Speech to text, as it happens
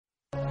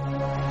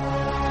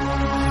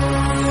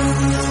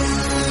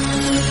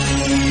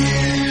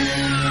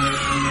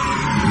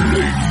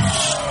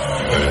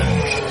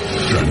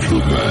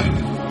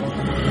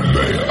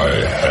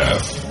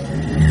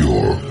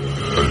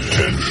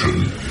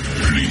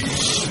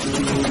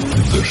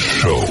The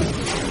show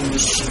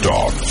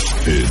starts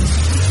in 10,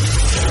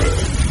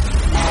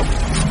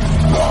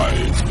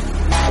 9,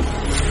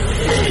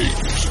 8,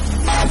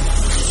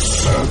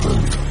 7,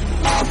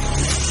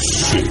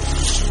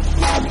 6,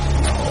 5,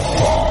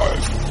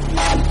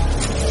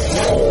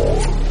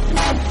 4,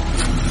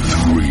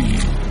 3,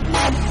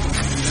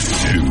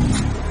 2,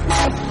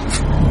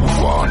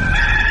 1,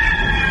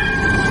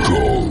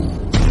 go.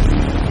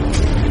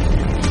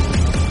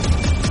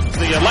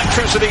 The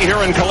electricity here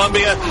in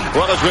Columbia,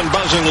 well, has been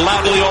buzzing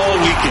loudly all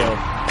weekend.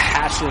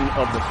 Passion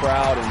of the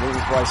crowd in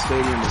Williams-Brice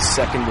Stadium is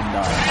second to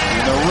none.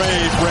 And the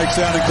rave breaks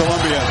out in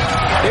Columbia.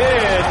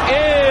 It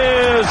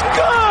is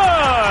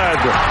good!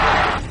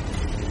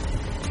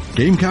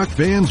 Gamecock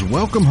fans,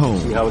 welcome home.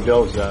 See how it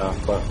goes,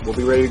 but we'll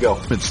be ready to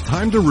go. It's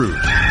time to root.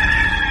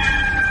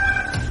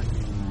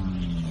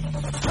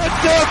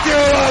 South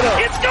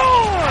Carolina! It's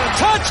gone!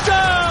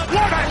 Touchdown!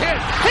 What a hit!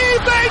 He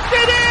baked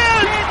it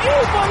in! Can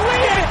you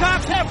believe it?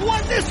 Gamecocks have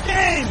won this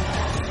game!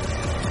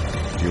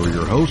 Here are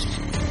your hosts,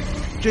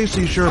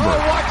 J.C. Sherber.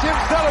 Oh, watch him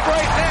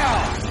celebrate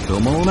now!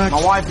 Phil Molinex.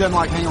 My wife doesn't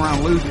like hanging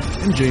around losers.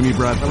 And Jamie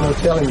Bradford. I'm going to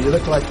tell him, you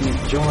look like you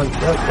joined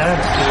Duck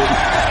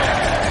Dynasty.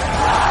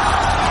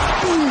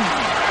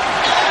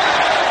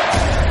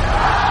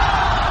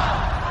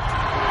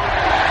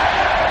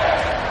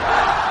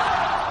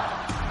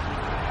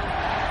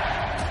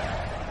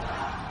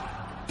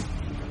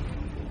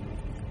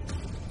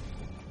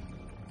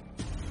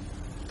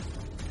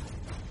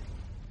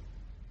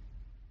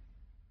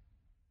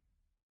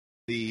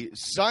 The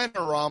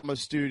Signorama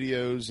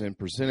Studios and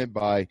presented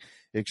by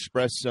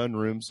Express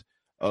Sunrooms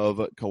of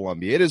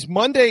Columbia. It is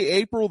Monday,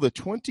 April the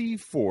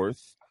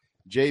 24th.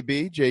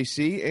 JB,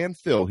 JC, and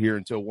Phil here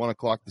until 1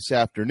 o'clock this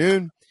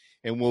afternoon.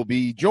 And we'll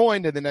be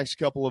joined in the next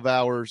couple of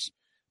hours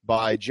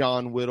by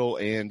John Whittle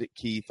and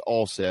Keith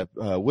Alsep.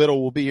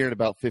 Whittle will be here in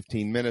about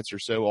 15 minutes or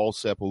so.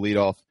 Alsep will lead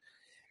off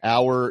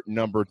hour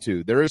number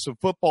 2. There is some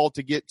football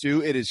to get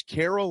to. It is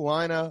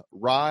Carolina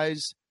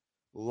Rise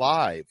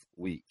Live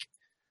Week,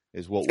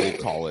 is what we'll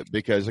call it,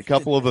 because a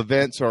couple of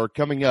events are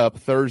coming up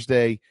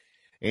Thursday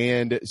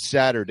and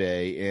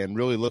Saturday, and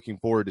really looking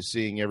forward to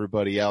seeing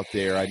everybody out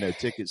there. I know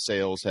ticket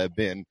sales have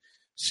been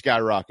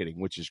skyrocketing,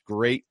 which is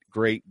great,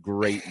 great,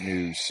 great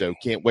news. So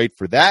can't wait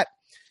for that.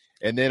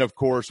 And then, of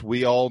course,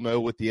 we all know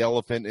what the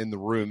elephant in the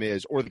room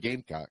is, or the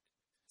Gamecock.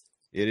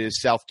 It is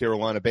South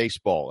Carolina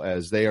baseball,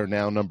 as they are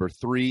now number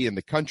 3 in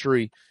the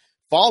country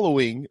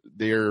following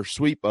their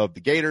sweep of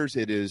the Gators.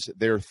 It is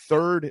their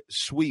 3rd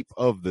sweep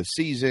of the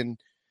season.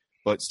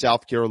 But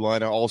South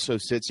Carolina also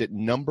sits at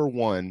number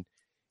 1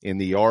 in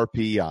the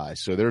RPI.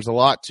 So there's a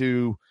lot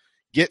to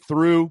get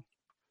through.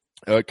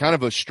 Kind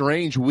of a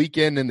strange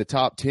weekend in the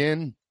top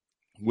 10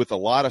 with a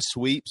lot of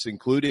sweeps,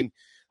 including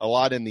a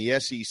lot in the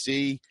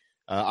SEC.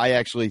 I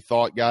actually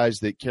thought, guys,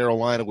 that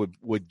Carolina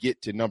would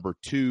get to number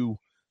 2,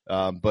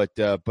 but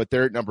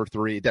they're at number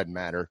 3. It doesn't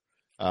matter.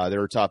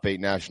 They're a top 8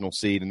 national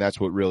seed, and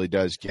that's what really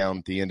does count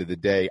at the end of the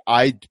day.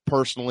 I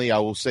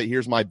will say,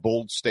 here's my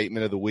bold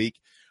statement of the week.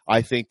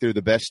 I think they're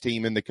the best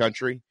team in the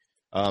country.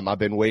 I've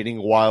been waiting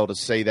a while to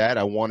say that.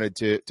 I wanted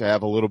to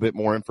have a little bit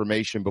more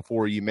information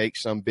before you make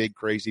some big,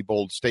 crazy,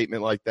 bold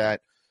statement like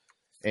that.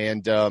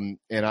 And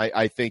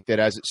I think that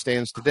as it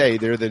stands today,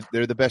 they're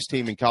the best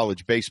team in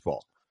college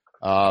baseball.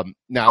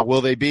 Now,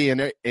 will they be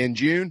in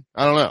June?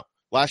 I don't know.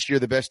 Last year,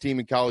 the best team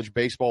in college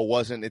baseball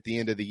wasn't at the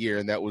end of the year,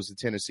 and that was the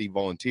Tennessee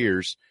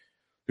Volunteers,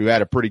 who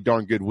had a pretty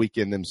darn good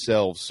weekend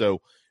themselves.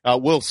 So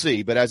we'll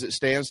see. But as it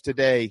stands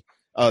today,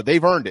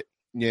 they've earned it.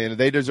 You know,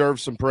 they deserve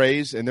some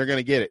praise, and they're going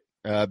to get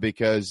it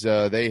because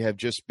they have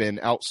just been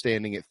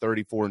outstanding at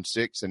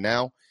 34-6, and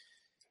now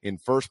in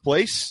first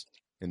place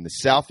in the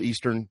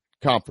Southeastern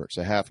Conference,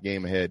 a half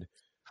game ahead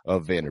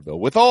of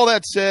Vanderbilt. With all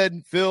that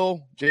said,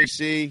 Phil,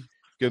 JC,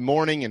 good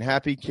morning and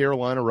happy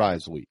Carolina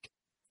Rise Week.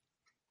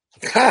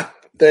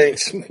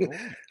 Thanks.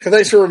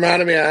 Thanks for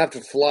reminding me I have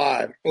to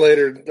fly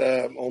later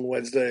on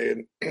Wednesday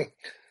and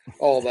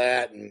all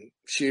that. And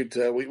shoot,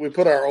 we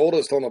put our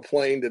oldest on a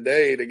plane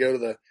today to go to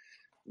the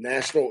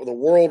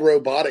World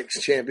Robotics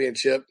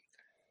Championship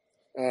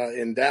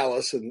in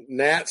Dallas, and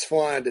Nat's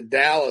flying to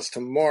Dallas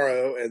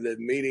tomorrow and then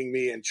meeting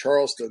me in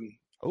Charleston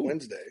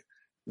Wednesday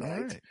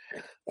night.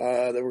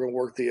 Right. Then we're going to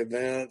work the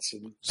events.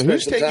 And so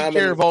who's taking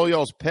care of all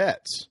y'all's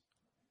pets?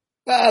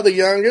 The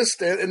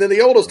youngest, and then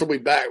the oldest will be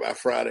back by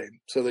Friday.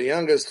 So the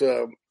youngest,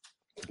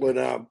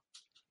 when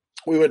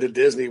we went to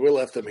Disney, we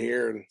left them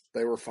here, and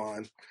they were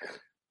fine.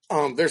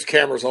 There's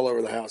cameras all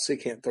over the house. He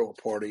can't throw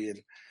a party,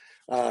 and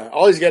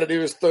all he's got to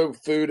do is throw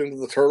food into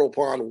the turtle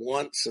pond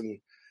once and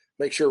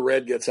make sure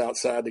Red gets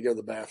outside to go to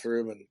the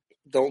bathroom, and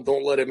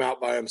don't let him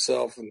out by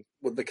himself and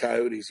when the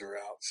coyotes are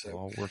out. So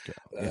all worked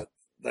out.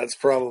 That's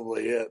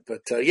probably it.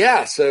 But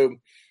so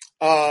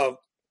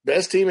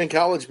best team in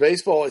college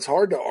baseball. It's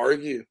hard to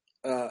argue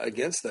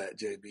against that,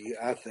 JB,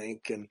 I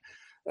think. And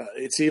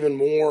it's even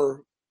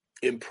more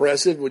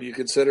impressive when you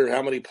consider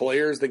how many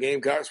players the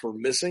Gamecocks were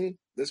missing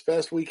this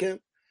past weekend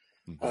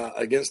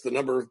against the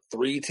number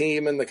 3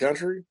 team in the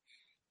country.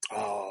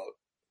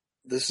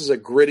 This is a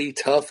gritty,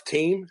 tough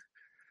team.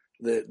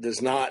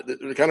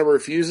 that kind of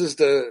refuses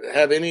to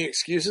have any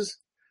excuses,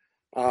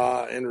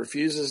 and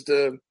refuses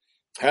to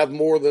have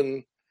more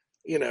than,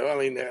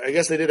 I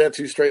guess they did have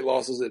 2 straight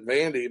losses at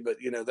Vandy, but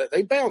that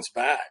they bounce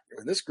back.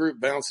 This group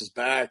bounces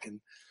back,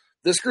 and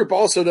this group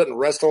also doesn't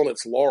rest on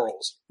its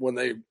laurels when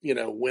they,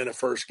 win a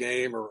first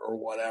game or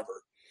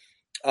whatever.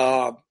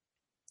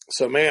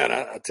 So man,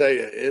 I tell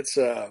you,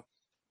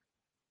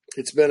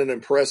 it's been an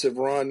impressive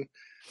run.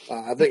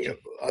 I think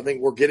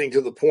we're getting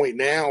to the point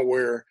now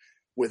where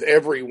with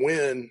every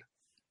win,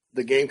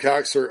 the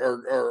Gamecocks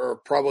are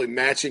probably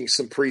matching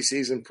some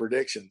preseason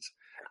predictions.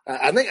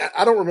 I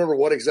don't remember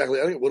what exactly.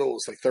 I think Whittle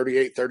was like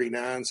 38,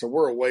 39. So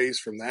we're a ways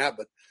from that,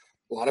 but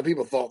a lot of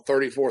people thought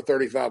 34,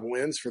 35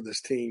 wins for this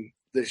team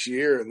this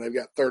year, and they've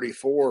got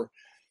 34,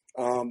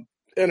 and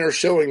are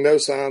showing no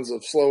signs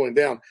of slowing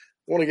down. I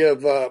want to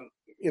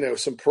give,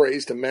 some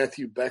praise to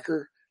Matthew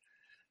Becker.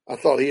 I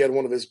thought he had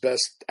one of his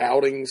best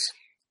outings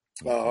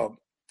on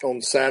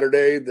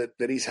Saturday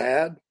that he's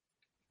had.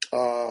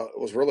 It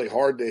was really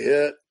hard to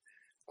hit.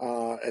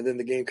 And then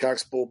the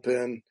Gamecocks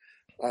bullpen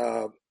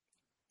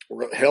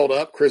held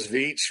up. Chris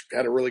Veach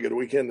had a really good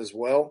weekend as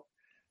well.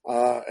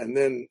 And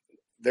then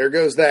there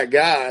goes that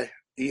guy,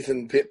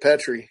 Ethan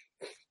Petrie.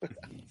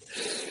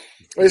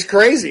 It's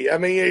crazy. I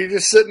mean, you're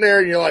just sitting there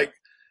and you're like,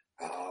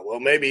 well,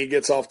 maybe he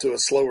gets off to a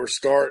slower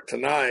start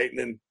tonight, and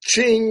then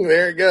ching,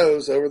 there it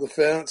goes over the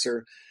fence.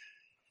 Or,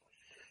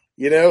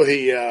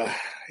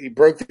 he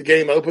broke the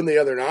game open the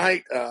other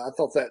night. I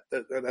thought that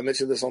I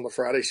mentioned this on the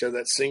Friday show,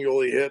 that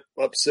single he hit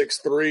up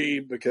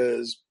 6-3,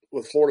 because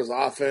with Florida's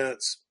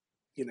offense,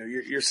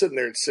 you're sitting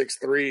there at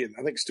 6-3, and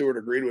I think Stewart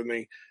agreed with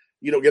me.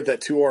 You don't get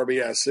that 2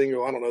 RBI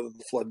single, I don't know that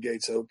the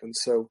floodgates open.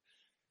 So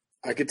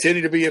I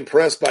continue to be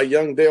impressed by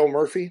young Dale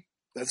Murphy.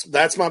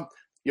 That's my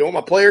 – you want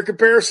my player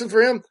comparison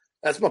for him?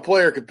 That's my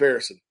player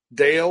comparison.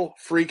 Dale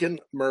freaking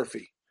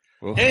Murphy.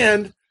 Well,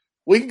 and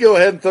we can go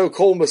ahead and throw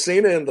Cole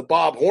Messina in the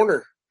Bob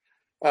Horner.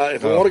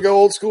 If we want to go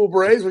old school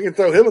Braves, we can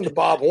throw him in the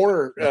Bob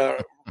Horner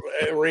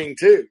ring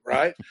too,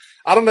 right?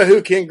 I don't know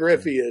who Ken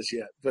Griffey is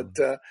yet, but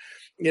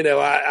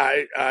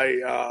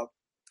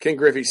Ken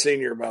Griffey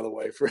Sr., by the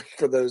way,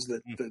 for those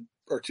that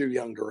are too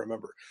young to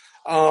remember.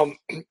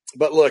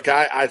 But look,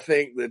 I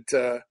think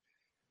that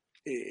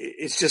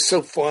it's just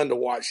so fun to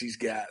watch these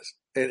guys.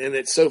 And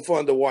it's so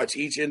fun to watch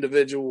each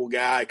individual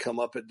guy come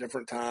up at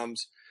different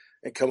times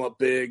and come up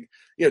big.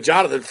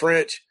 Jonathan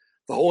French,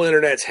 the whole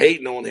internet's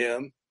hating on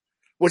him,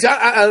 which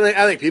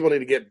I think people need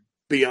to get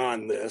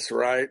beyond this,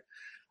 right?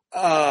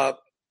 Or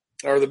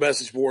the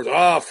message boards,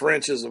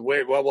 French is a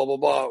way, blah, blah, blah,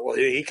 blah. Well,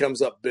 he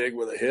comes up big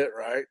with a hit,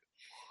 right?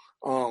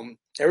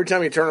 Every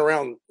time you turn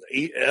around,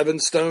 Evan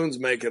Stone's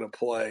making a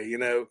play.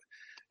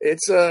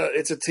 It's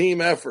a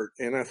team effort,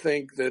 and I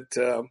think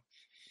that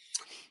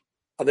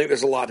I think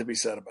there's a lot to be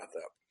said about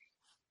that.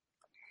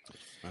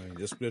 I mean,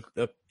 just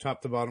up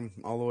top to bottom,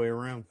 all the way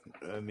around.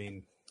 I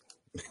mean,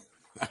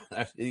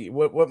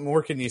 what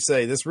more can you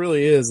say? This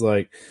really is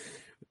like,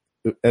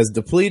 as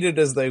depleted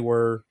as they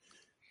were,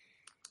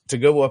 to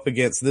go up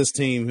against this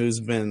team who's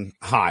been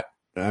hot.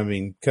 I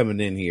mean, coming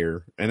in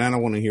here, and I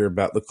don't want to hear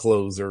about the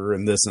closer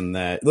and this and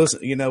that. Listen,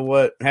 you know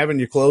what? Having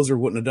your closer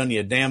wouldn't have done you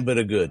a damn bit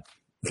of good.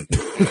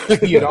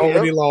 You'd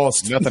already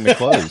lost. Nothing to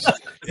close.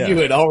 Yeah. You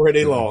had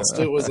already lost.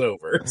 It was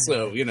over.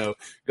 So,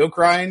 go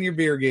cry in your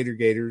beer,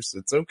 Gators.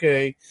 It's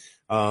okay.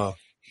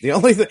 The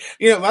only thing,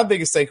 my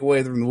biggest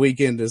takeaway from the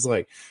weekend is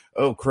like,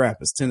 oh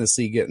crap, is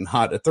Tennessee getting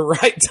hot at the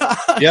right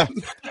time? Yeah.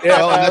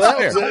 Yeah,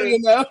 that's fair.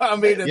 I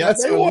mean,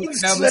 that's what we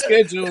down the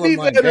schedule. I'm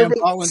like, damn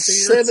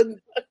volunteers.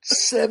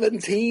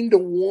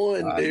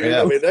 17-1, dude.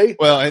 Yeah. I mean,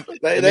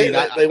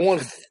 they won.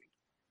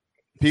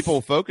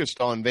 People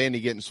focused on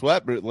Vandy getting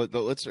swept, but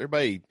let's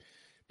everybody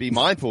be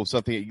mindful of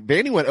something.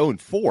 Vandy went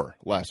 0-4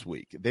 last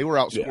week. They were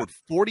outscored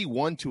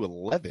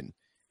 41-11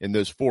 in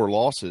those 4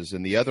 losses,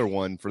 and the other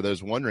one, for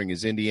those wondering,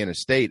 is Indiana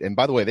State. And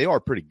by the way, they are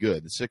pretty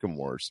good, the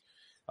Sycamores.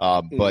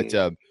 But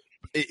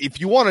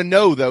if you want to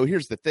know, though,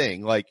 here's the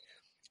thing: like,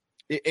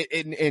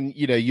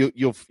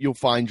 you'll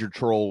find your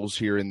trolls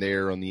here and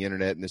there on the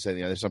internet and this and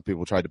the other. Some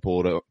people tried to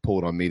pull it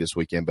on me this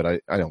weekend, but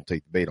I don't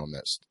take the bait on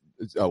that.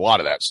 A lot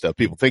of that stuff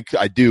people think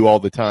I do all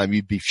the time.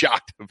 You'd be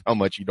shocked of how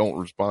much you don't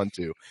respond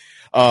to.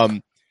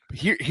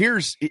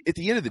 Here's at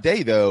the end of the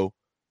day, though,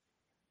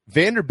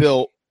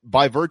 Vanderbilt,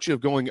 by virtue of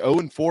going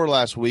 0-4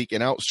 last week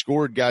and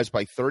outscored guys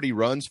by 30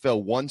 runs,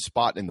 fell 1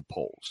 spot in the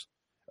polls.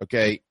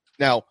 Okay,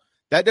 now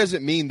that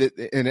doesn't mean that,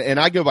 and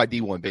I go by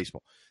D1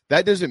 baseball.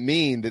 That doesn't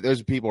mean that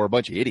those people are a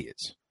bunch of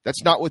idiots.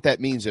 That's not what that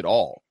means at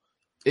all.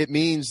 It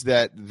means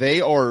that they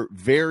are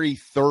very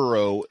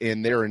thorough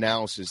in their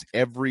analysis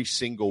every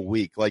single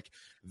week. Like,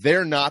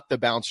 they're not the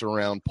bounce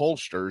around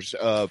pollsters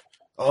of,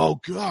 oh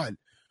God,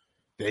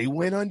 they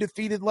went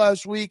undefeated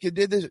last week and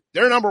did this.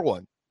 They're number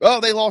 1. Oh,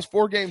 they lost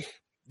 4 games.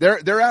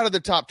 They're out of the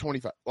top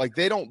 25. Like,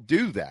 they don't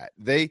do that.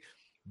 They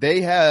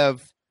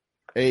have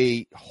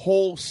a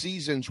whole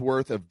season's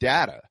worth of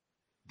data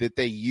that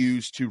they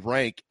use to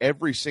rank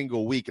every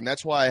single week. And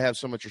that's why I have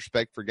so much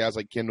respect for guys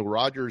like Kendall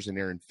Rogers and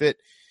Aaron Fitt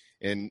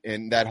and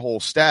that whole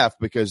staff,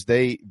 because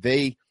they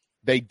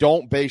they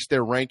don't base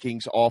their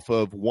rankings off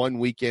of one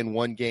weekend,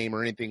 one game,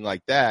 or anything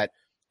like that.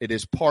 It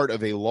is part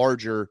of a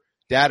larger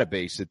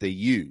database that they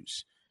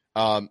use.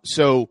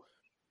 So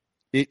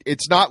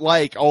it's not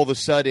like all of a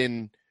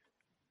sudden,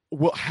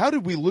 well, how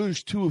did we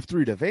lose 2 of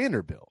 3 to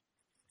Vanderbilt?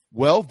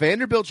 Well,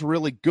 Vanderbilt's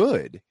really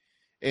good.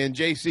 And,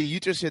 JC, you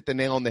just hit the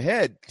nail on the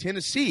head.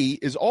 Tennessee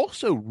is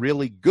also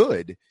really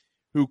good,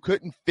 who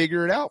couldn't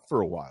figure it out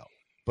for a while.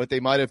 But they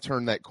might have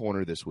turned that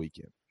corner this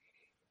weekend.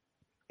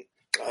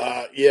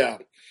 Yeah.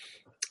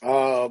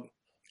 And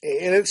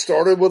it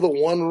started with a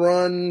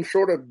 1-run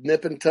sort of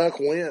nip and tuck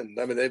win.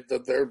 I mean,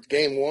 their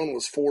game 1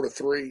 was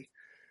 4-3.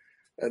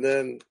 And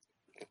then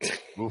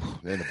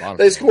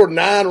they scored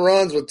 9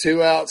 runs with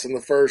 2 outs in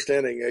the first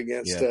inning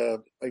against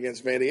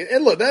Vandy.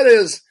 And look, that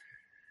is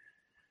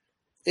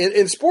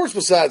in sports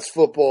besides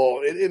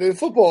football. In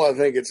football, I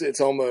think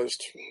it's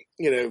almost,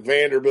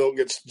 Vanderbilt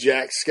gets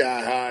jacked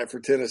sky high for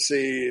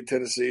Tennessee. And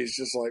Tennessee's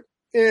just like,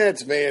 yeah,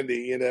 it's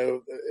Vandy.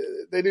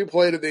 They do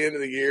play it at the end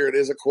of the year. It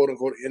is a quote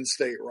unquote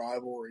in-state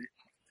rivalry.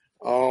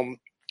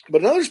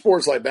 But in other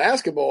sports like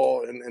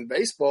basketball and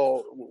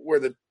baseball, where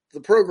the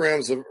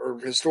programs are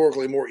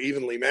historically more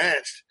evenly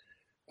matched,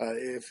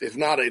 if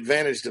not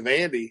advantage to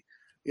Vandy,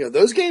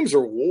 those games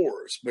are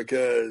wars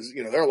because,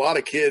 there are a lot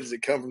of kids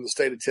that come from the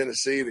state of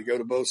Tennessee that go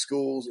to both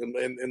schools and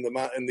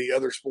in the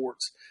other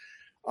sports.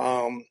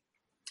 And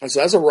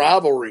so that's a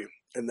rivalry,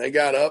 and they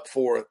got up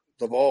for it.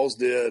 The Vols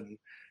did.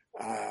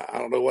 I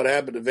don't know what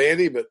happened to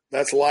Vandy, but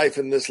that's life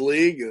in this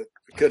league. It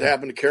could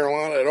happen to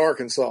Carolina at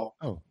Arkansas.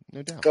 Oh,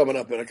 no doubt. Coming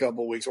up in a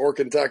couple of weeks, or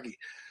Kentucky.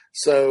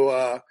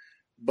 So,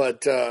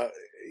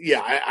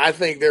 I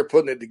think they're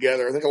putting it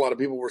together. I think a lot of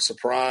people were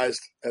surprised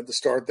at the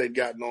start they'd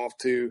gotten off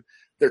to.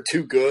 They're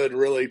too good,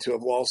 really, to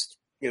have lost,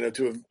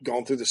 to have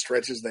gone through the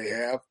stretches they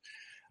have.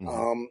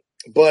 Mm-hmm.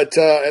 But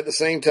at the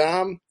same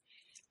time,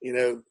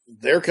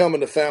 they're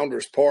coming to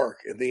Founders Park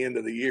at the end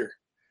of the year.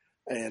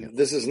 And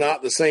this is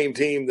not the same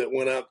team that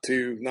went up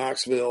to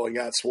Knoxville and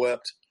got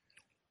swept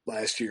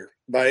last year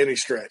by any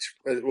stretch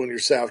when you're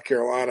South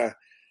Carolina.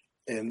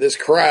 And this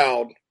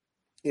crowd,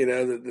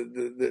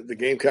 the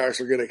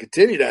Gamecocks are going to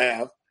continue to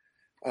have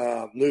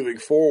moving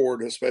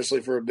forward,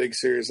 especially for a big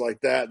series like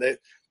that.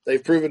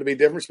 They've proven to be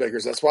difference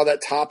makers. That's why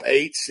that top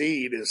 8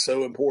 seed is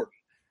so important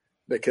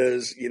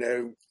because,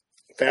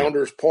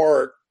 Founders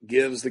Park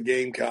gives the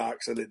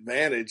Gamecocks an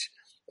advantage,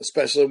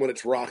 especially when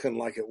it's rocking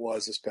like it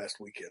was this past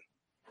weekend.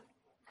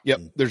 Yep,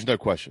 there's no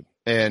question.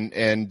 And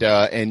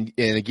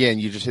again,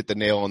 you just hit the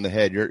nail on the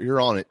head.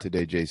 You're on it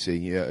today,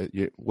 JC.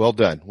 Yeah, well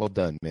done,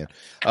 man.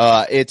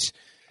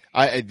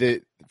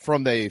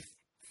 From the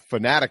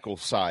fanatical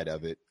side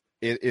of it,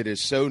 it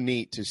is so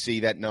neat to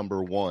see that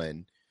number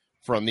 1.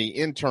 From the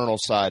internal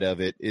side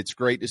of it, it's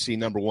great to see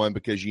number 1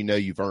 because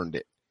you've earned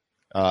it.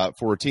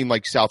 For a team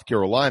like South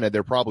Carolina,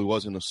 there probably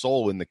wasn't a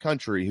soul in the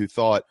country who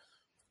thought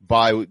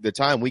by the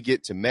time we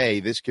get to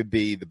May, this could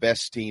be the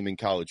best team in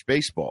college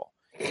baseball.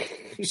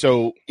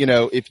 So,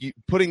 if you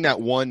putting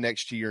that 1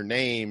 next to your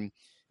name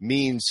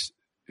means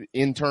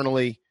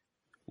internally,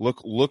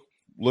 look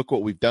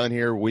what we've done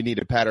here. We need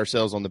to pat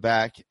ourselves on the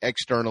back.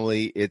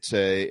 Externally, it's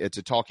a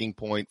talking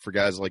point for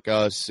guys like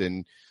us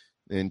and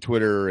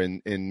Twitter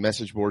and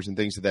message boards and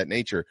things of that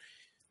nature.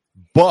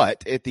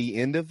 But at the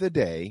end of the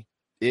day,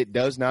 it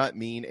does not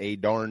mean a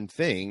darn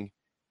thing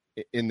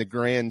in the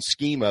grand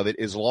scheme of it,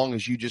 as long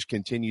as you just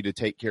continue to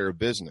take care of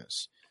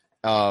business.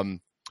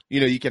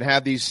 You can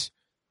have these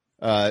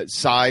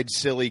side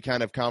silly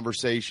kind of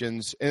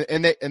conversations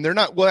and they're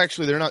not, well,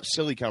 actually they're not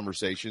silly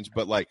conversations,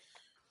 but like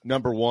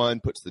number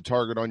 1 puts the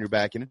target on your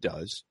back, and it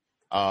does.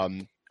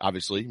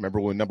 Obviously,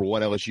 remember when number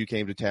 1 LSU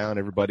came to town,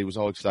 everybody was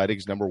all excited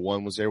because number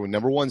 1 was there. When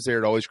number 1's there,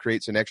 it always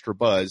creates an extra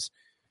buzz.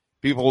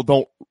 People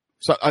don't,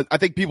 so I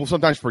think people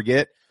sometimes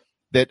forget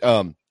that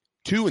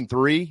 2 and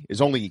 3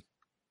 is only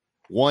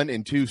 1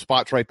 and 2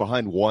 spots right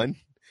behind 1.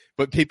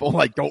 But people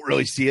don't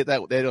really see it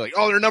that way. They're like,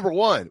 oh, they're number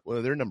 1.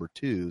 Well, they're number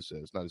 2, so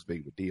it's not as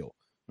big of a deal.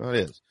 No, it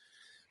is.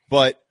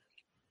 But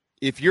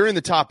if you're in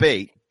the top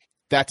 8,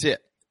 that's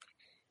it.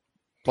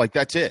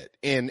 That's it.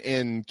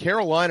 And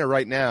Carolina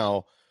right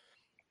now,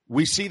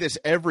 we see this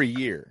every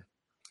year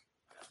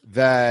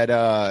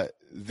that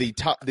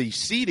the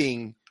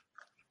seeding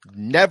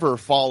never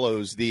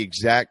follows the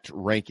exact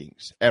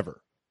rankings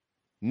ever.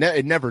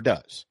 It never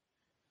does.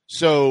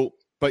 So,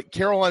 but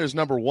Carolina's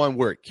number 1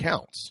 where it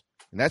counts.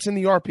 And that's in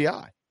the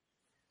RPI.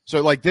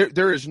 So,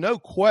 there is no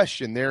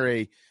question they're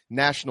a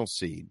national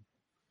seed.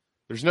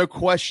 There's no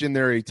question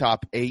they're a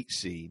top 8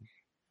 seed.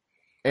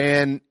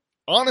 And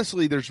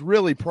honestly, there's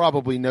really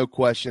probably no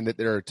question that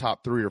they're a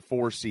top 3 or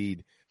 4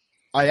 seed.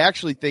 I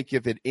actually think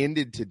if it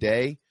ended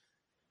today,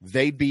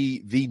 they'd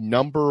be the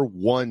number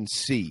 1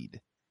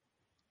 seed.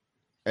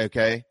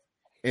 Okay?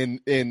 And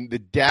the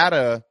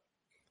data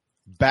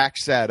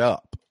backs that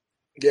up.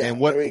 Yeah.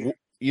 And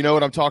you know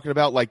what I'm talking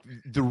about?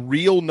 The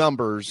real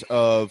numbers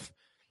of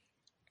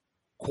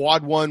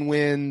quad 1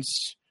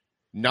 wins,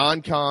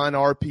 non-con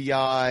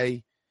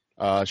RPI,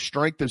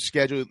 strength of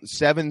schedule,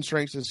 7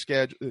 strengths of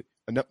schedule.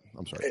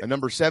 a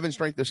number 7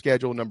 strength of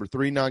schedule, number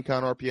 3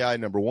 non-con RPI,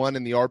 number 1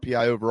 in the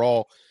RPI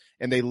overall,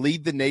 and they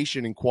lead the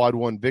nation in quad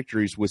 1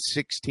 victories with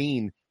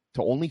 16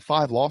 to only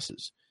 5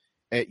 losses.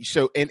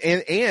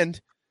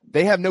 And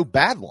they have no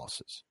bad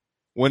losses.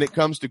 When it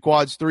comes to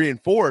quads 3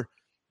 and 4,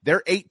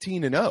 they're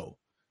 18-0.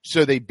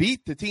 So they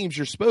beat the teams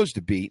you're supposed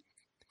to beat,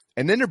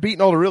 and then they're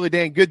beating all the really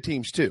dang good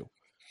teams too.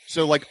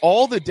 So like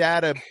all the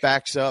data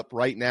backs up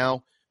right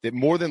now that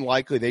more than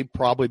likely they'd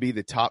probably be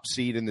the top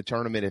seed in the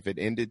tournament if it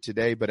ended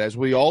today. But as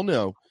we all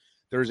know,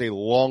 there's a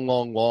long,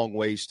 long, long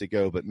ways to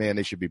go. But, man,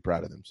 they should be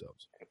proud of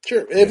themselves.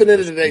 Sure. If it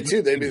ended today,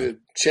 too, they'd be the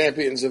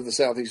champions of the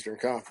Southeastern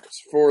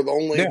Conference for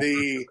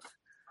the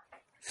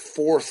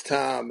 4th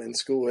time in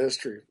school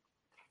history.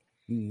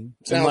 Mm-hmm.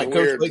 Sounds like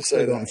weird Coach Lake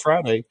said on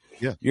Friday,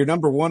 you're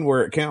number 1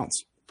 where it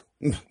counts.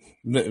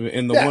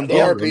 In the one the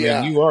part, RPI.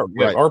 I mean, you are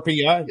right. RPI.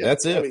 Yeah,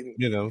 that's it. I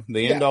mean,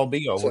 the end all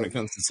be all when it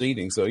comes to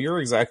seeding. So you're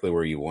exactly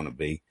where you want to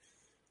be.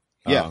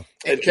 Yeah,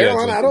 and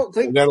Carolina, I don't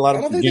think we've got a lot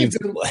of games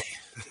to play.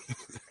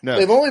 No,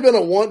 they've only been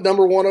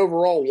number 1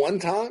 overall one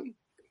time.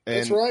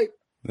 That's And right.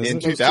 in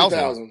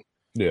 2000.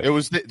 Yeah, It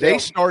was they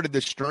started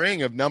the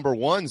string of number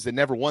 1s that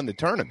never won the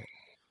tournament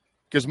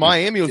because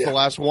Miami was the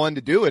last one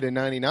to do it in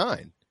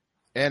 '99,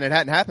 and it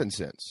hadn't happened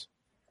since.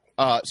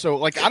 So,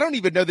 like, I don't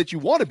even know that you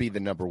want to be the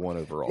number 1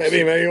 overall. Maybe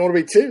you want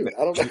to be 2.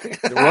 I don't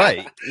know.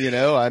 Right.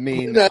 I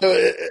mean. No,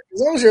 as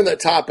long as you're in the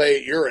top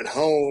 8, you're at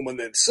home, and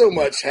then so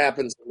much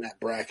happens in that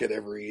bracket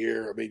every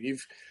year. I mean, you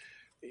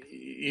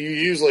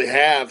usually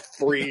have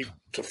 3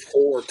 to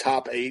 4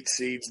 top 8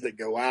 seeds that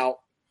go out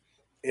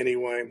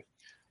anyway.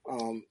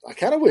 I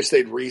kind of wish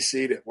they'd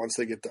reseed it once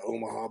they get to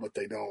Omaha, but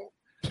they don't.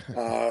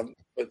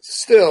 But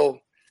still,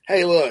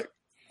 hey, look.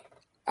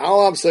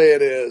 All I'm saying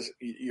is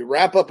you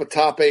wrap up a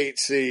top 8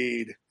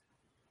 seed.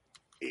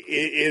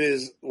 It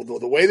is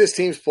the way this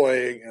team's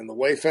playing and the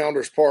way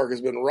Founders Park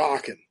has been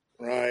rocking,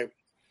 right?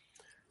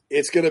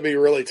 It's going to be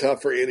really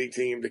tough for any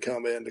team to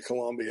come into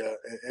Columbia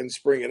and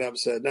spring an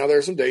upset. Now,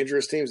 there's some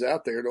dangerous teams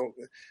out there.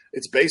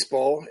 It's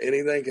baseball.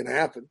 Anything can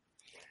happen.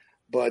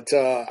 But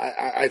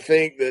I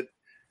think that,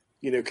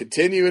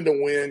 continue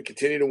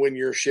to win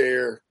your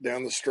share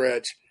down the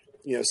stretch,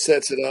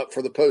 sets it up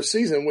for the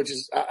postseason, which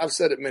is, I've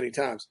said it many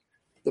times.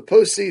 The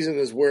postseason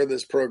is where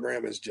this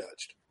program is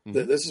judged.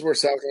 Mm-hmm. This is where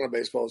South Carolina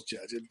baseball is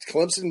judged.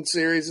 Clemson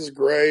series is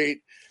great.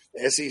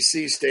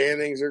 SEC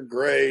standings are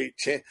great.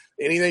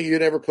 Anything you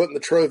could ever put in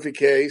the trophy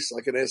case,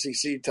 like an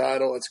SEC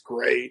title, it's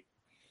great.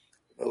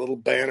 A little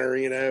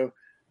banner,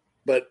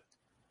 But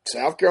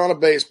South Carolina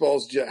baseball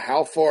is just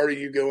how far do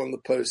you go in the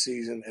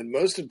postseason? And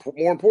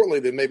more importantly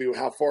than maybe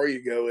how far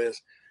you go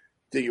is,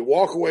 do you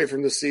walk away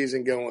from the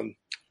season going,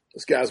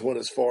 those guys went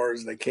as far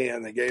as they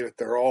can. They gave it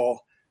their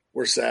all.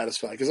 We're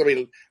satisfied. Because,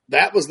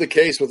 that was the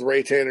case with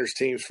Ray Tanner's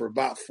teams for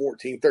about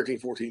 13,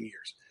 14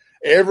 years.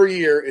 Every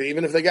year,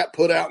 even if they got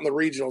put out in the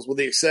regionals, with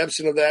the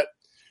exception of that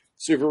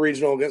super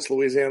regional against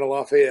Louisiana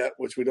Lafayette,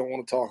 which we don't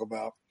want to talk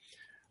about,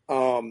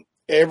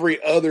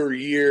 every other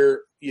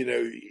year,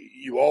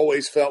 you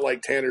always felt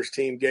like Tanner's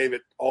team gave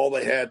it all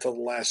they had till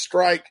the last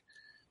strike,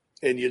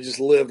 and you just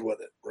lived with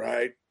it,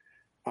 right?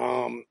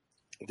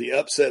 The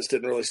upsets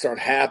didn't really start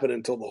happening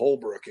until the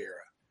Holbrook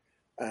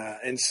era.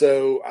 And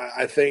so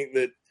I think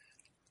that,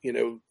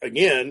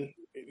 again,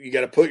 you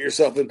got to put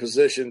yourself in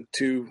position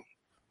to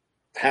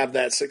have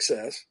that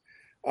success.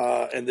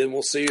 And then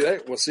we'll see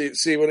that. We'll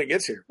see when it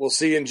gets here. We'll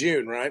see in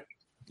June, right?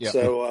 Yep.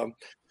 So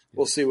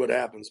we'll see what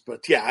happens.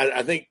 But, yeah,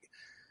 I think,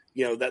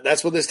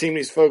 that's what this team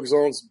needs to focus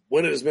on, is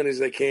winning as many as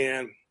they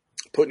can,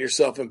 putting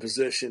yourself in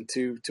position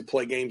to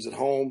play games at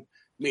home,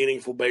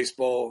 meaningful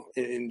baseball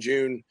in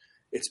June.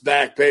 It's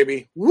back,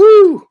 baby.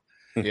 Woo!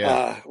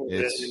 Yeah.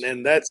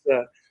 And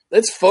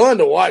that's fun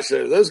to watch.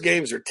 Those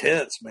games are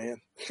tense, man.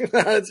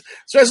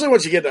 Especially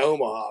once you get to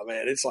Omaha,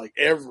 man. It's like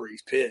every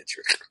pitch,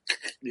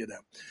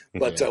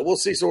 But we'll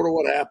see sort of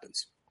what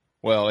happens.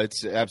 Well,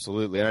 it's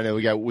absolutely. And I know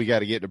we got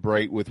to get to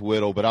break with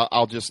Whittle, but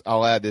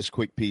I'll add this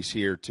quick piece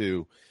here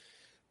too.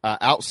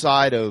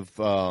 Outside of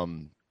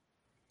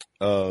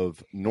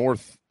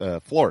North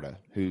Florida,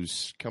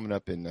 who's coming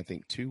up in I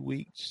think 3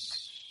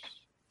 weeks,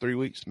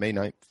 May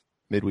 9th,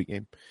 midweek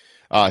game,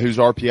 whose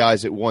RPI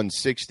is at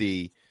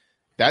 160.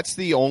 That's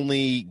the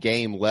only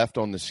game left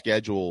on the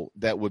schedule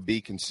that would be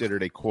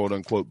considered a quote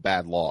unquote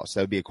bad loss.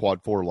 That would be a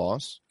quad 4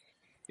 loss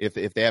if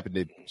they happen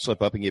to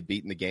slip up and get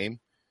beat in the game.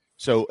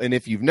 So, and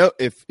if you've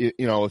noticed,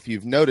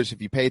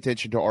 if you pay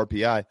attention to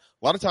RPI, a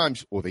lot of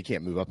times, well, they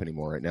can't move up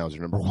anymore right now as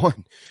their number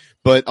 1,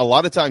 but a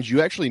lot of times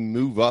you actually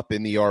move up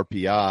in the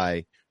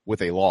RPI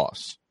with a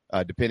loss,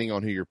 depending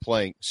on who you're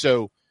playing.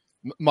 So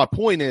my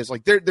point is,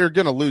 like, they're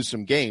going to lose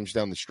some games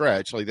down the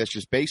stretch. Like, that's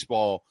just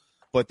baseball.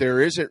 But there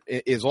isn't,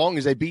 as long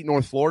as they beat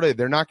North Florida,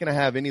 they're not going to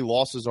have any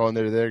losses on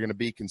there. They're going to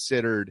be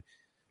considered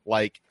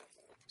like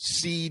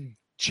seed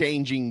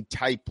changing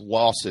type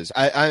losses,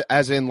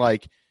 as in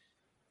like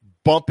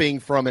bumping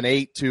from an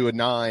 8 to a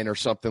 9 or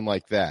something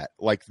like that.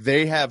 Like,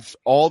 they have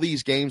all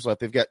these games left.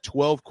 They've got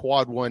 12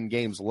 quad 1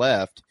 games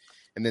left,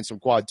 and then some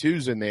quad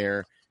 2s in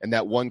there, and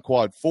that one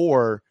quad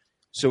 4.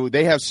 So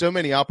they have so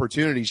many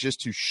opportunities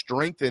just to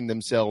strengthen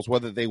themselves,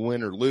 whether they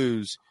win or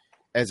lose,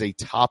 as a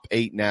top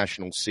 8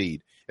 national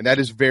seed. And that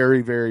is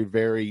very, very,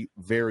 very,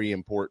 very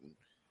important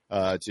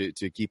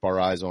to keep our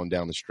eyes on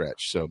down the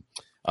stretch. So,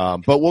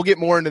 but we'll get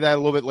more into that a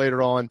little bit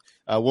later on.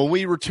 When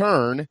we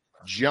return,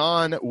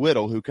 John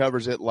Whittle, who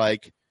covers it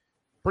like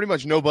pretty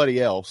much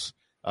nobody else,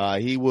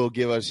 he will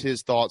give us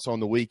his thoughts on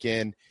the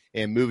weekend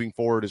and moving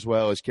forward, as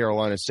well as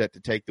Carolina is set to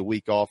take the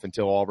week off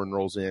until Auburn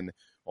rolls in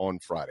on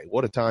Friday.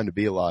 What a time to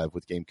be alive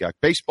with Gamecock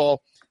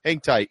baseball. Hang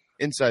tight.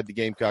 Inside the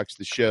Gamecocks,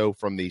 the show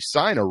from the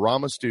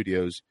Signorama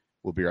Studios.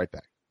 We'll be right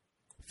back.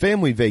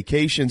 Family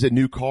vacations, a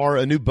new car,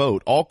 a new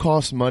boat, all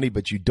cost money,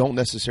 but you don't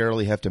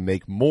necessarily have to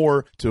make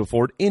more to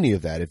afford any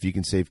of that if you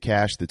can save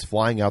cash that's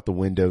flying out the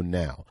window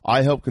now.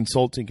 iHelp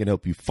Consulting can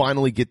help you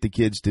finally get the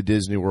kids to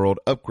Disney World,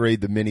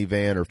 upgrade the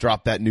minivan, or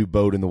drop that new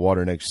boat in the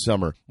water next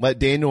summer. Let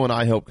Daniel and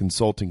iHelp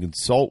Consulting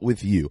consult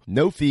with you.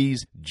 No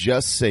fees,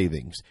 just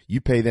savings. You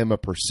pay them a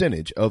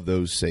percentage of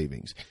those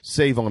savings.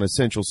 Save on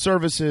essential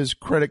services,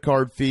 credit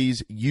card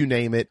fees, you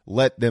name it.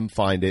 Let them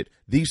find it.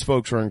 These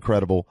folks are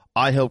incredible.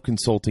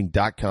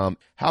 iHelpConsulting.com.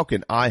 How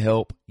can I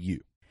help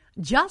you?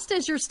 Just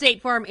as your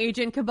State Farm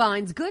agent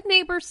combines good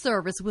neighbor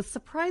service with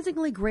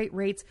surprisingly great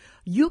rates,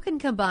 you can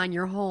combine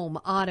your home,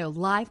 auto,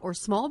 life, or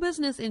small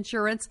business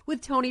insurance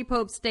with Tony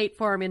Pope State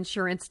Farm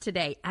Insurance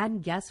today.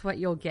 And guess what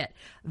you'll get?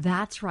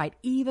 That's right,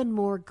 even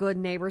more good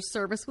neighbor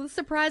service with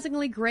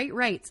surprisingly great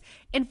rates.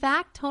 In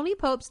fact, Tony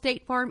Pope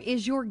State Farm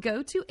is your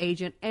go-to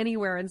agent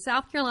anywhere in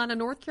South Carolina,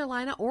 North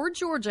Carolina, or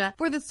Georgia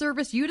for the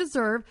service you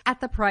deserve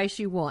at the price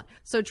you want.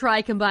 So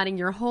try combining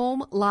your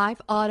home,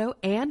 life, auto,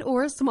 and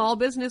or small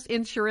business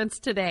insurance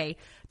today.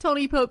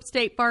 Tony Pope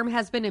State Farm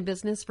has been in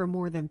business for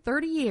more than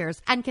 30 years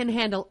and can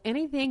handle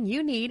anything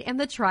you need in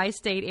the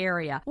tri-state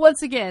area.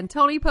 Once again,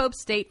 Tony Pope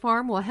State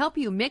Farm will help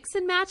you mix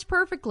and match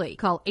perfectly.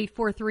 Call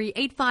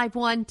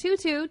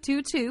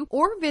 843-851-2222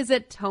 or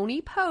visit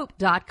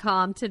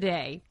TonyPope.com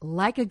today.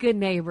 Like a good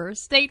neighbor,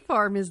 State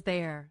Farm is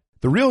there.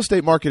 The real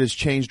estate market has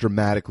changed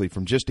dramatically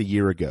from just a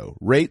year ago.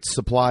 Rates,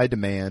 supply,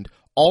 demand,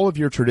 all of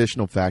your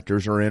traditional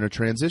factors are in a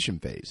transition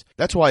phase.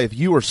 That's why if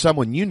you or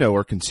someone you know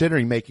are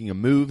considering making a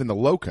move in the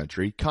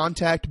Lowcountry,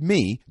 contact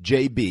me,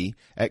 JB,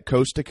 at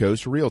Coast to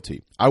Coast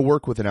Realty. I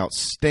work with an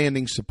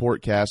outstanding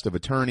support cast of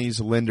attorneys,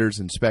 lenders,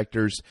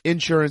 inspectors,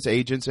 insurance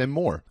agents, and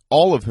more,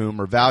 all of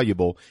whom are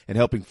valuable in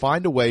helping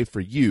find a way for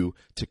you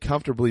to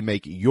comfortably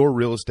make your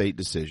real estate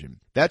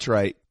decision. That's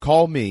right.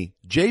 Call me,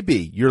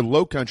 JB, your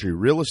Lowcountry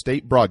real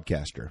estate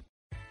broadcaster.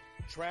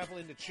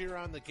 Traveling to cheer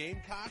on the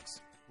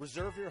Gamecocks?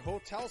 Reserve your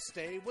hotel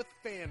stay with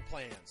Fan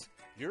Plans.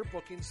 Your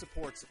booking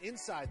supports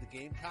Inside the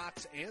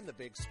Gamecocks and the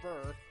Big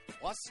Spur,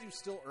 plus you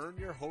still earn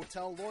your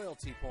hotel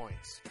loyalty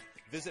points.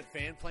 Visit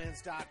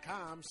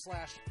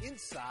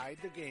fanplans.com/Inside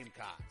the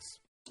Gamecocks.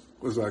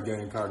 What's up,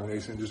 Gamecock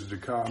Nation? This is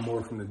Jakar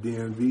Moore from the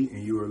DMV,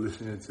 and you are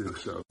listening to the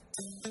show.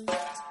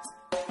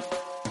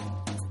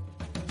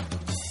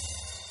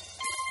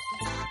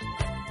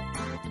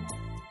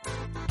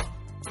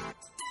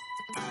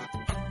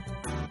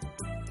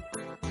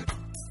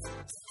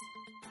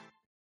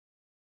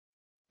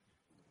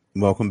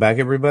 Welcome back,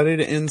 everybody,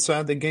 to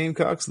Inside the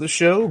Gamecocks, the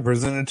show,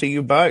 presented to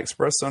you by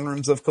Express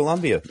Sunrooms of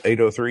Columbia.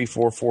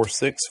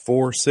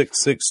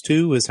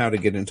 803-446-4662 is how to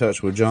get in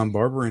touch with John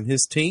Barber and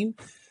his team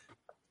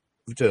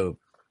to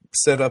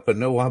set up a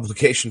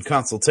no-obligation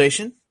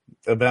consultation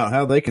about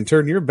how they can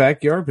turn your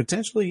backyard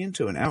potentially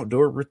into an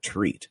outdoor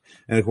retreat.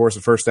 And, of course,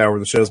 the first hour of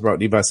the show is brought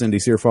to you by Cindy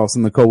Searfoss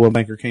and the Coldwell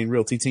Banker Kane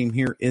Realty team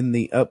here in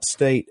the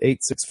upstate.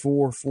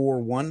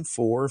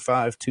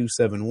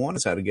 864-414-5271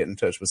 is how to get in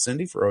touch with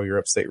Cindy for all your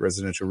upstate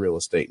residential real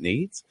estate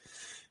needs.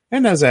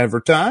 And as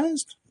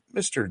advertised,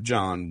 Mr.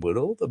 John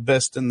Whittle, the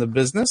best in the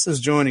business, is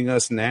joining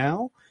us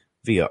now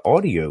via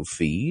audio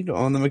feed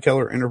on the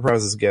McKellar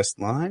Enterprises guest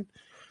line.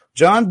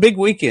 John, big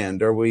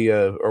weekend. Are we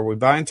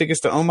buying tickets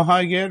to Omaha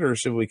yet, or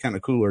should we kind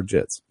of cool our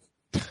jets?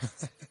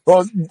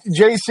 Well,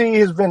 JC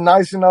has been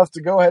nice enough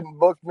to go ahead and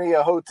book me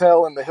a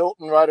hotel in the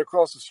Hilton right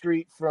across the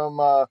street from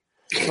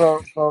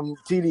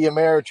TD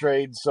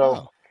Ameritrade.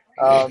 So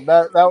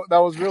that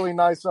was really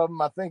nice of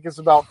him. I think it's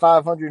about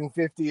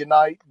 $550 a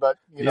night, but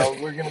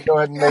we're going to go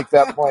ahead and make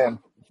that plan.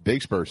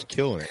 Big Spur's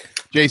killing it.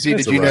 JC,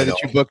 did you know that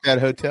you booked that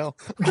hotel?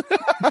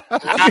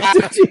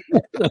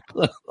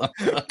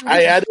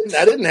 I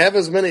didn't have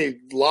as many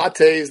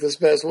lattes this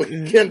past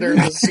weekend during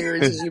the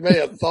series as you may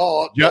have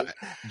thought.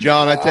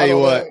 John, I tell you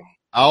what,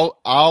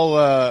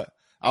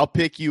 I'll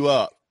pick you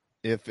up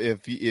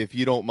if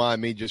you don't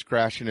mind me just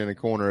crashing in a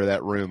corner of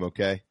that room.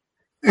 Okay,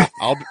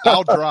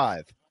 I'll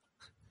drive.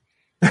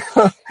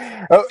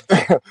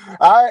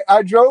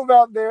 I drove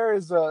out there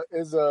as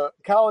a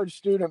college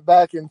student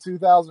back in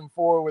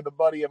 2004 with a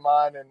buddy of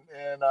mine,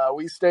 and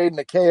we stayed in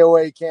the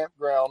KOA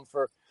campground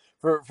for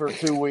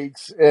 2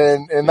 weeks,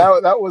 and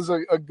that was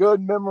a good,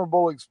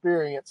 memorable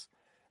experience.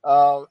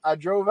 I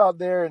drove out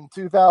there in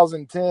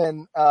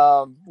 2010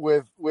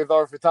 with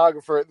our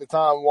photographer at the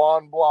time,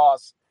 Juan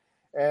Blas,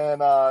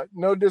 and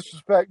no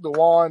disrespect to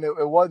Juan,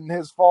 it wasn't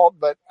his fault,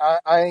 but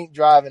I ain't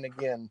driving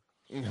again.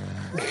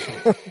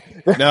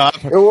 No,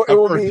 it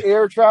will be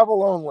air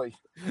travel only.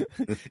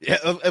 Yeah,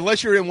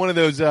 unless you're in one of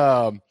those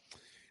RVs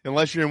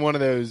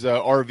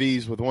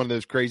with one of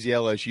those crazy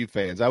LSU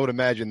fans. I would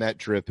imagine that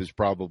trip is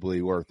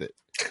probably worth it.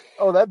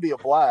 Oh, that'd be a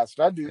blast.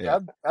 I'd do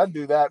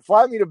that.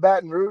 Fly me to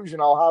Baton Rouge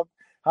and I'll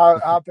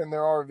hop in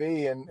their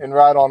RV and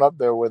ride on up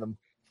there with them.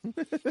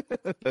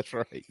 That's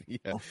right.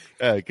 Yeah,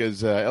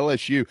 because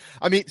LSU.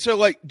 I mean, so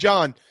like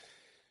John,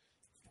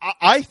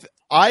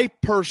 I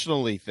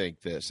personally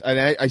think this,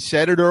 and I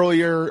said it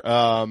earlier.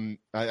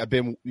 I've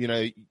been,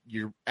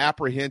 you're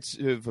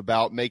apprehensive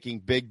about making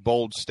big,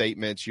 bold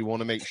statements. You want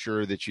to make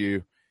sure that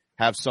you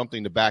have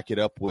something to back it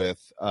up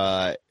with.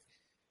 But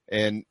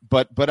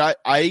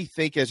I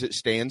think as it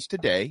stands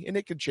today, and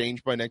it could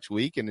change by next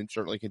week, and it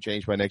certainly can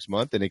change by next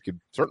month, and it could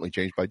certainly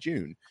change by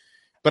June.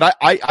 But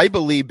I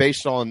believe,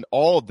 based on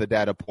all of the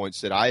data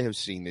points that I have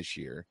seen this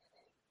year,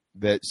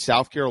 that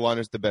South Carolina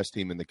is the best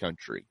team in the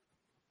country.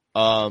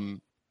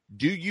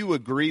 Do you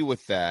agree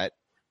with that?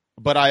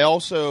 But I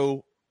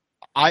also,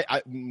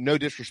 I no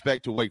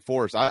disrespect to Wake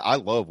Forest. I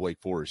love Wake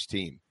Forest's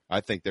team.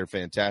 I think they're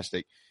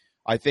fantastic.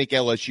 I think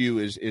LSU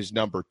is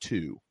number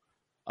 2.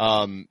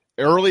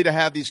 Early to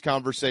have these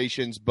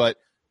conversations, but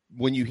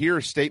when you hear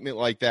a statement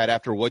like that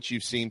after what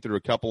you've seen through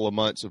a couple of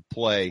months of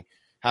play,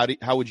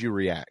 how would you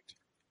react?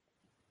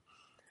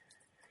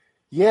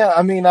 Yeah,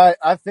 I mean,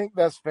 I think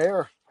that's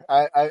fair.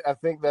 I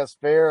think that's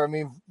fair. I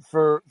mean,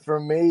 for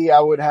me, I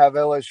would have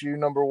LSU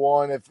number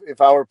 1 if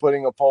I were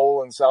putting a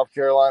poll, in South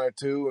Carolina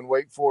 2 and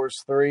Wake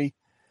Forest 3.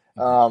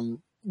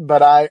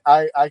 But I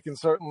can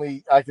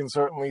certainly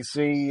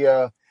see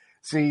the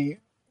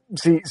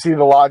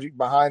logic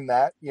behind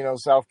that.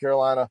 South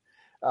Carolina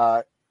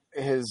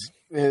has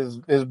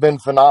been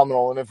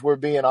phenomenal, and if we're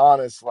being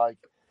honest, like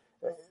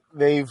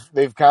they've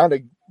kind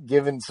of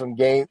given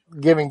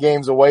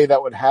games away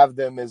that would have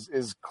them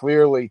is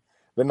clearly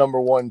the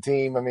number 1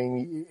 team. I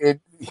mean,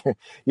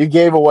 you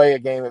gave away a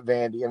game at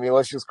Vandy. I mean,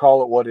 let's just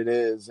call it what it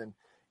is. And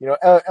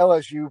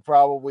LSU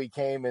probably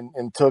came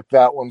and took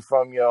that one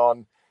from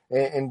you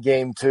in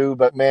game 2.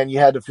 But man, you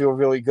had to feel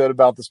really good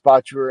about the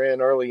spot you were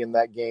in early in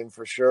that game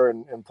for sure,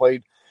 and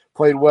played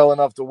well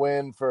enough to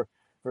win for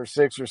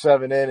 6 or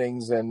 7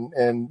 innings,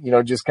 and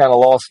just kind of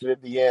lost it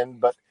at the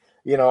end. But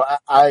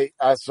I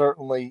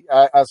certainly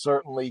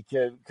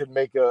could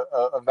make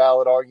a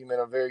valid argument,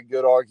 a very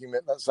good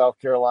argument, that South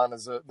Carolina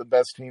is the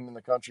best team in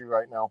the country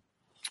right now.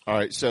 All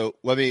right, so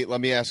let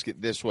me ask it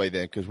this way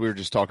then, because we were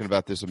just talking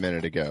about this a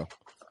minute ago.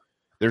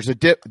 There's a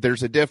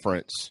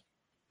difference,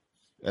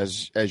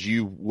 as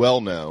you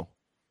well know,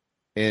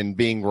 in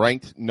being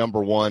ranked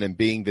number 1 and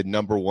being the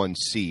number 1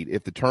 seed.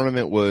 If the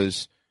tournament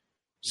was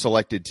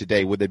selected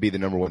today, would they be the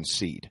number 1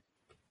 seed?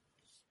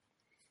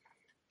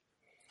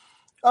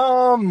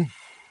 Probably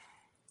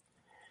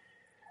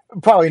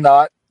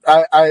not.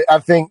 I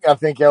think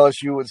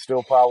LSU would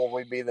still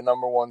probably be the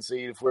number 1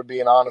 seed, if we're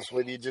being honest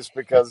with you, just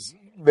because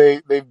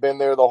they've been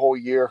there the whole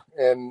year,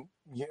 and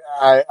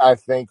I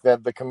think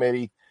that the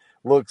committee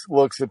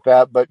looks at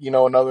that. But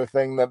another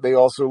thing that they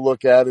also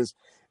look at is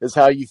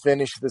how you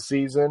finish the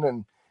season,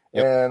 and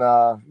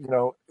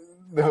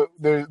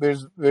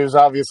there's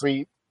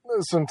obviously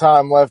some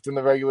time left in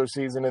the regular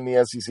season in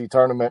the SEC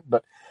tournament,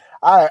 but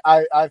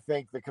I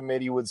think the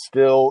committee would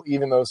still,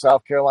 even though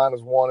South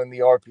Carolina's won in the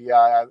RPI,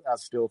 I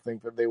still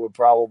think that they would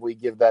probably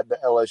give that to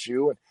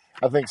LSU, and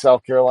I think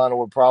South Carolina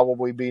would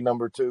probably be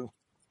number 2.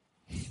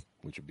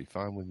 Which would be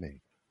fine with me.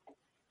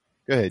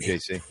 Go ahead,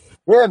 JC.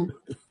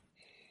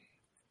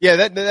 Yeah,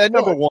 that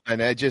number 1,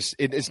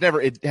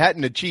 it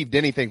hadn't achieved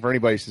anything for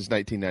anybody since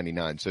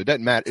 1999, so it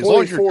doesn't matter. As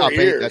long as you're top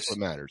 8, that's what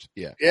matters.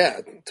 Yeah,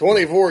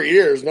 24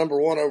 years,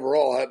 number 1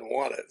 overall, hadn't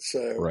won it.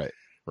 So right.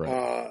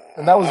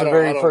 And that was the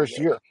very first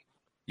year.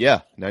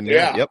 Yeah,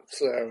 99. Yep.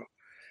 So,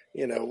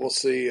 we'll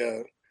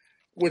see.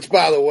 Which,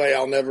 by the way,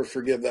 I'll never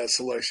forgive that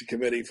selection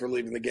committee for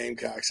leaving the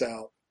Gamecocks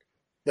out.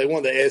 They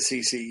won the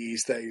SEC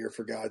East that year,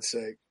 for God's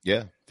sake.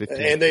 Yeah,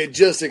 15. And they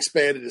just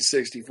expanded to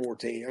 64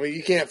 team. I mean,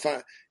 you couldn't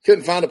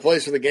find a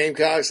place for the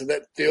Gamecocks in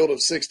that field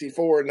of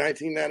 64 in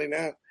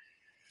 1999.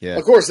 Yeah.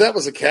 Of course, that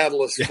was a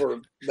catalyst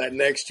for that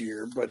next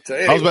year. But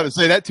anyway. I was about to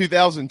say that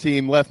 2000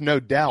 team left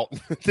no doubt.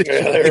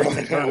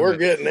 We're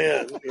getting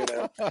in.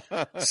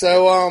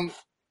 So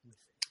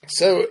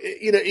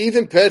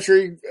Ethan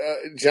Petrie,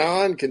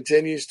 John,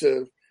 continues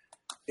to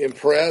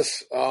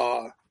impress.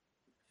 I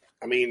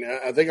mean,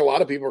 I think a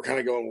lot of people are kind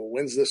of going, well,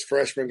 when's this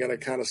freshman going to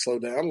kind of slow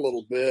down a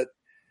little bit?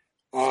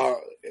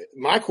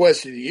 My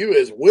question to you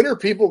is, when are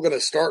people going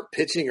to start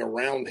pitching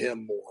around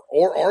him more?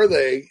 Or are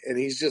they, and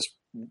he's just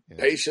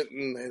patient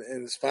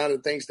and is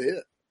finding things to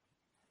hit?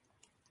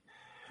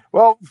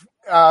 Well,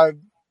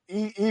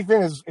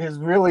 Ethan has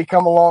really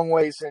come a long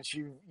way since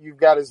you've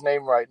got his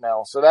name right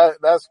now. So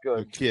that's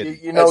good.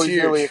 He's huge.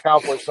 Really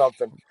accomplished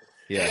something.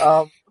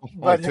 Yeah.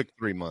 But it took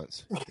 3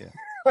 months. Yeah.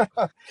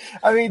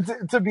 I mean,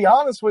 to be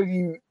honest with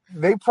you,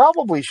 they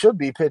probably should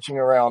be pitching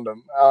around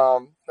him. I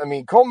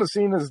mean, Cole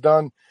Messina's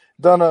done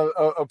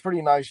a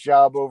pretty nice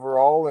job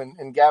overall,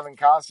 and Gavin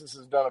Casas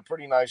has done a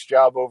pretty nice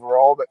job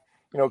overall. But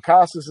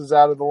Casas is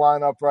out of the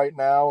lineup right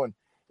now, and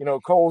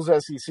Cole's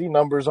SEC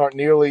numbers aren't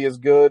nearly as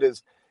good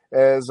as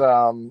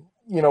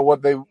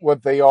what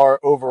they are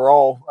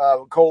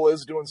overall. Cole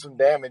is doing some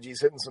damage.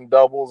 He's hitting some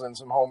doubles and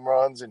some home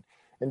runs and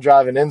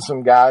driving in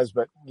some guys.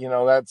 But,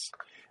 that's,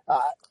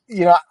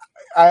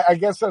 I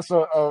guess that's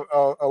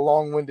a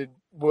long-winded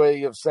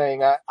way of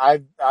saying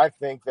I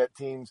think that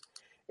teams,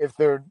 if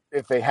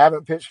they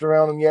haven't pitched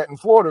around them yet, and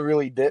Florida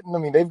really didn't. I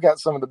mean, they've got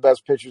some of the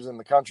best pitchers in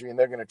the country, and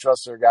they're going to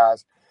trust their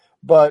guys.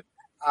 But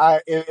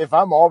if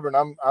I'm Auburn,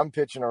 I'm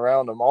pitching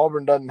around them.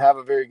 Auburn doesn't have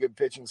a very good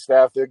pitching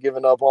staff. They're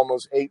giving up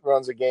almost 8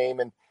 runs a game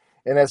in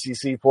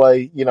SEC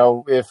play.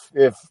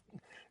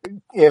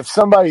 If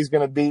somebody's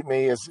going to beat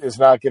me, it's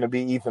not going to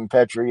be Ethan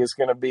Petrie. It's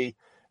going to be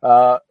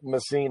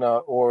Messina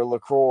or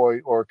LaCroix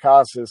or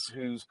Casas,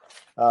 who's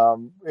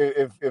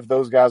if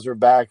those guys are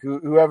back,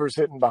 whoever's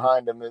hitting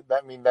behind them.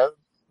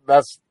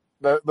 Those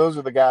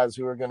are the guys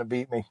who are going to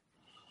beat me.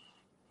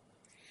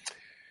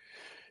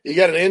 You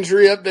got an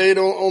injury update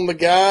on the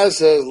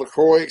guys?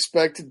 LaCroix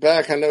expected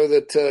back. I know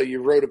that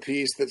you wrote a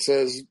piece that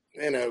says,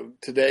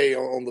 today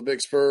on the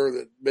Big Spur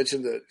that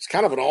mentioned that it's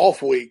kind of an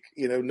off week,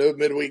 no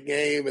midweek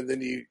game, and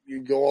then you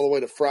go all the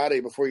way to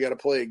Friday before you got to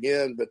play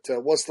again. But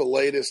what's the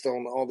latest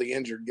on all the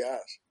injured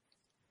guys?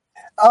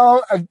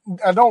 I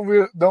don't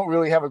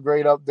really have a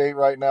great update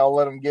right now. I'll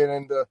let them get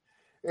into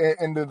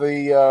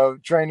the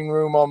training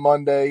room on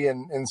Monday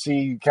and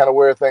see kind of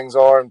where things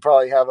are, and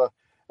probably have a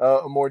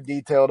more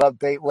detailed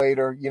update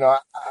later.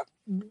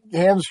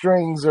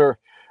 Hamstrings are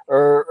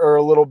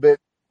a little bit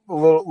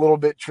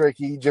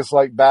tricky, just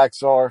like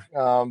backs are.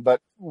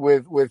 But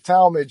with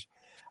Talmadge,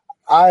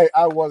 I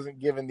wasn't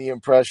given the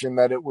impression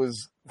that it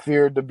was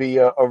feared to be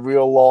a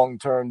real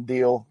long-term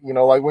deal.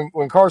 Like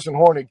when Carson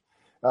Hornig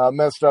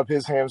messed up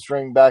his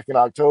hamstring back in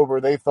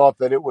October, they thought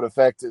that it would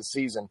affect his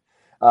season.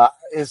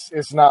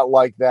 It's not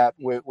like that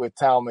with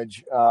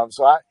Talmadge.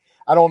 So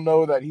I don't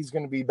know that he's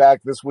going to be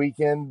back this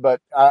weekend,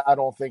 but I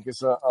don't think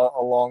it's a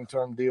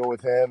long-term deal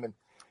with him. And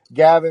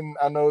Gavin,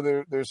 I know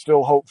they're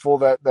still hopeful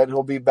that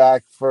he'll be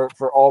back for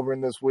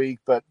Auburn this week,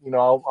 but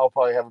I'll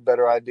probably have a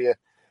better idea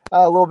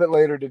a little bit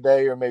later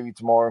today or maybe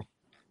tomorrow.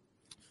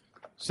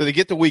 So they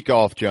get the week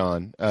off,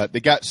 John.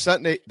 They got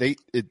Sunday.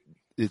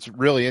 It's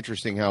really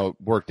interesting how it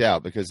worked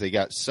out because they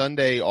got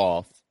Sunday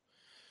off.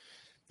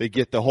 They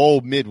get the whole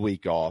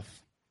midweek off.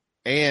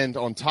 And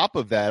on top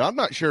of that, I'm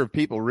not sure if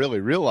people really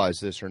realize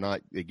this or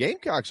not. The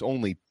Gamecocks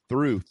only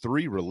threw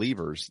 3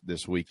 relievers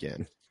this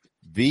weekend.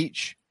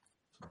 Veach,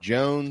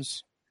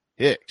 Jones,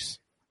 Hicks.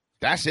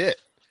 That's it.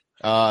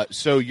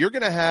 So you're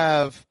going to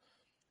have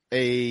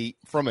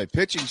from a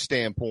pitching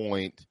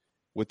standpoint,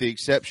 with the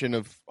exception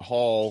of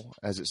Hall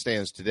as it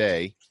stands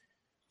today,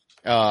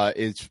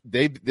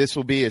 this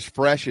will be as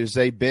fresh as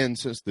they've been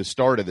since the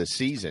start of the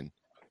season,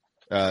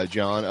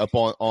 John, up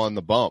on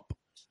the bump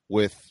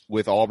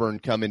with Auburn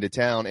coming to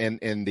town.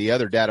 And the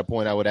other data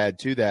point I would add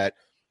to that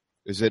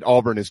is that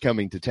Auburn is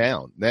coming to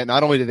town. That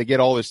not only do they get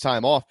all this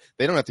time off,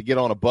 they don't have to get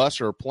on a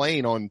bus or a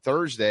plane on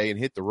Thursday and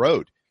hit the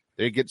road.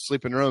 They get to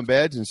sleep in their own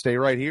beds and stay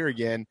right here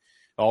again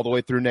all the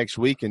way through next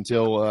week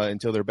until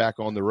they're back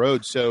on the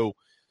road. So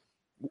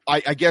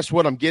I guess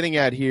what I'm getting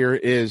at here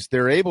is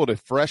they're able to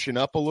freshen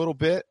up a little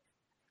bit,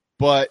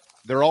 but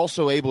they're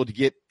also able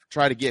to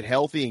try to get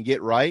healthy and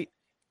get right.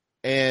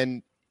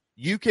 And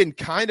you can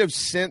kind of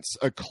sense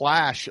a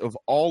clash of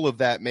all of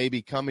that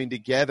maybe coming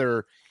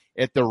together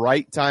at the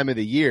right time of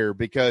the year,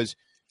 because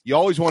you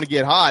always want to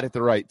get hot at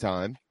the right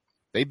time.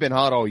 They've been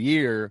hot all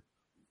year,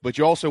 but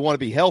you also want to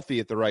be healthy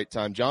at the right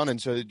time, John.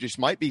 And so it just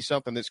might be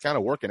something that's kind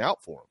of working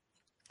out for them.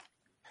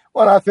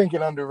 Well, I think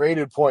an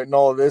underrated point in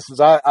all of this is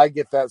I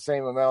get that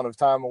same amount of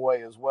time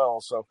away as well.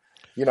 So,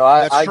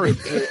 I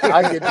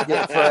get to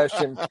get fresh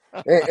and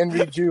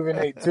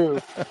rejuvenate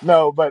too.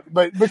 No, but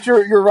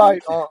you're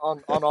right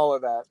on all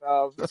of that.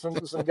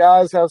 Some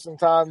guys have some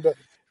time to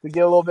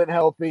get a little bit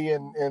healthy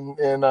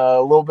and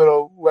a little bit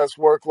of less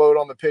workload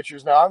on the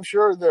pitchers. Now, I'm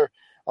sure they're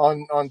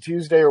on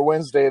Tuesday or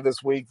Wednesday of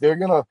this week. They're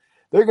gonna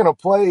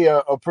play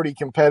a pretty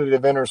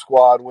competitive inter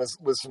squad with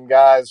some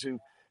guys who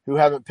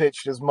haven't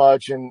pitched as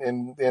much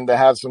and to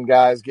have some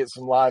guys get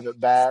some live at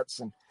bats.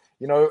 And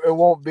it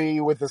won't be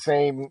with the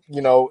same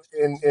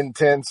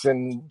intense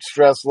and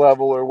stress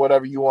level or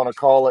whatever you want to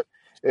call it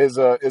is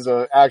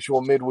a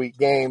actual midweek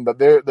game, but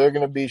they're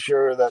going to be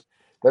sure that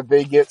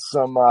they get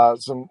some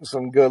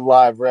good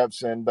live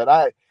reps in.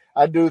 But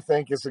I do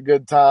think it's a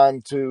good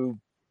time to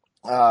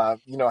have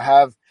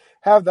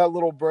that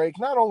little break,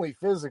 not only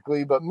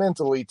physically but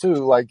mentally too.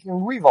 Like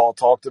we've all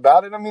talked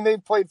about it. I mean,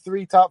 they've played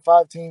 3 top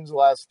 5 teams the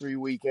last 3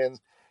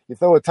 weekends. You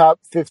throw a top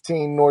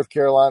 15 North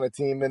Carolina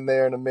team in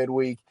there in a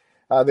midweek.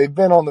 They've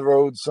been on the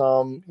road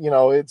some.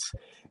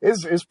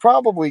 It's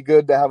probably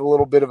good to have a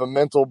little bit of a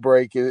mental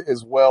break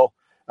as well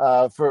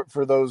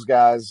for those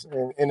guys,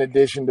 in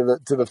addition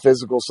to the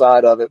physical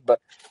side of it. But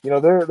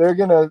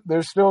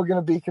they're still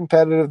gonna be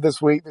competitive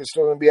this week. They're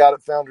still gonna be out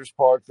at Founders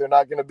Park. They're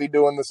not gonna be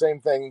doing the same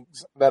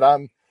things that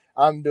I'm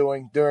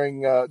doing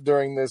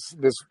during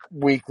this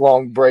week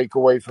long break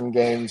away from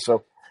games.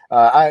 So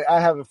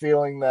I have a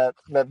feeling that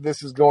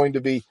this is going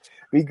to be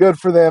be good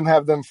for them,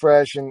 have them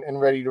fresh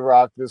and ready to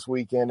rock this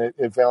weekend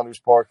at Founders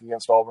Park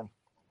against Auburn.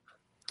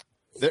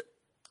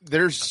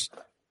 There's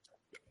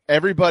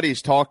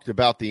everybody's talked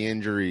about the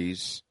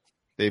injuries.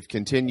 They've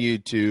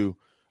continued to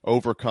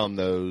overcome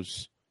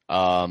those.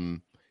 I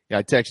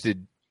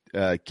texted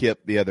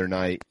Kip the other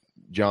night,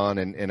 John,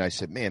 and I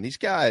said, man, these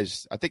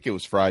guys, I think it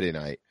was Friday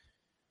night.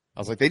 I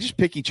was like, they just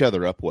pick each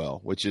other up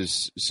well, which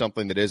is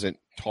something that isn't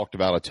talked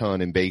about a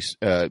ton in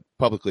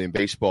publicly in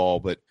baseball,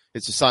 but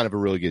it's a sign of a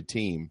really good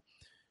team.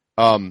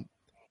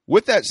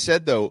 With that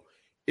said, though,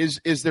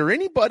 is there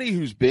anybody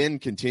who's been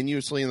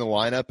continuously in the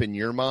lineup in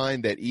your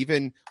mind that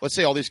even, let's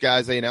say all these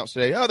guys they announced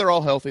today, they're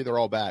all healthy, they're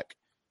all back,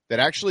 that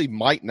actually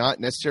might not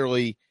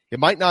necessarily, it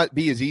might not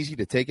be as easy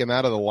to take him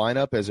out of the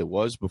lineup as it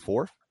was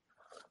before?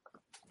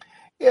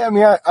 Yeah, I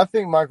mean, I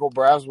think Michael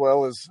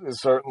Braswell is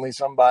certainly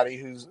somebody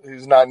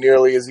who's not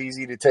nearly as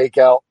easy to take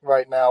out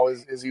right now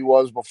as he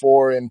was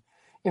before. And,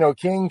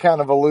 King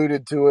kind of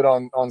alluded to it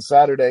on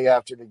Saturday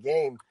after the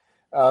game.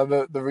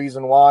 The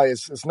reason why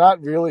is it's not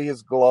really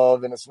his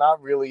glove and it's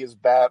not really his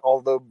bat,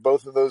 although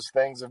both of those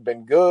things have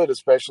been good,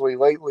 especially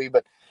lately.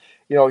 But,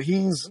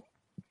 he's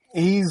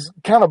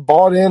kind of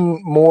bought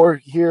in more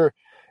here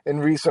in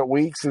recent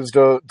weeks as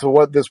to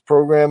what this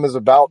program is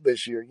about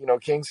this year.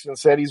 Kingston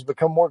said he's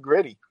become more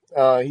gritty.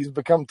 He's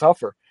become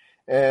tougher,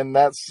 and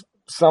that's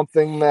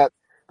something that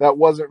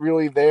wasn't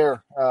really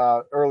there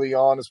early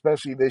on,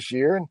 especially this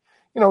year. And,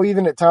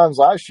 even at times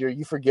last year,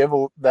 you forgive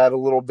that a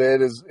little bit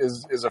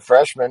as a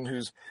freshman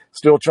who's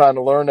still trying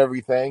to learn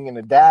everything and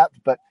adapt.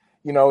 But,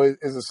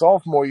 as a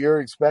sophomore,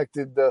 you're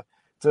expected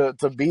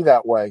to be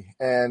that way.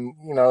 And,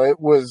 it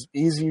was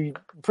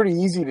pretty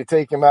easy to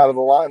take him out of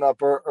the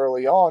lineup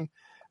early on.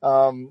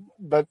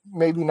 But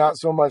maybe not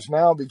so much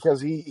now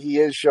because he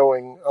is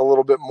showing a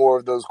little bit more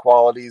of those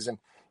qualities. And,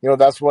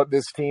 that's what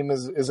this team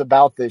is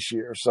about this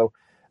year. So,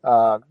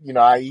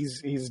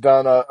 he's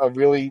done a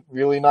really,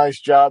 really nice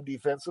job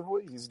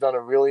defensively. He's done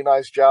a really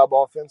nice job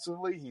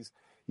offensively.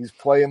 He's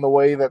playing the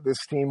way that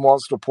this team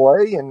wants to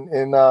play. And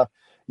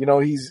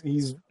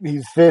he's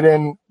fit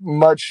in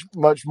much,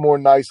 much more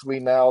nicely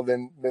now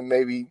than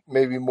maybe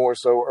more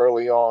so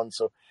early on.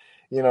 So,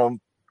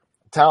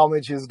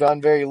 Talmadge has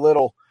done very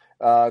little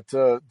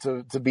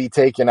to be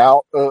taken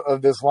out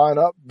of this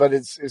lineup, but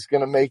it's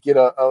going to make it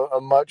a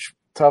much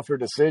tougher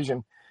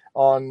decision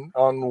on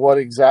what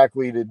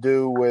exactly to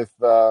do with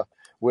Braswell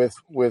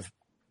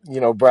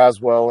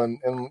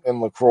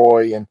and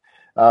LaCroix. And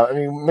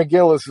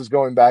McGillis is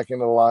going back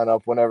into the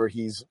lineup whenever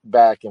he's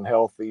back and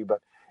healthy,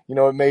 but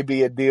it may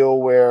be a deal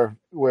where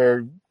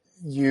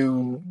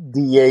you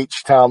DH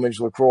Talmadge,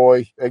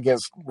 LaCroix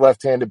against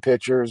left-handed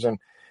pitchers and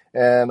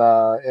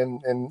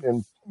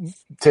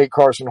take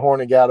Carson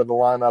Hornig out of the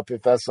lineup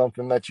if that's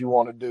something that you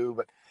want to do.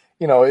 But,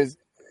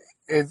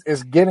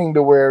 it's getting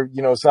to where,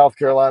 South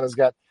Carolina's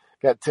got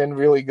 10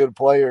 really good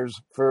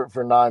players for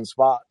 9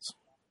 spots.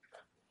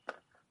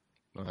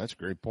 Well, that's a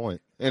great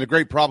point. And a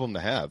great problem to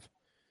have,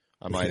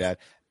 I might add.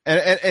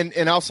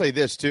 And I'll say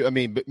this too. I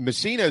mean,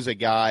 Messina's a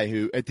guy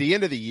who at the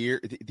end of the year,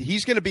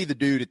 he's going to be the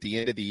dude at the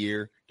end of the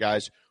year,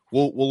 guys.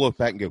 We'll look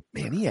back and go,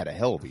 man, he had a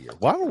hell of a year.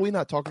 Why were we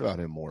not talking about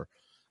him more?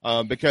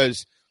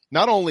 Because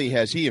not only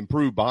has he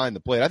improved behind the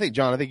plate, I think,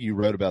 John, you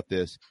wrote about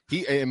this.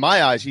 In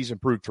my eyes, he's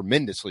improved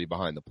tremendously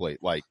behind the plate,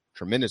 like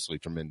tremendously.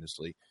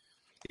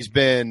 He's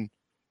been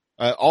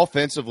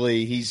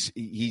offensively,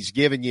 he's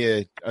given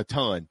you a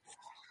ton.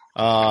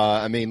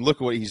 Look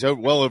at what he's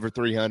well over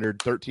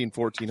 300, 13,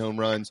 14 home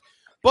runs.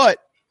 But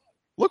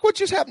look what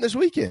just happened this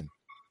weekend.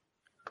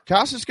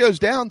 Casas goes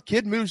down,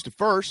 kid moves to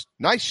first.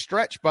 Nice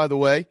stretch, by the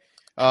way,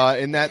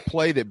 in that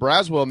play that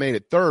Braswell made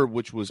at third,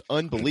 which was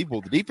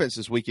unbelievable. The defense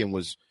this weekend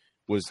was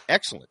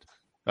excellent.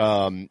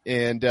 And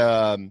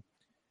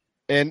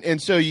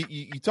so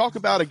you talk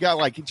about a guy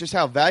like just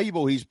how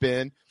valuable he's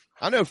been.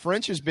 I know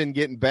French has been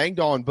getting banged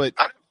on, but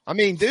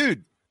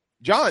dude,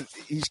 John,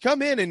 he's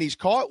come in and he's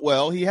caught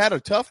well. He had a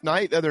tough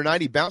night the other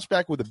night. He bounced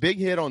back with a big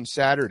hit on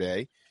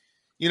Saturday.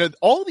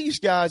 All these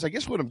guys, I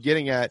guess what I'm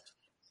getting at,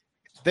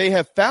 they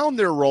have found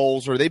their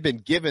roles, or they've been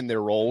given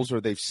their roles, or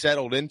they've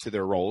settled into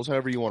their roles,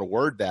 however you want to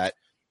word that,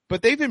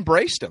 but they've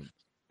embraced them.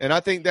 And I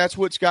think that's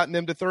what's gotten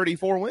them to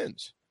 34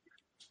 wins.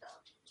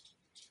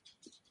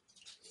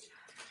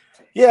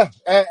 Yeah,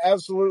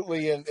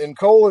 absolutely. And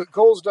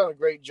Cole's done a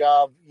great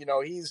job.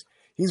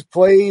 He's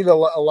played a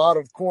lot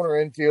of corner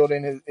infield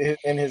in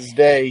his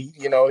day.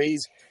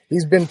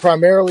 He's been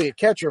primarily a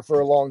catcher for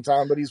a long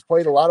time, but he's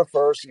played a lot of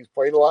first. He's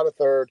played a lot of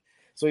third.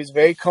 So he's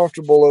very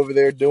comfortable over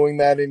there doing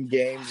that in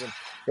games. And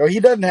he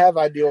doesn't have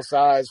ideal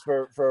size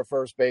for a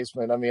first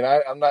baseman.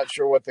 I'm not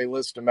sure what they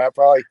list him at.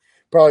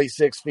 Probably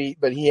 6 feet,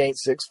 but he ain't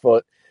 6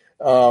 foot.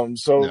 No.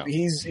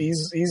 He's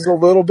a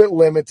little bit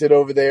limited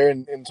over there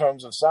in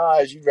terms of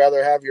size. You'd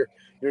rather have your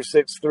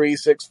 6'3",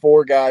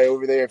 6'4" guy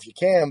over there if you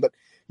can, but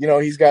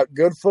he's got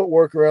good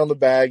footwork around the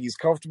bag. He's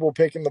comfortable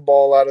picking the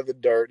ball out of the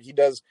dirt. He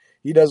does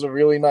a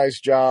really nice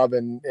job,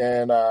 and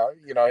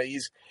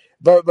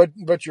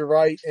but you're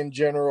right in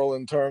general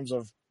in terms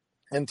of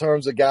in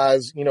terms of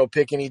guys,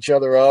 picking each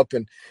other up.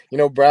 And,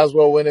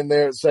 Braswell went in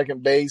there at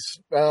second base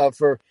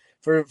for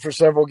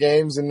several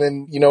games, and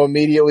then,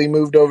 immediately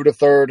moved over to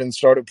third and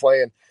started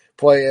playing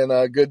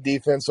good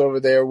defense over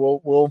there.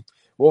 We'll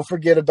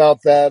forget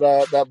about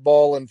that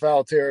ball in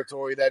foul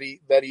territory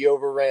that he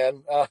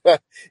overran.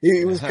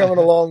 He was coming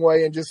a long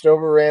way and just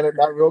overran it.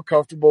 Not real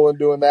comfortable in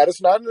doing that.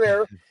 It's not an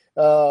error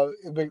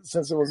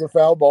since it was a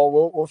foul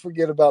ball. We'll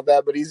forget about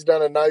that. But he's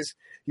done a nice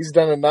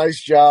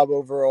job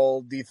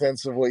overall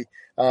defensively,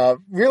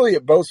 really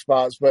at both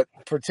spots, but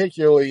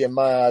particularly in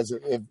my eyes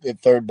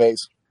at third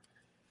base.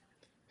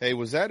 Hey,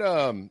 was that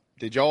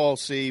did y'all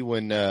see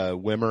when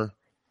Wimmer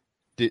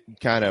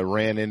kind of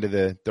ran into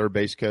the third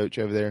base coach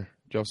over there?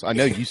 I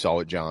know you saw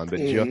it, John, but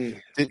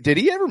did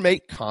he ever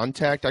make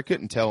contact? I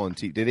couldn't tell on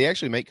TV. Did he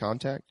actually make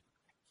contact?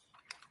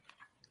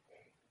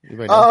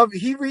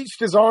 He reached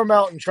his arm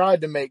out and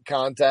tried to make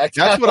contact.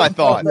 That's what I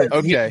thought.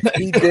 Okay.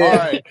 He did. All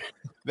right.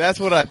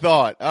 That's what I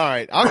thought. All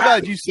right. I'm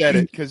glad you said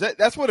it because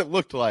that's what it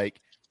looked like.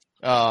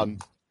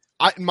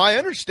 My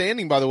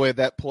understanding, by the way, of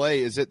that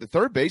play is that the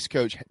third base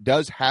coach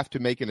does have to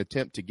make an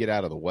attempt to get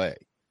out of the way.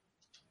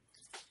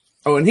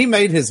 Oh, and he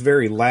made his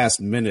very last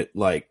minute,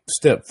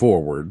 step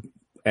forward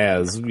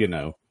as,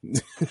 Wimmer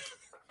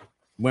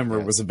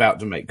was about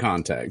to make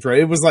contact, right?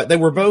 It was like they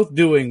were both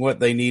doing what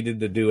they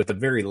needed to do at the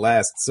very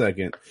last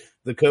second.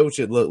 The coach,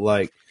 it looked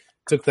like,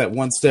 took that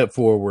one step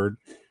forward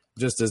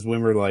just as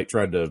Wimmer,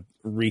 tried to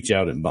reach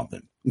out and bump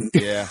him.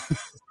 Yeah.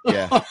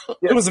 Yeah.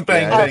 It was a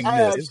bang bang.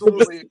 I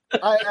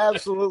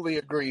absolutely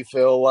agree,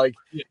 Phil.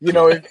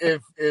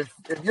 If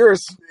you're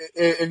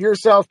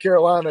South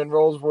Carolina and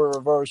roles were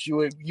reversed, you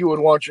would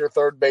want your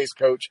third base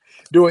coach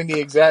doing the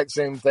exact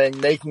same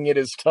thing, making it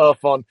as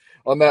tough on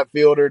that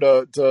fielder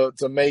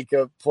to make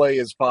a play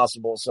as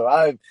possible. So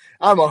I'm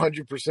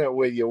 100%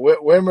 with you.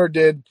 Wimmer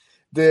did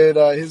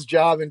his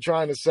job in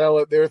trying to sell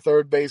it. Their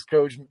third base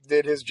coach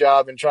did his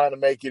job in trying to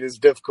make it as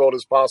difficult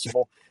as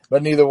possible.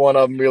 But neither one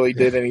of them really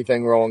did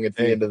anything wrong at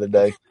the end of the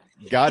day.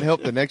 God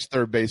help the next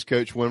third base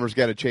coach Wimmer's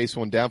got to chase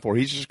one down for.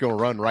 He's just going to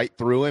run right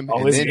through him,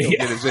 and then he'll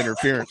get his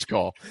interference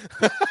call.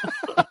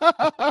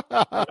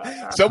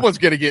 Someone's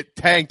going to get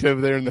tanked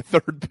over there in the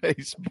third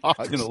base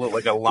box. It's going to look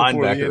like a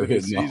linebacker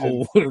hitting a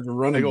whole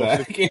running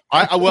back.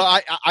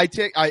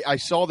 I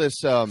saw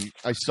this.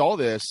 I saw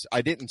this.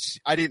 I didn't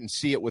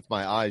see it with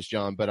my eyes,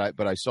 John, but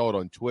I saw it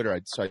on Twitter.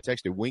 So I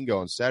texted Wingo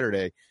on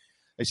Saturday.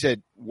 I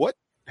said, "What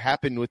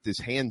happened with this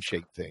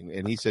handshake thing?"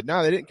 And he said,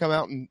 "No, they didn't come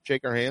out and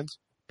shake our hands.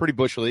 Pretty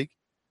bush league.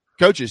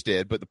 Coaches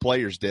did, but the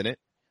players didn't."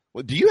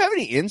 Well, do you have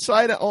any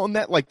insight on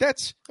that?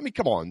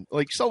 Come on.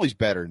 Sully's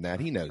better than that.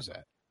 He knows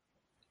that.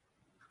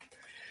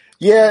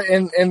 Yeah,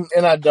 and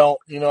I don't.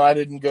 I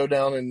didn't go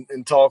down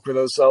and talk with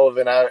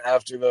O'Sullivan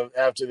after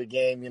the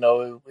game.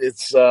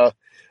 It's I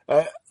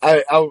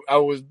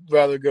would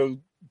rather go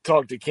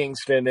talk to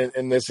Kingston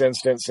in this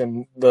instance,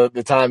 and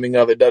the timing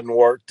of it doesn't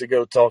work to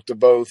go talk to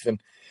both.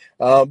 And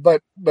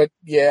but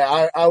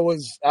yeah, I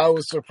was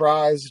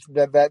surprised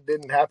that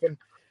didn't happen.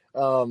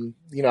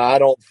 I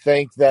don't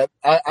think that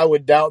I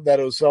would doubt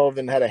that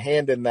O'Sullivan had a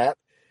hand in that.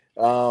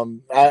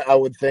 I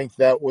would think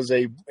that was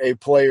a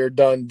player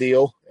done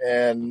deal,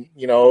 and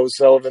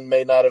O'Sullivan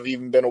may not have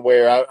even been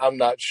aware. I'm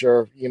not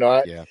sure.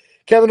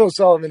 Kevin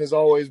O'Sullivan has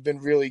always been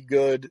really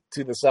good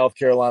to the South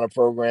Carolina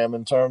program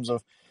in terms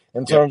of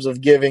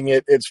giving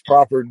it its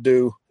proper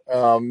due.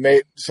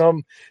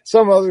 Some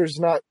others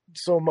not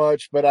so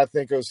much, but I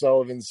think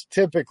O'Sullivan's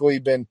typically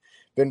been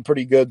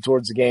pretty good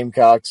towards the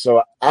Gamecocks.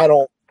 So I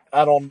don't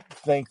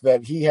think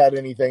that he had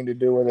anything to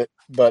do with it.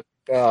 But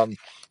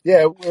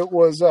it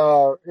was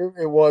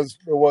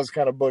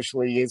kind of bush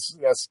league.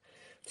 That's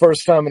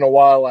first time in a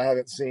while I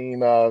haven't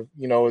seen a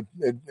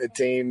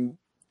team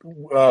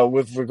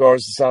with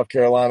regards to South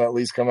Carolina at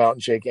least come out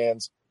and shake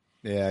hands.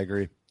 Yeah, I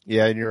agree.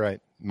 Yeah, and you're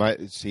right. I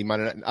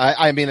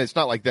mean, it's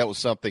not like that was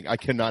something I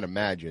cannot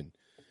imagine.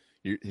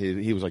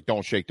 He was like,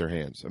 "Don't shake their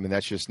hands." I mean,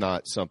 that's just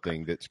not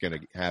something that's going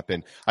to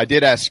happen. I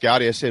did ask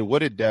Scotty. I said, "What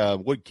did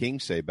King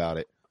say about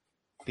it?"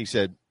 He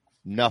said,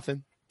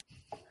 "Nothing."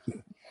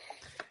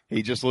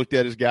 He just looked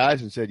at his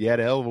guys and said, "You had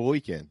a hell of a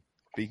weekend.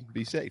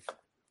 Be safe."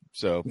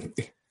 So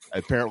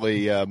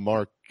apparently,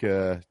 Mark,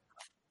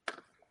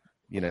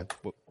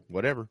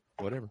 whatever.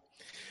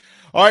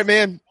 All right,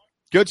 man.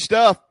 Good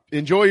stuff.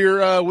 Enjoy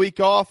your week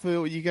off.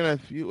 What you gonna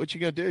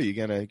do? You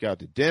gonna go out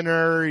to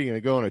dinner? You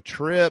gonna go on a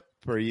trip?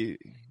 Or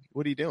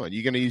what are you doing?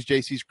 You gonna use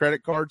JC's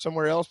credit card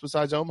somewhere else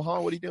besides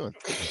Omaha? What are you doing?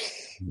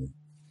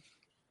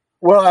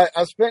 Well,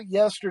 I spent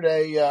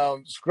yesterday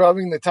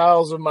scrubbing the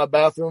tiles of my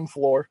bathroom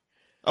floor.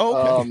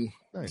 Oh, okay.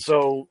 Nice.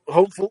 So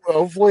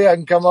hopefully I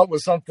can come up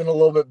with something a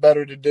little bit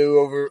better to do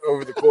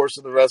over the course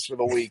of the rest of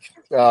the week.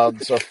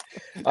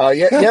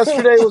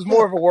 Yesterday was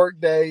more of a work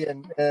day,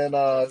 and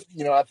I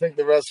think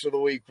the rest of the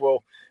week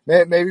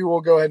maybe we'll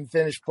go ahead and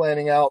finish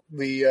planning out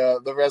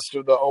the rest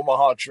of the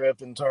Omaha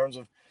trip in terms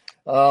of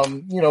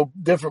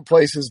different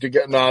places to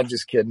go. No, I'm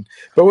just kidding,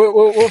 but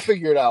we'll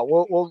figure it out.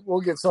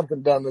 We'll get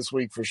something done this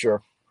week for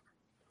sure.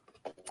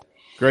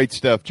 Great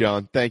stuff,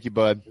 John. Thank you,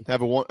 bud.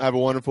 Have a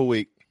wonderful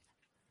week.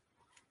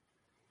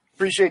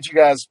 Appreciate you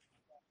guys.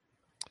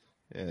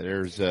 Yeah,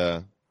 there's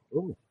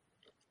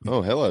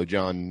hello,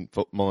 John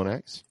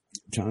Mullinax.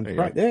 John,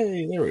 right.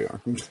 Hey, there we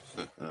are.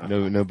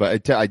 No,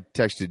 but I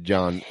texted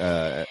John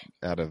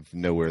out of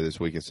nowhere this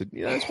week and said,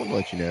 I just want to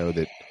let you know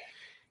that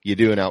you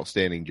do an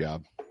outstanding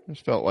job. I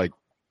just felt like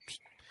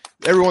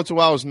every once in a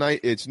while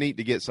it's neat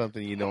to get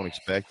something you don't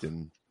expect,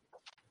 and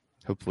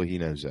hopefully he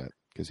knows that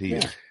because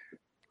he's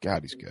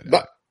good.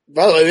 But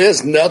by the way, it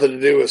has nothing to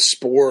do with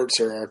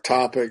sports or our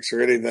topics or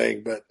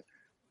anything, but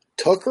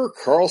Tucker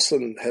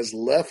Carlson has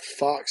left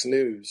Fox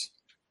News.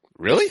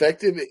 Really?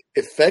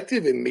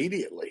 Effective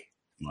immediately.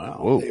 Wow.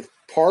 Whoa. They've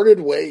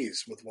parted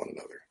ways with one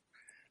another.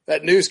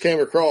 That news came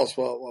across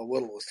while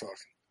Whittle was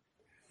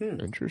talking.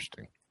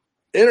 Interesting.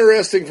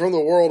 Interesting from the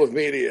world of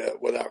media,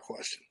 without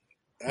question.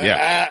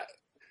 Yeah.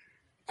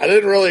 I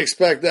didn't really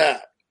expect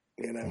that,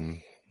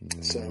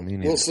 So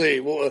we'll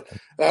see.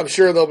 I'm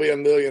sure there'll be a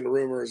million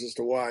rumors as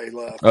to why he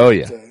left. Oh,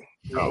 yeah.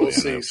 We'll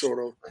see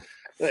sort of.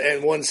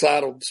 And one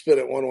side will spin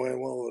it one way and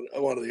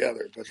one or the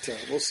other. But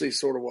we'll see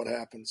sort of what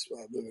happens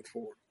moving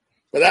forward.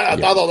 But I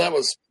thought that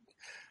was –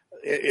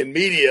 in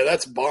media,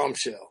 that's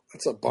bombshell.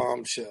 That's a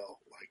bombshell.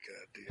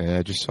 Yeah,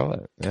 I just saw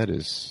that. That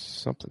is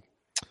something.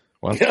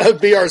 Wow.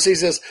 BRC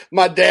says,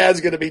 my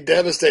dad's going to be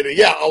devastated.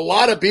 Yeah, a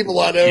lot of people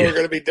I know are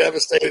going to be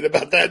devastated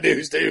about that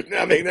news, dude.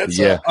 I mean, that's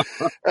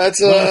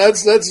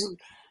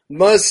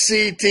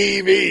must-see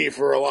TV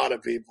for a lot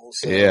of people.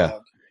 So, and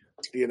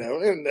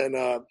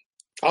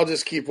I'll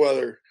just keep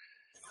whether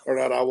or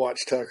not I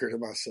watch Tucker to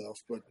myself.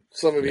 But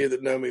some of you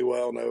that know me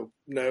well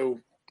know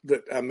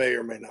that I may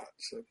or may not.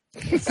 So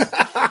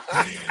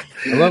I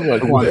love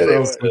what Quan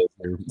says.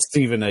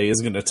 Stephen A. is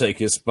going to take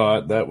his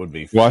spot. That would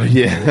be fun. Well,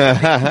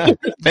 yeah.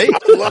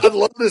 I'd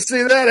love to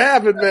see that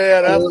happen,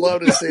 man. I'd love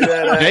to see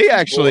that happen. They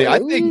actually, I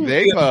think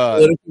they've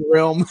political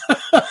realm.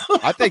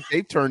 I think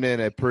they've turned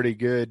in a pretty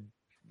good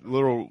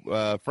little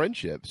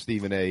friendship,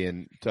 Stephen A.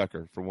 and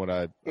Tucker, from what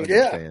I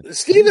understand. Yeah,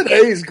 Stephen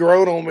A.'s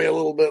grown on me a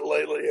little bit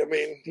lately. I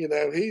mean,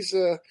 he's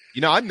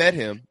I met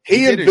him.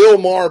 He and Bill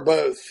Maher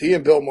both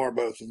have grown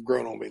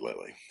on me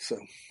lately. So,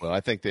 well, I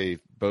think they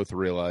both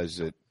realize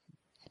that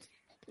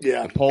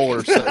the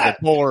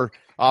polar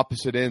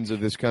opposite ends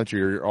of this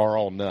country are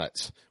all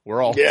nuts.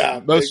 We're all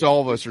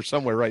all of us are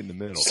somewhere right in the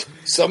middle.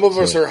 Some of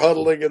us are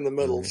huddling in the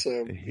middle. So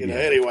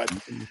anyway,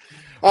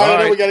 all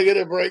right, we got to get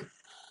a break.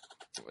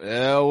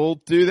 Yeah, we'll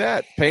do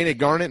that. Painted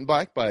garnet and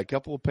black by a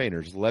couple of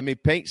painters.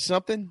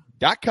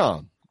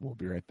 LetMePaintSomething.com. We'll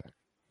be right back.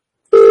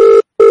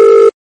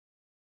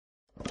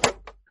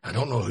 I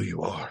don't know who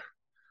you are.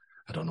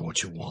 I don't know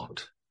what you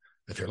want.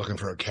 If you're looking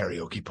for a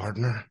karaoke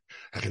partner,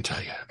 I can tell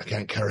you, I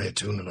can't carry a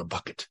tune in a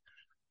bucket.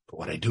 But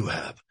what I do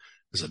have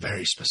is a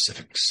very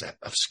specific set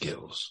of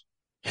skills.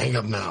 Hang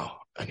up now,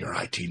 and your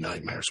IT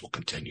nightmares will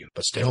continue.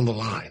 But stay on the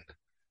line,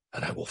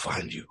 and I will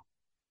find you.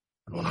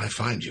 And when I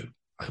find you,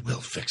 I will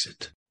fix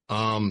it.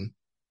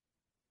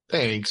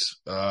 Thanks.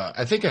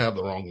 I think I have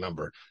the wrong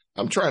number.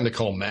 I'm trying to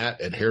call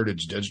Matt at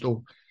Heritage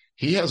Digital.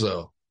 He has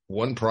a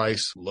one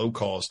price, low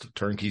cost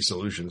turnkey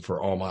solution for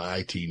all my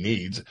IT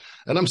needs.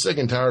 And I'm sick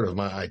and tired of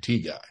my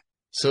IT guy.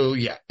 So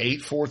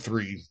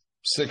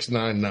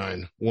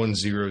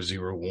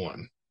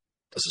 843-699-1001.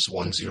 This is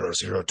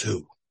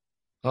 1002.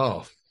 Oh,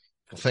 well,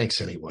 thanks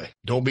anyway.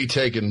 Don't be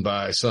taken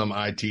by some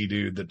IT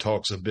dude that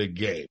talks a big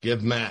game.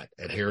 Give Matt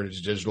at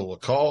Heritage Digital a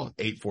call,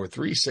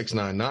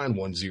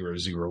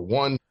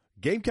 843-699-1001.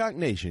 Gamecock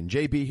Nation,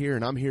 JB here,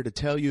 and I'm here to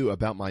tell you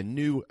about my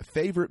new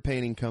favorite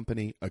painting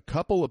company, A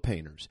Couple of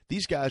Painters.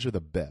 These guys are the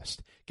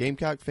best.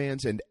 Gamecock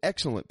fans and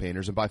excellent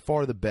painters, and by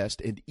far the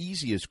best and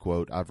easiest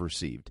quote I've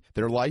received.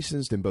 They're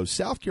licensed in both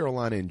South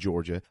Carolina and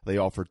Georgia. They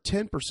offer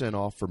 10%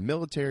 off for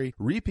military,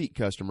 repeat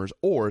customers,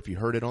 or if you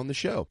heard it on the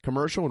show.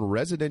 Commercial and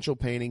residential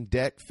painting,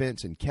 deck,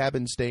 fence, and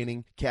cabin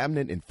staining,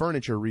 cabinet and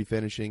furniture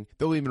refinishing.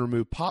 They'll even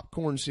remove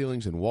popcorn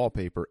ceilings and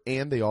wallpaper,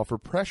 and they offer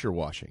pressure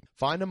washing.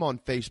 Find them on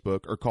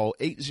Facebook or call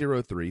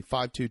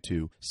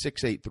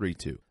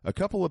 803-522-6832. A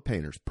Couple of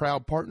Painters,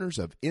 proud partners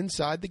of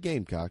Inside the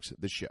Gamecocks,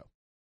 the show.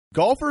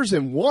 Golfers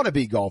and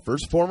wannabe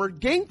golfers, former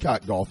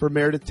Gamecock golfer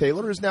Meredith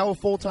Taylor is now a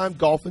full-time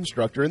golf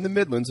instructor in the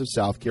Midlands of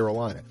South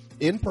Carolina.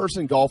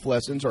 In-person golf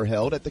lessons are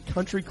held at the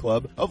Country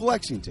Club of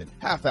Lexington.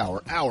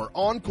 Half-hour,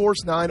 on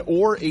course 9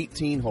 or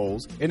 18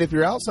 holes. And if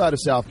you're outside of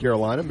South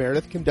Carolina,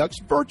 Meredith conducts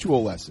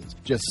virtual lessons.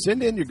 Just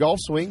send in your golf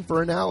swing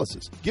for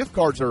analysis. Gift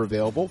cards are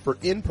available for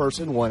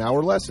in-person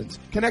 1-hour lessons.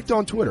 Connect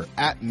on Twitter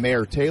at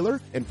Mayor Taylor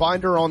and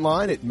find her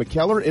online at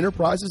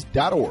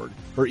McKellarEnterprises.org.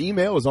 Her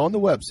email is on the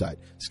website.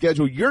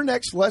 Schedule your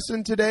next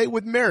lesson today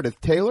with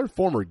Meredith Taylor,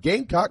 former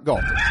Gamecock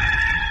golfer.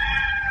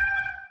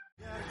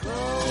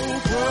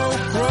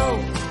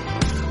 Grow.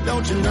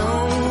 Don't you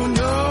know,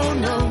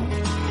 no.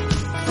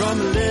 From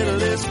the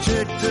littlest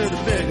chick to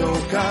the big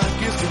old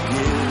cock, used to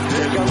give.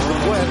 Here comes the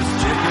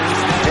West.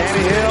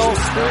 Danny Hill.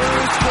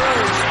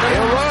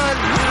 He'll run.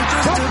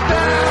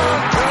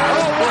 Touchdown.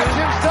 Oh, watch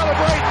him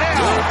celebrate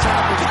now.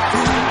 Top of the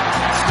food.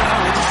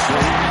 Style of the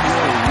show.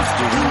 Used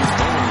to lose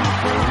home.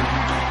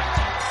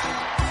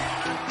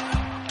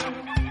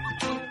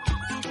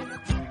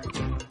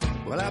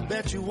 Well, I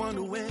bet you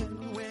wonder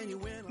when you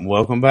win.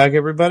 Welcome back,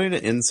 everybody, to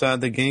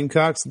Inside the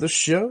Gamecocks, the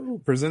show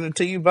presented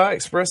to you by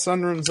Express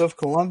Sunrooms of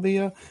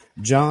Columbia.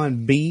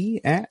 John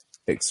B. at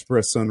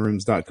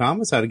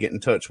ExpressSunrooms.com is how to get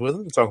in touch with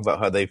them to talk about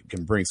how they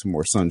can bring some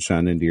more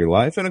sunshine into your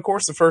life. And, of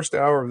course, the first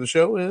hour of the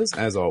show is,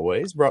 as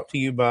always, brought to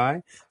you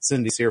by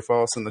Cindy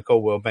Searfoss and the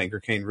Coldwell Banker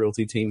Kane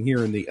Realty team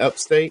here in the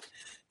Upstate.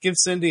 Give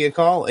Cindy a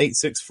call,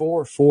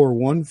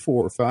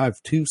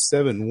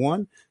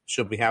 864-414-5271.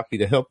 She'll be happy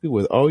to help you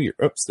with all your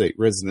upstate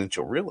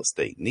residential real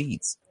estate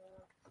needs.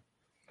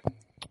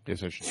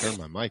 Guess I should turn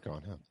my mic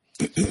on,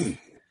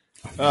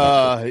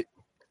 huh?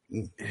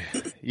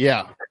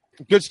 Yeah,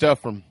 good stuff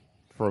from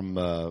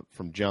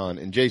John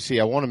and JC.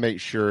 I want to make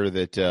sure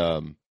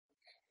that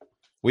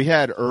we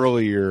had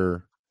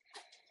earlier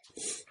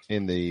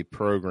in the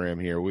program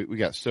here. We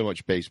got so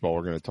much baseball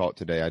we're going to talk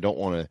today. I don't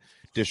want to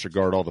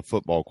disregard all the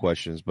football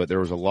questions, but there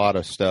was a lot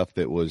of stuff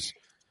that was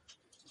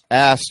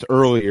asked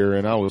earlier,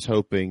 and I was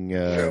hoping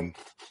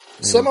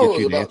some of it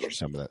was about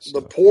some of that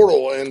the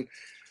portal. And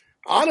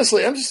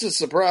honestly, I'm just as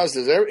surprised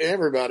as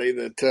everybody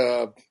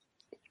that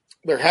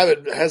there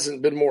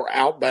hasn't been more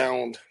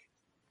outbound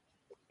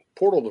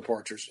portal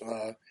departures.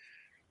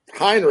 Colin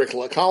Heinrich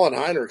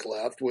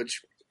left,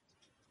 which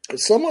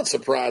is somewhat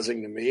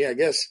surprising to me. I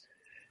guess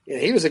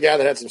he was a guy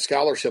that had some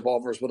scholarship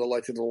offers but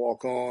elected to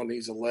walk on.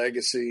 He's a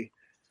legacy.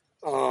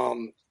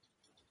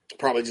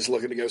 Probably just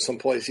looking to go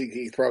someplace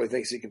he probably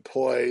thinks he can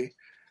play.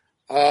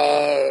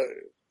 Other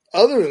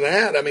than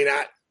that, I mean,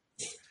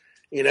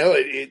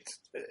 it's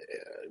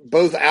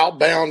both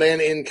outbound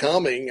and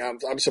incoming.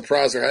 I'm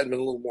surprised there hadn't been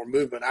a little more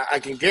movement.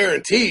 I can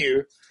guarantee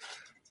you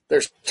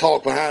there's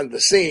talk behind the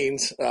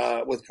scenes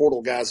with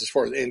portal guys as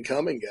far as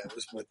incoming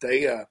goes, but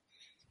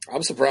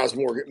I'm surprised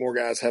more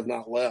guys have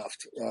not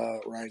left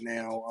right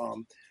now.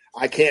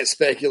 I can't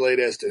speculate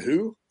as to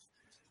who.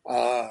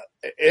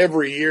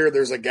 Every year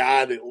there's a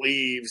guy that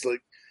leaves.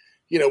 Like,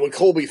 when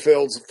Colby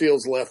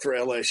Fields left for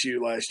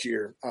LSU last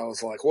year, I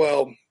was like,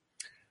 well,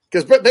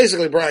 because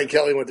basically Brian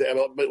Kelly went to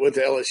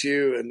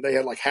LSU and they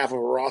had like half of a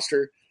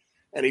roster,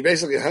 and he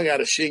basically hung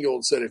out a shingle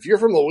and said, if you're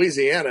from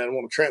Louisiana and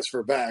want to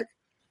transfer back,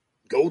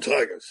 go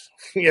Tigers,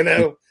 and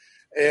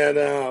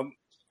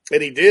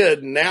he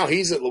did. And now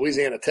he's at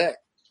Louisiana Tech.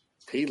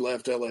 He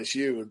left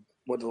LSU and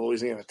went to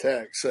Louisiana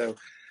Tech. So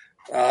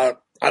I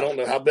don't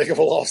know how big of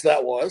a loss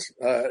that was.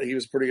 He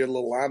was a pretty good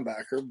little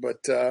linebacker.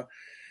 But,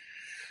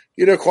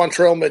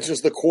 Quantrell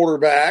mentions the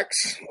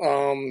quarterbacks.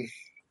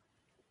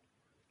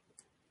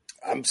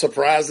 I'm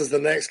surprised as the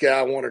next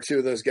guy, one or two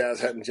of those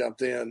guys hadn't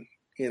jumped in,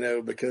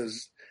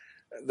 because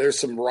there's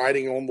some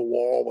writing on the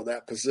wall with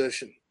that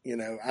position.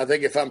 I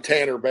think if I'm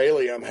Tanner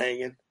Bailey, I'm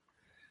hanging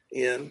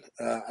in.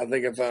 I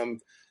think if I'm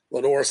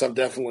Lenoris, I'm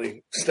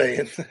definitely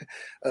staying.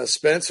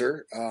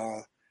 Spencer,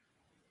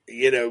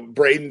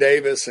 Braden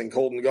Davis and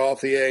Colton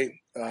Gauthier.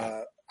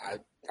 I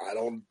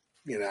don't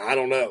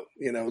know.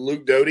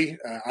 Luke Doty,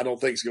 I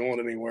don't think is going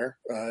anywhere,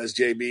 as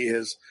JB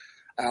has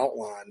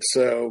outlined.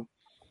 So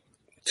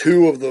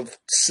 2 of the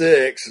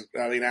 6,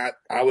 I mean, I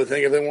would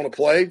think if they want to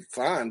play,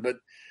 fine. But,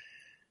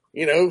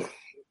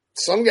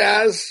 some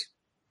guys,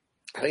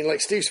 I mean, like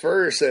Steve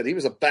Spurrier said, he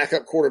was a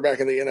backup quarterback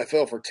in the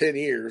NFL for 10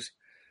 years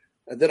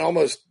and then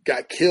almost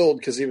got killed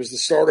because he was the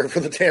starter for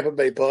the Tampa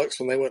Bay Bucks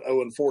when they went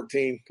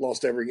 0-14,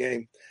 lost every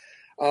game.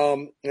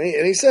 And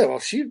he said, well,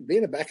 shoot,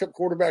 being a backup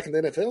quarterback in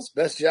the NFL is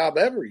the best job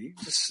ever. You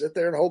just sit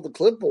there and hold the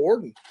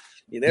clipboard and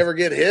you never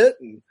get hit.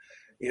 And,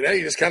 you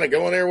just kind of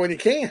go in there when you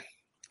can.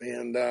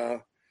 And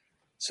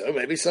so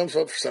maybe for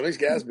some of these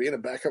guys being a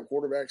backup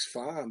quarterback is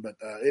fine. But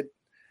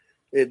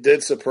it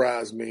did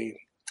surprise me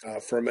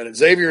for a minute.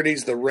 Xavier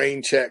needs the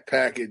rain check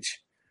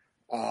package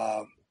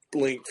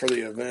link for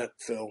the event,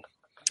 Phil.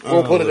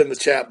 We'll put it in the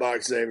chat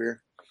box,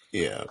 Xavier.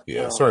 Yeah.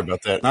 Sorry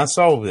about that. And I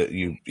saw that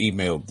you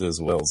emailed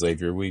as well,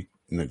 Xavier. We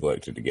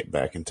neglected to get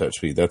back in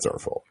touch with you. That's our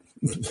fault.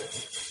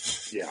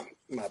 Yeah,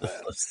 my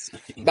bad.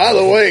 By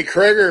the way,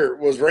 Kreger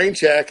was rain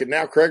check, and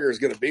now Kreger is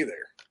going to be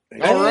there.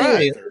 All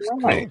right.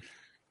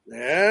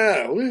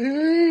 Yeah,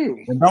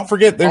 woohoo! And don't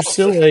forget, there's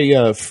still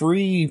a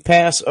free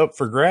pass up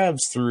for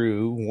grabs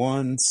through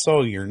one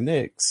Sawyer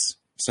Nix.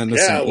 Send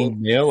us an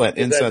email at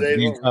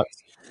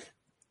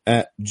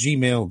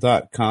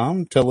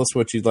insidethegamecocks@gmail.com. Tell us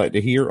what you'd like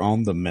to hear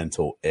on the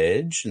Mental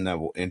Edge, and that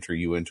will enter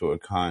you into a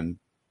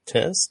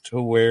contest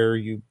where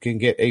you can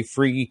get a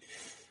free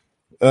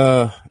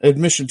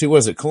admission to,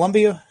 was it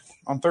Columbia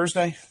on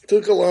Thursday? To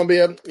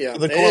Columbia, yeah.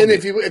 And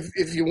if you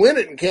win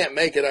it and can't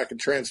make it, I can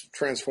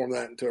transform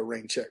that into a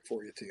rain check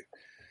for you too.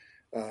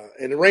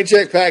 In the rain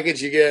check package,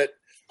 you get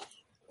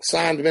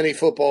signed mini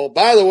football.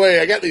 By the way,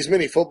 I got these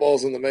mini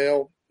footballs in the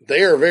mail.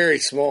 They are very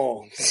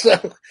small, so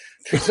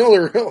there's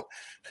only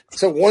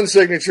one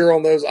signature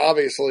on those.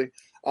 Obviously,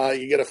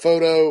 you get a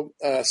photo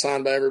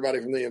signed by everybody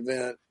from the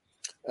event.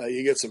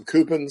 You get some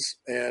coupons,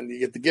 and you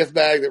get the gift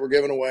bag that we're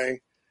giving away.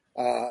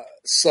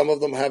 Some of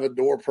them have a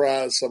door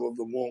prize, some of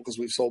them won't because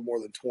we've sold more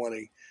than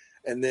 20.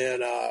 And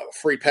then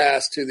free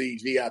pass to the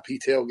VIP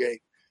tailgate,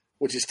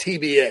 which is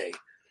TBA.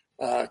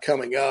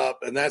 coming up,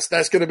 and that's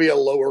going to be a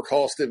lower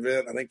cost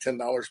event. I think $10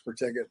 per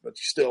ticket, but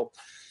you still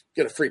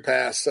get a free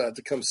pass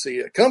to come see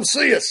it. Come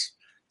see us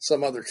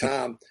some other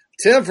time.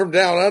 Tim from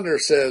Down Under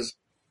says,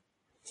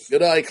 "Good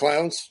day,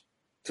 clowns.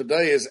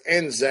 Today is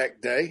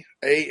Anzac Day,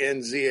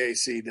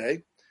 ANZAC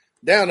Day.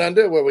 Down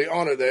Under, where we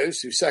honor those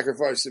who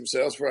sacrificed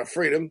themselves for our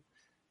freedom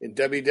in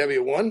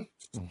WW1,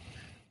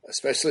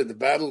 especially the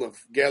Battle of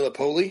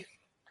Gallipoli."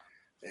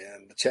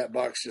 And the chat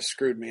box just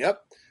screwed me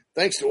up.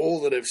 "Thanks to all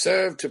that have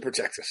served to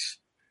protect us."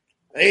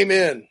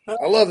 Amen.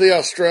 I love the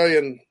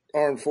Australian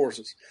Armed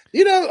Forces.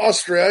 You know,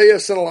 Australia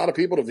sent a lot of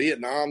people to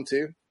Vietnam,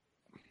 too.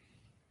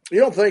 You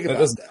don't think about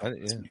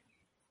that.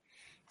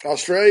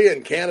 Australia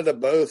and Canada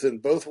both, in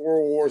both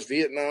world wars,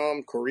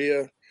 Vietnam,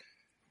 Korea,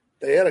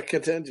 they had a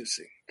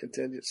contingency.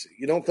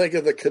 You don't think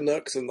of the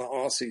Canucks and the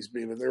Aussies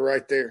being, they're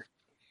right there.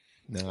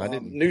 No, I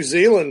didn't. New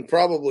Zealand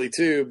probably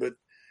too, but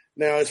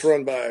now it's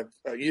run by,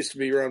 used to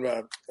be run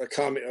by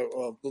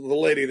the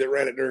lady that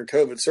ran it during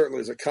COVID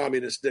certainly is a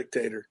communist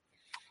dictator.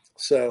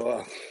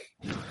 So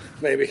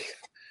maybe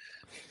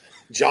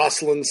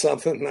Jocelyn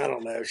something, I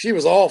don't know. She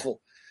was awful.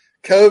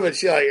 COVID,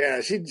 she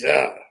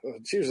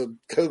was a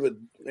COVID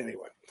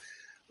anyway.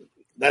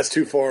 That's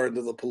too far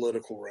into the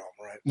political realm,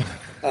 right?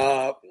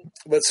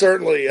 But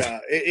certainly,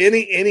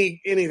 anything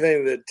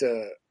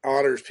that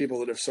honors people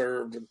that have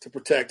served to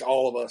protect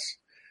all of us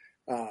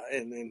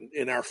in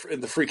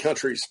the free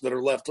countries that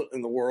are left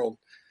in the world,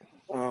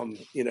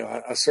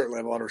 I certainly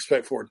have a lot of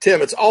respect for it.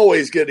 Tim, it's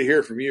always good to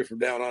hear from you from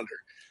Down Under,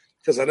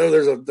 because I know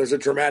there's a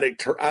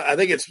dramatic. I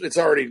think it's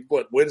already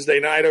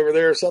Wednesday night over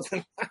there or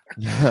something.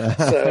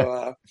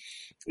 So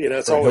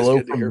it's always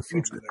good to hear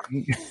from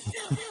you there.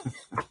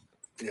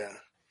 Yeah.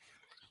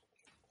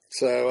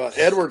 So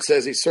Edward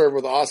says he served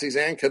with the Aussies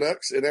and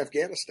Canucks in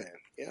Afghanistan.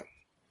 Yeah.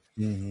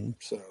 Mm-hmm.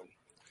 So.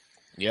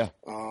 Yeah.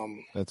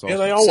 That's awesome. Yeah,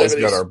 they always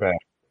got our back.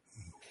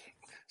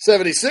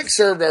 76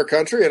 served our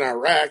country in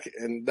Iraq,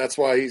 and that's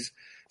why he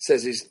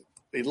says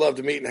he'd love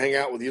to meet and hang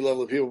out with you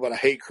lovely people, but I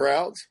hate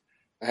crowds.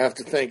 I have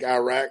to thank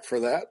Iraq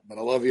for that, but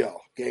I love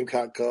y'all.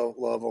 Gamecock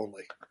love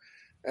only.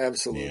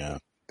 Absolutely. Yeah.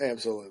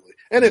 Absolutely.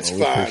 And it's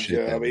fine,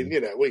 Joe. I mean,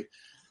 we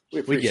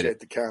appreciate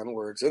the kind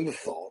words and the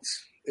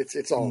thoughts.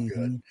 It's all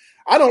good.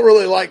 I don't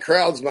really like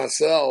crowds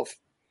myself,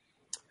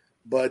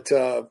 but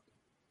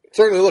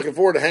certainly looking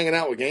forward to hanging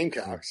out with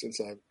Gamecock since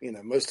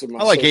most of my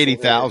I like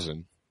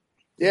 80,000.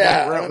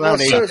 Yeah, around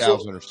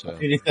 80,000 or so.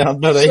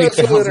 80,000,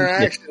 social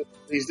interaction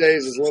these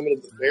days is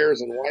limited to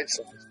Bears and White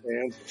Sox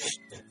fans.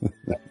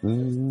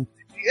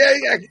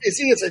 Yeah. You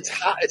see, it's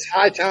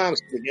high times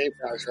for the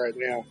Gamecocks right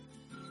now.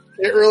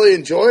 Can't really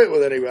enjoy it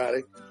with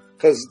anybody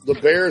because the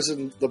Bears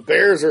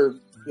are,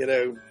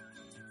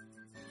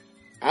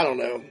 I don't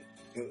know.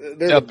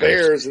 They're the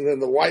Bears, and then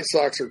the White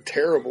Sox are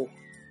terrible.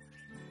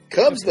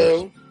 Cubs,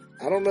 though,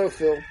 I don't know,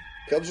 Phil.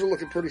 Cubs are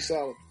looking pretty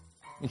solid.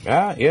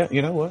 Yeah,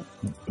 you know what?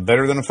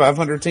 Better than a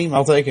 500 team,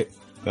 I'll take it.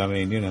 I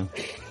mean, there's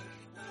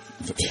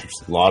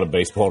a lot of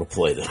baseball to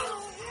play, though.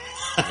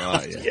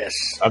 Oh, yeah. Yes.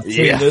 I've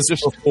seen this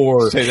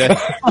before. Say that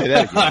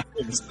again.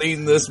 I've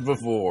seen this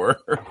before.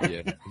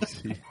 Yeah.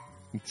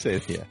 Yeah,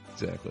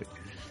 exactly.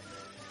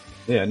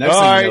 Yeah, next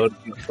thing you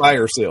know,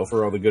 fire sale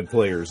for all the good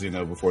players,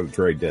 before the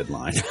trade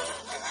deadline.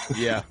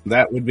 Yeah.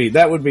 That would be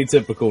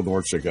typical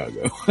North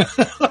Chicago.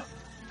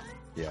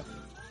 Yeah.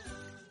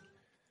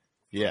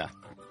 Yeah.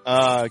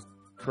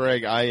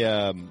 Craig,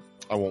 I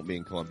won't be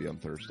in Columbia on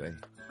Thursday.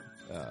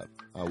 I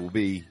will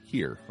be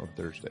here on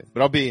Thursday,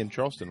 but I'll be in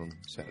Charleston on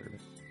Saturday.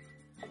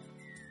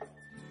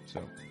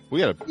 So we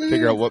got to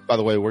figure out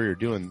where you're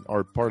doing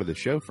our part of the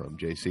show from,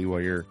 JC,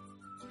 while you're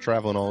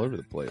traveling all over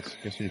the place.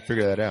 Guess we need to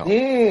figure that out.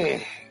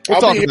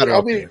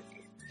 I'll be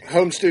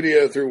home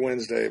studio through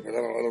Wednesday, but I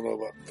don't know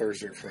about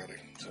Thursday or Friday.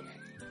 So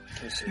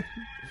we'll see.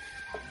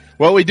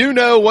 Well, we do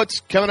know what's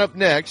coming up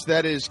next.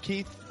 That is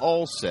Keith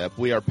Allsep.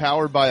 We are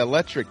powered by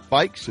Electric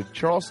Bikes of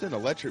Charleston,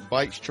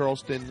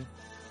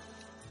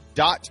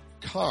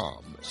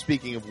 electricbikescharleston.com.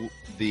 Speaking of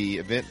the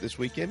event this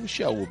weekend,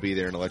 Michelle will be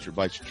there in Electric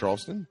Bikes of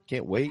Charleston.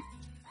 Can't wait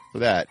for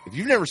that. If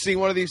you've never seen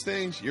one of these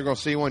things, you're going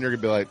to see one. You're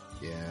going to be like,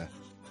 yeah,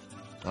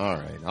 all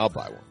right, I'll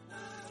buy one.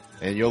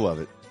 And you'll love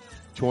it.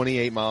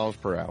 28 miles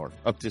per hour.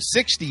 Up to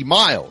 60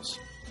 miles.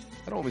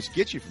 That almost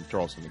gets you from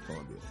Charleston to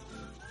Columbia.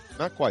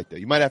 Not quite, though.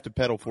 You might have to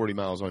pedal 40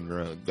 miles on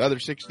your own. The other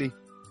 60,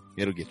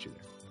 it'll get you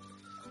there.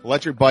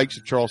 Electric Bikes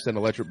of Charleston,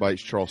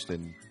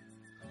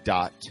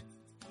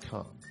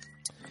 electricbikescharleston.com.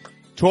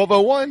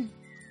 12:01,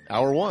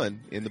 hour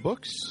one in the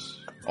books.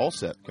 All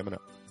set, coming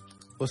up.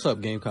 What's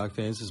up, Gamecock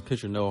fans? This is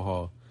Pitcher Noah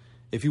Hall.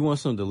 If you want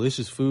some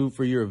delicious food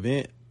for your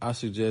event, I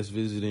suggest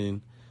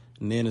visiting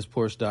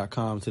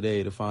nanasporch.com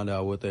today to find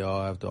out what they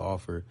all have to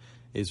offer.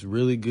 It's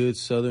really good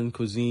Southern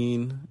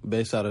cuisine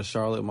based out of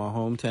Charlotte, my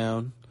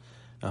hometown.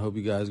 I hope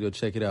you guys go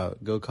check it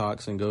out. Go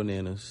Cox and go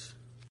Nanas.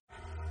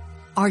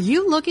 Are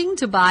you looking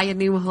to buy a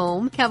new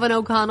home? Kevin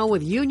O'Connell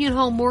with Union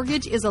Home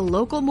Mortgage is a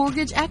local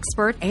mortgage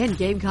expert and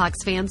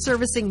Gamecocks fan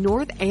servicing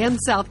North and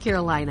South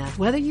Carolina.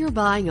 Whether you're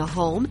buying a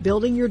home,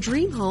 building your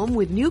dream home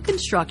with new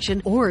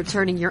construction, or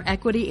turning your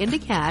equity into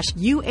cash,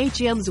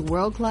 UHM's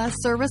world-class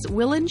service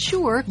will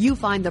ensure you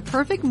find the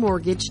perfect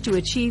mortgage to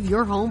achieve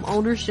your home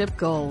ownership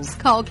goals.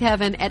 Call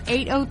Kevin at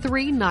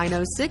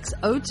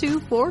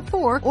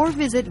 803-906-0244 or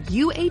visit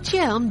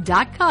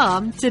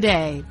UHM.com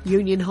today.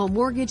 Union Home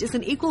Mortgage is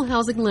an equal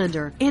housing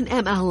lender.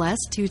 NMLS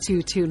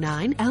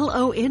 2229,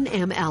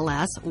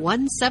 LONMLS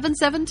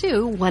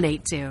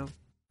 1772182.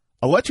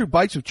 Electric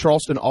Bikes of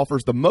Charleston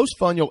offers the most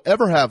fun you'll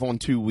ever have on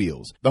two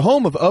wheels. The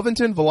home of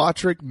Ovington,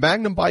 Velotric,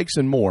 Magnum Bikes,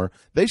 and more,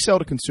 they sell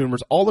to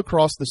consumers all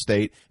across the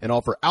state and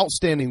offer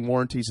outstanding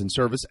warranties and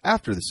service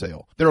after the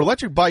sale. Their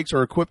electric bikes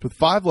are equipped with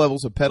 5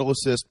 levels of pedal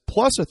assist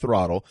plus a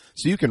throttle,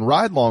 so you can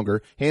ride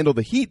longer, handle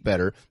the heat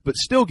better, but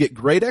still get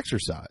great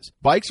exercise.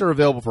 Bikes are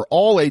available for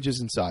all ages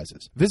and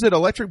sizes. Visit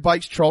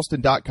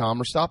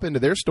electricbikescharleston.com or stop into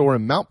their store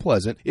in Mount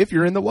Pleasant if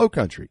you're in the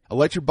Lowcountry.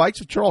 Electric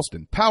Bikes of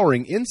Charleston,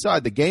 powering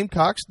inside the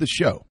Gamecocks, the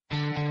show.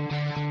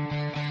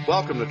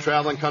 Welcome to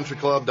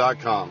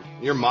TravelingCountryClub.com,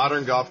 your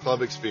modern golf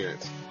club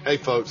experience. Hey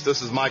folks,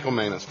 this is Michael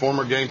Manus,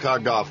 former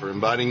Gamecock golfer,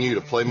 inviting you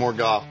to play more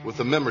golf with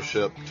a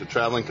membership to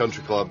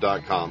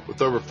TravelingCountryClub.com.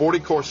 With over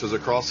 40 courses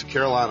across the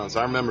Carolinas,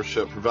 our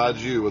membership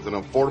provides you with an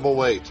affordable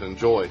way to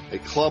enjoy a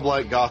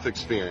club-like golf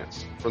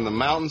experience. From the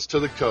mountains to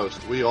the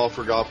coast, we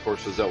offer golf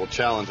courses that will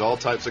challenge all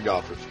types of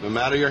golfers, no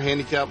matter your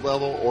handicap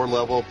level or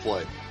level of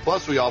play.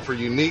 Plus, we offer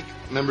unique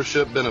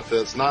membership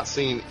benefits not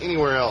seen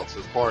anywhere else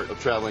as part of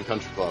Traveling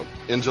Country Club.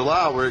 In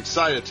July, we're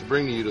excited to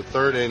bring you the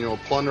 3rd annual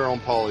Plunder on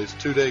Pawleys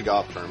 2-day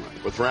golf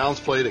tournament, with rounds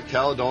played at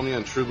Caledonia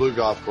and True Blue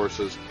golf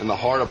courses in the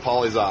heart of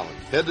Pawleys Island.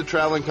 Head to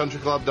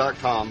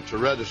TravelingCountryClub.com to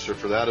register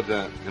for that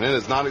event, and it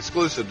is not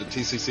exclusive to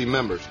TCC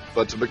members,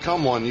 but to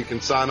become one, you can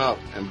sign up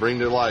and bring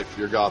to life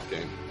your golf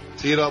game.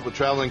 Tee it up with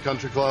Traveling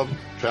Country Club,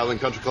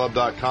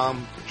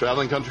 TravelingCountryClub.com,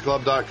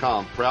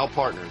 TravelingCountryClub.com, proud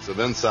partners of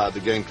Inside the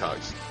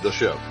Gamecocks, the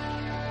show.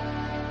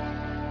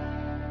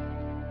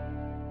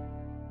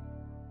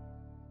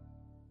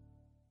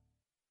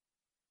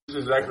 This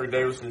is Zachary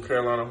Davis from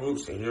Carolina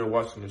Hoops, and you're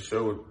watching the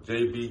show with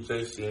JB,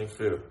 JC, and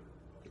Phil.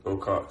 Go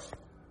Cox.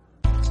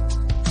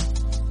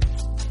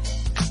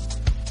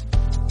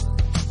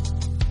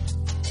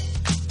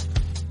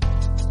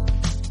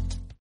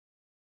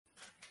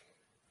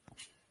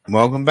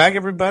 Welcome back,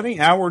 everybody.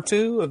 Hour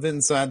 2 of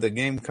Inside the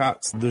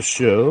Gamecocks, the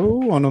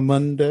show on a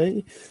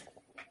Monday.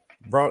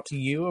 Brought to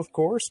you, of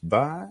course,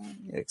 by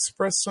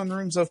Express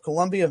Sunrooms of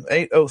Columbia.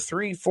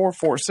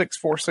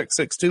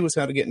 803-446-4662 is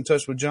how to get in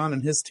touch with John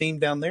and his team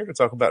down there to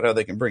talk about how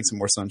they can bring some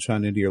more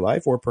sunshine into your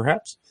life, or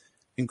perhaps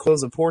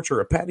enclose a porch or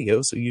a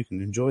patio so you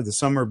can enjoy the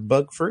summer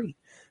bug-free.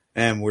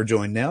 And we're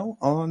joined now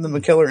on the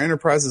McKellar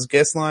Enterprises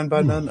guest line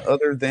by none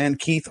other than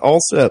Keith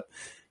Alsep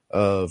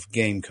of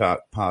Gamecock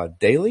Pod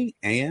Daily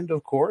and,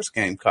 of course,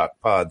 Gamecock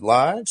Pod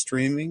Live,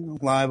 streaming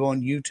live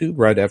on YouTube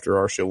right after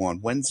our show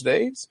on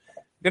Wednesdays.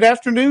 Good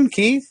afternoon,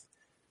 Keith.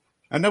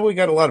 I know we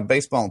got a lot of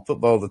baseball and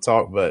football to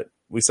talk, but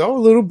we saw a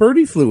little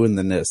birdie flew in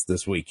the nest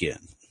this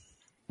weekend.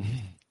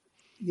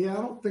 Yeah,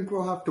 I don't think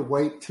we'll have to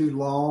wait too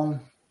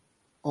long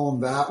on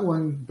that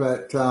one,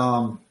 but,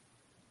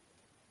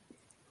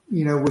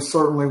 we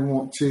certainly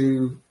want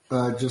to,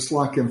 just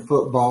like in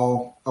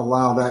football,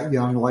 allow that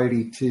young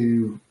lady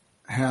to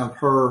have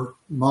her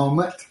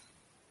moment.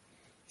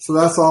 So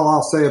that's all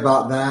I'll say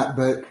about that.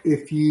 But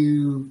if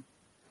you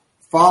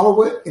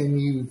follow it and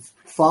you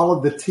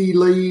followed the tea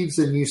leaves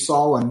and you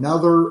saw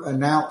another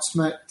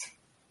announcement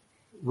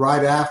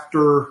right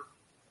after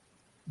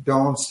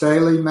Dawn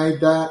Staley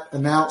made that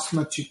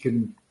announcement, you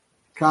can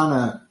kind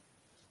of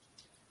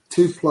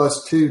 2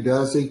 + 2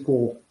 does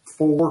equal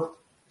 4.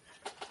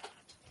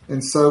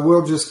 And so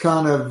we'll just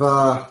kind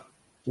of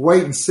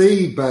wait and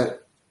see, but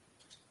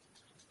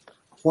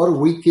what a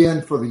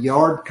weekend for the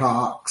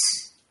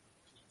Yardcocks.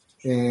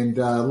 And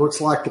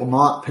looks like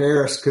Lamont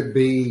Paris could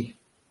be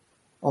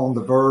on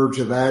the verge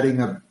of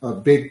adding a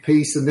big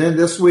piece. And then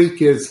this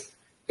week is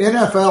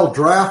NFL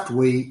Draft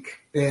Week,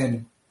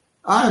 and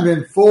I am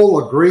in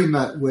full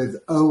agreement with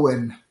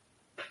Owen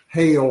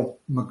Hale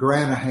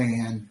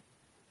McGranahan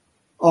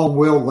on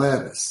Will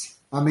Levis.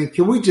 I mean,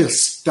 can we just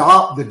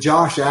stop the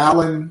Josh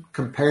Allen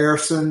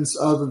comparisons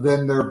other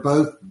than they're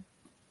both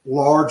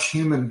large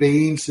human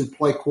beings who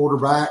play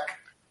quarterback?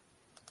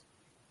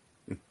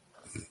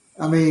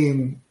 I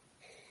mean,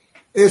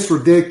 it's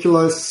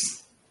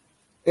ridiculous.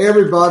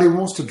 Everybody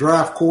wants to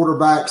draft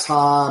quarterbacks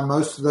high.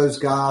 Most of those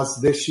guys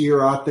this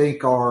year, I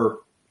think, are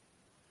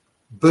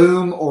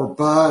boom or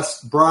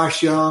bust.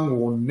 Bryce Young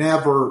will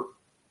never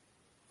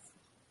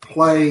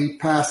play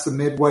past the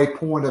midway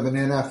point of an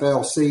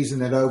NFL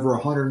season at over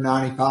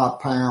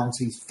 195 pounds.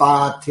 He's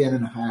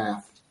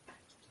 5'10.5".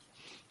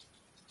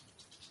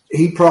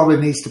 He probably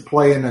needs to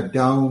play in a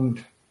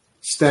domed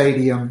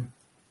stadium.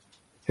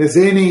 Has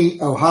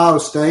any Ohio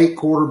State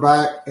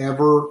quarterback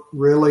ever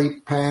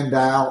really panned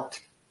out?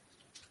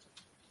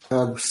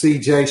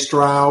 C.J.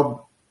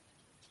 Stroud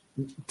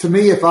to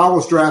me, if I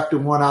was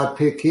drafting one, I'd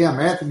pick him.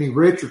 Anthony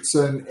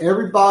Richardson,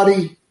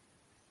 everybody,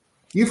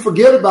 you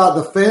forget about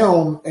the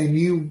film and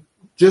you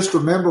just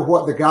remember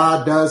what the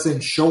guy does in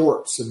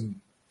shorts and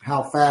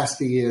how fast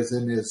he is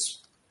in his,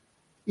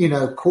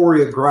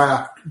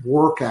 choreographed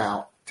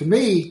workout. To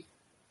me,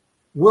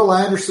 Will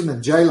Anderson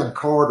and Jalen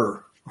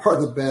Carter are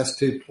the best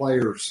two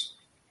players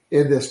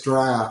in this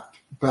draft.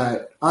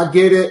 But I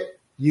get it.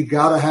 You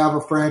got to have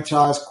a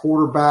franchise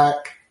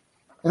quarterback.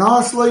 And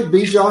honestly,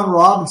 Bijan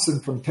Robinson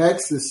from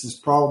Texas is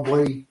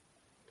probably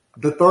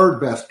the third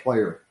best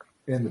player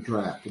in the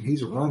draft, and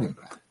he's a running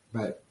back.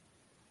 But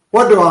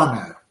what do I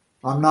know?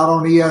 I'm not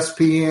on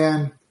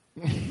ESPN.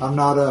 I'm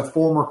not a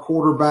former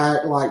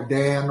quarterback like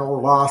Dan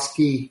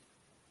Orlovsky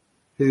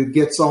who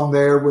gets on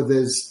there with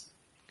his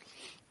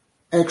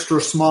extra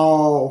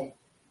small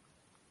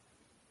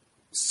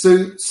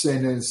suits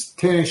and his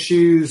tennis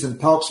shoes and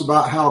talks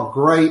about how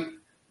great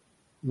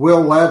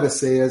Will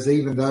Levis is,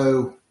 even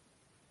though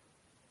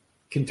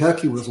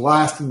Kentucky was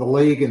last in the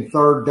league in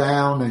third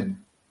down. And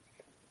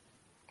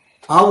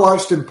I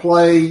watched him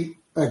play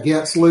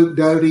against Luke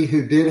Doty,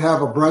 who did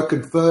have a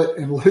broken foot,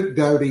 and Luke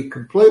Doty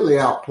completely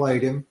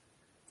outplayed him.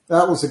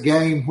 That was a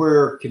game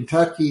where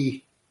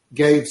Kentucky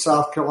gave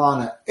South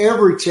Carolina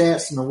every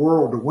chance in the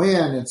world to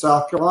win, and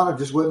South Carolina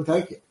just wouldn't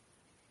take it.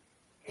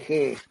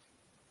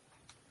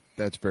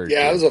 That's very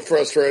Yeah, cool. it was a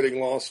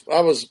frustrating loss. I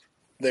was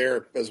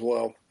there as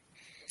well.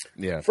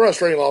 Yeah.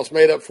 Frustrating loss,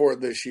 made up for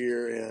it this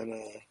year in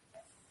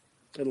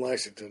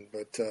Lexington,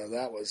 but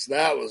that was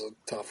a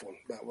tough one.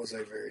 That was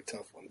a very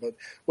tough one. But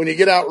when you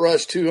get out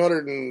rushed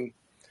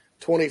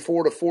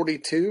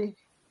 224-42,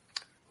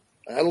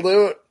 that'll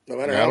do it. No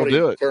matter how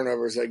many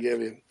turnovers they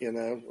give you,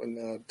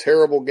 and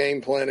terrible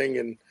game planning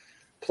and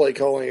play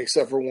calling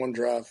except for one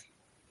drive.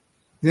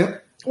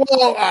 Yep.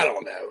 Well, I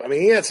don't know. I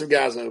mean, he had some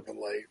guys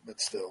open late, but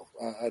still,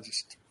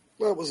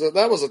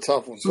 that was a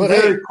tough one. Some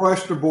very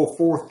questionable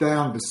fourth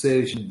down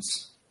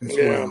decisions as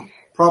well.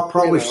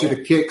 Probably should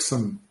have kicked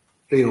some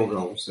field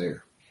goals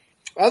there.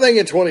 I think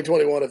in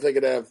 2021, if they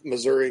could have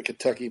Missouri and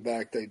Kentucky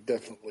back, they'd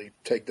definitely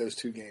take those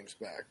two games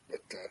back. But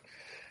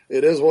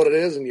it is what it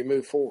is, and you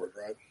move forward,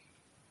 right?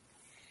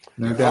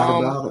 No doubt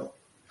about it.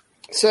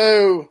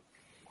 So,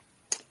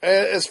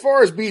 as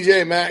far as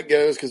BJ Mack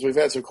goes, because we've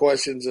had some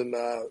questions, and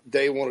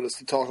Dave wanted us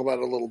to talk about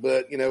it a little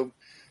bit.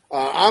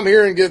 I'm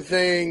hearing good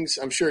things.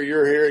 I'm sure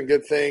you're hearing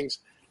good things.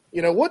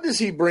 What does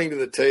he bring to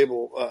the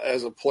table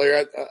as a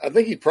player? I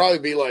think he'd probably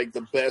be like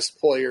the best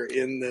player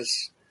in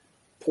this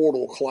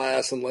portal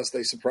class, unless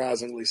they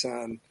surprisingly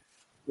sign,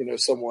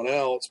 someone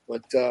else.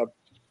 But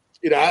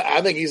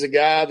I think he's a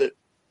guy that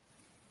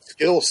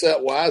skill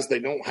set wise they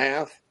don't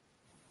have.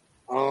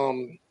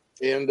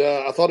 And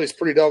I thought he's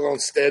pretty doggone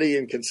steady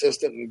and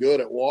consistent and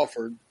good at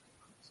Wofford.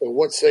 So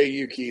what say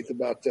you, Keith,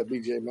 about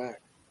BJ Mack?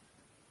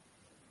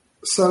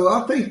 So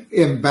I think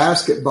in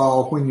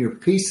basketball, when you're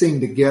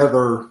piecing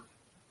together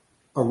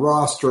a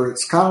roster,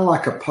 it's kind of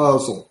like a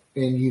puzzle,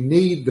 and you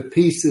need the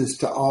pieces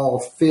to all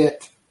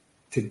fit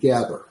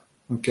together.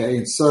 Okay.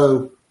 And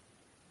so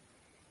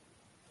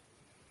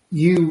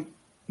you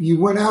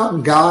went out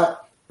and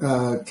got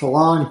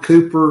Talon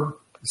Cooper,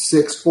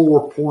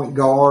 6'4" point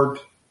guard,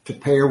 to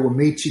pair with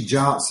Michi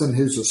Johnson,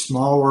 who's a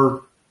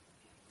smaller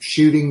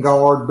shooting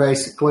guard,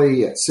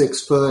 basically at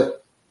 6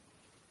 foot.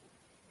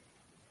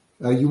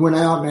 You went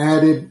out and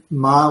added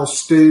Miles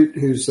Stute,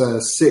 who's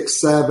a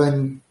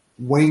 6'7"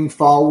 wing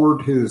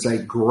forward, who's a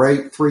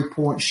great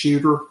 3-point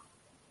shooter.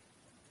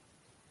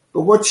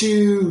 But what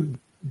you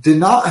did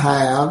not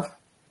have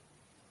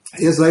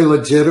is a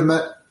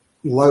legitimate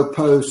low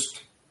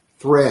post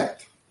threat.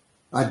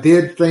 I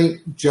did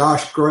think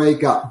Josh Gray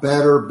got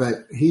better,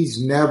 but he's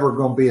never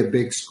going to be a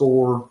big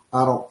scorer,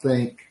 I don't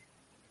think.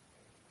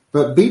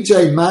 But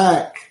BJ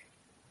Mack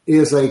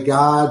is a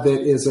guy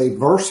that is a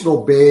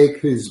versatile big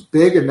who's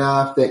big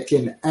enough that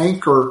can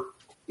anchor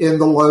in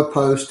the low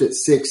post at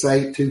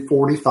 6'8",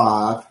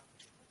 245.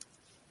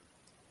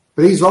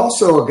 But he's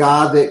also a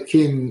guy that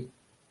you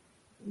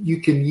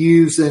can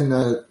use in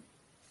the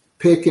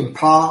pick and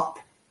pop,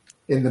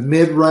 in the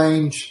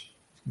mid-range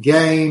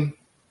game.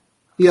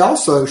 He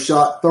also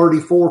shot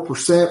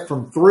 34%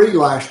 from three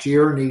last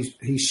year, and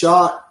he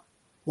shot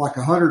like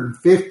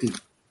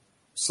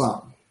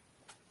 150-something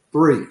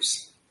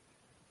threes.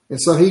 And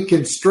so he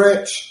can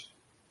stretch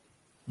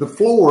the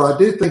floor. I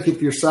do think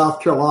if you're South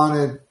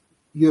Carolina,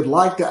 you'd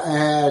like to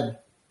add,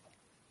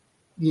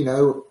 they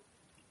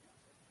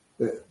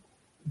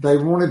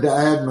wanted to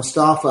add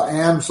Mustafa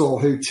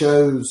Amzil, who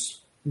chose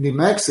New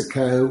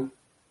Mexico.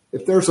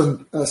 If there's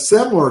a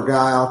similar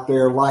guy out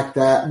there like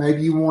that,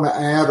 maybe you want to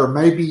add, or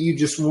maybe you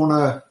just want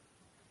to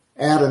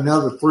add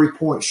another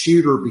 3-point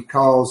shooter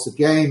because the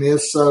game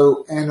is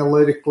so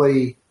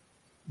analytically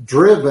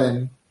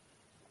driven,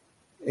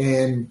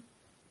 and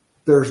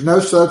there's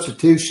no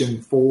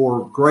substitution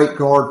for great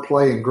guard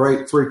play and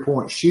great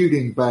 3-point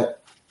shooting.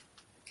 But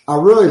I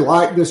really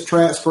like this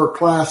transfer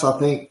class. I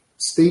think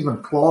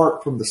Stephen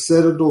Clark from the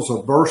Citadel's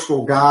a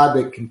versatile guy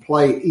that can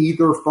play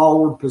either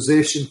forward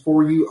position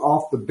for you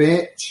off the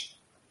bench.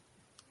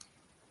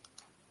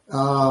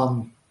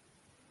 And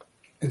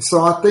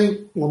so I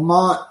think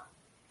Lamont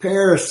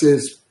Paris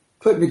is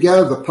putting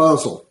together the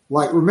puzzle.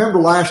 Like, remember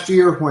last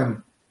year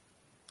when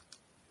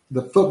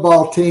the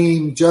football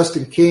team,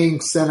 Justin King,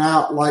 sent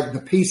out like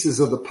the pieces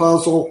of the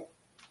puzzle,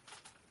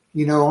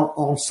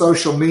 on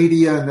social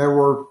media, and there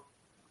were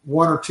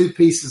one or two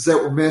pieces that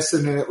were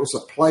missing, and it was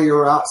a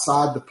player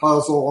outside the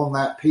puzzle on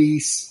that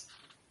piece.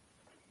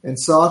 And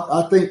so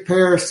I think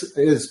Paris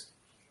is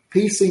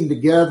piecing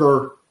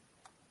together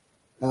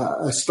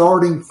a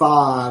starting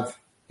five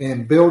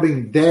and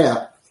building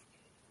depth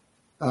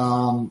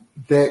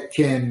that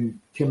can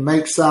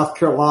make South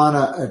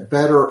Carolina a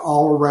better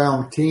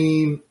all-around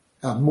team,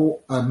 a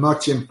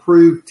much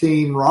improved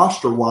team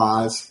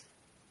roster-wise,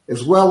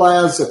 as well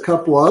as a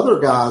couple of other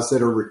guys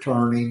that are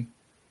returning.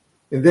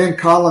 And then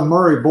Colin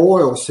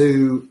Murray-Boyles,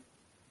 who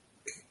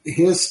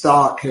his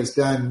stock has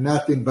done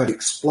nothing but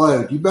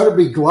explode. You better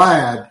be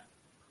glad.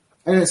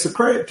 And it's a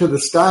credit to the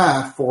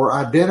staff for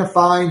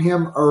identifying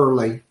him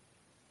early,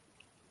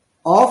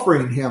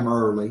 offering him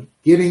early,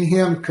 getting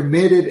him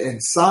committed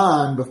and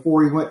signed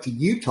before he went to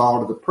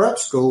Utah to the prep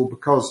school,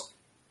 because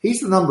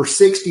he's the number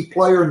 60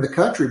 player in the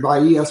country by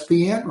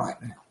ESPN right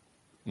now.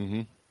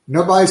 Mm-hmm.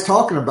 Nobody's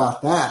talking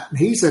about that.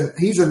 He's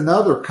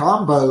another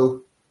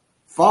combo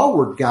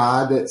forward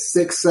guy that's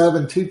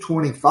 6'7",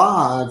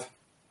 225,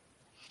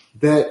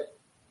 that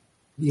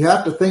you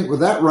have to think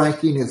with that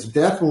ranking is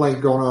definitely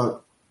going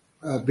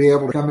to be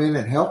able to come in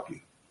and help you.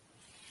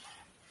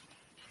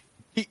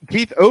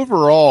 Keith,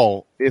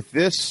 overall, if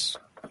this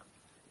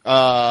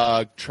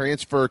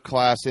transfer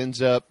class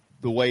ends up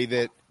the way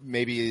that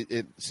maybe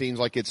it seems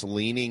like it's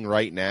leaning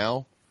right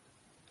now,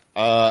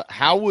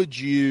 how would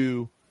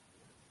you?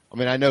 I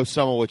mean, I know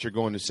some of what you're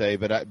going to say,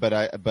 but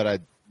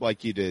I'd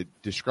like you to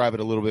describe it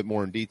a little bit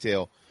more in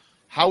detail.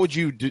 How would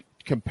you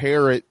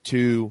compare it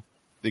to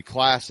the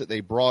class that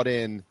they brought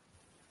in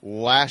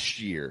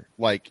last year?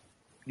 Like,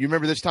 you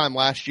remember this time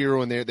last year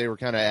when they were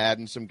kind of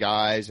adding some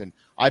guys, and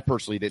I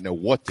personally didn't know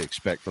what to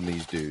expect from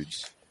these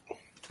dudes.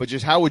 But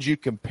just how would you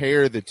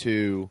compare the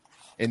two,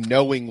 and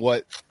knowing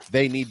what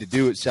they need to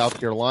do at South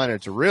Carolina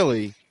to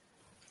really,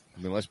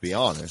 I mean, let's be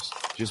honest,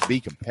 just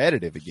be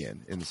competitive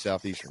again in the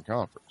Southeastern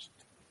Conference?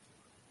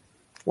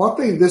 Well, I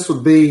think this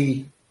would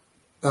be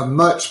a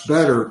much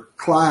better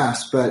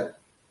class, but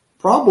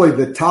probably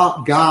the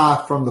top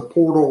guy from the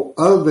portal,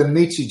 other than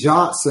Michi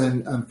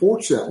Johnson,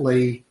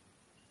 unfortunately,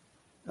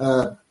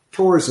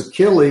 tore his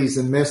Achilles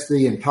and missed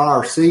the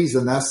entire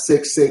season. That's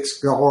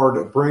 6'6"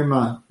 guard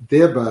Brema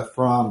Dibba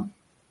from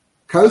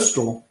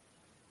Coastal.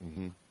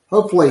 Mm-hmm.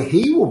 Hopefully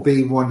he will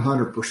be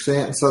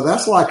 100%. So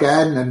that's like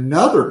adding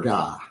another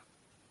guy,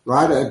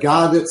 right? A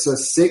guy that's a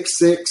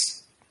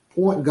 6'6"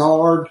 point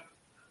guard.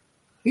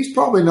 He's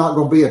probably not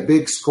going to be a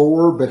big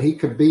scorer, but he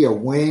could be a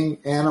wing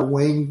and a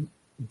wing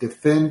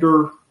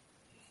defender.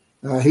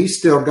 He's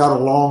still got a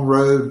long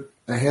road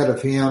ahead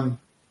of him,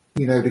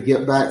 to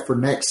get back for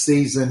next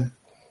season.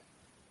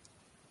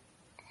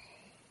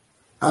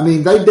 I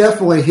mean, they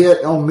definitely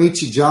hit on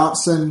Michi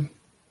Johnson.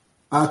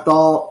 I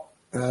thought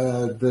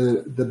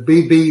the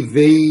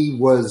BBV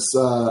was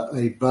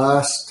a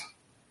bust.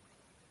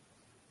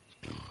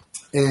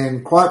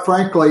 And quite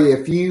frankly,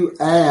 if you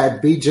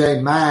add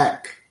BJ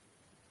Mack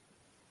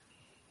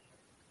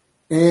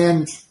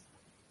and,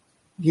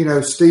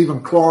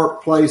 Stephen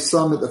Clark plays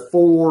some at the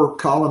 4,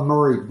 Colin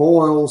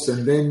Murray-Boyles,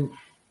 and then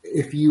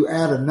if you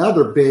add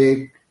another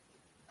big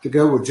to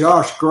go with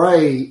Josh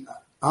Gray,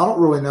 I don't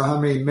really know how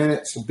many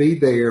minutes will be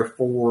there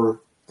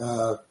for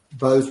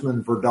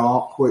Bozeman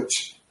Verdonk,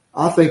 which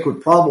I think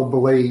would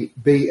probably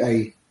be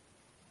a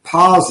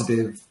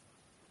positive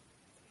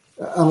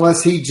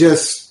unless he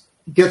just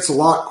gets a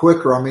lot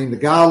quicker. I mean, the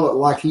guy looked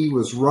like he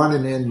was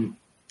running in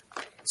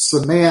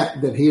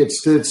cement that he had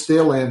stood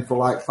still in for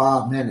like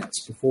 5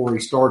 minutes before he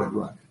started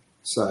running.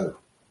 So,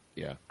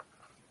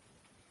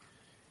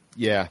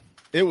 yeah,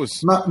 it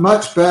was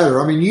much better.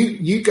 I mean,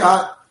 you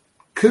got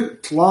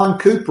Lon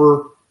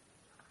Cooper,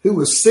 who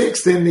was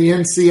 6th in the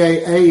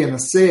NCAA in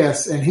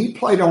assists, and he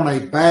played on a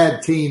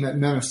bad team at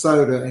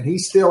Minnesota, and he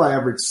still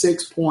averaged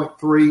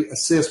 6.3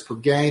 assists per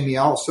game. He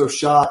also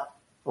shot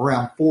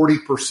around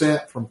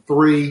 40% from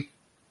 3.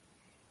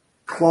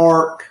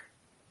 Clark,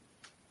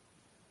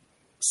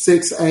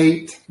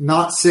 6'8",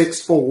 not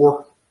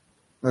 6'4",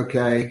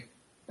 okay,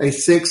 a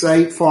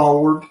 6'8"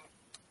 forward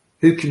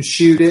who can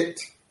shoot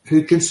it,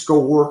 who can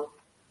score,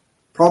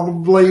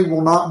 probably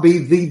will not be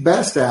the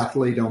best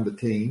athlete on the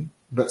team,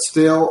 but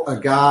still a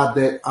guy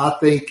that I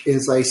think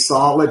is a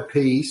solid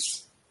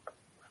piece.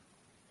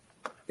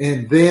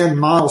 And then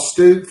Miles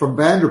Stute from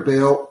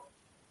Vanderbilt,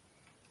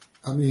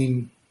 I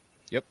mean,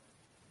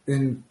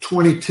 in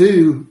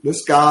 22,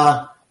 this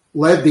guy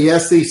led the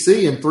SEC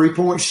in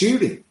three-point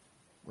shooting.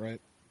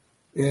 Right.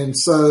 And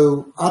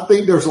so I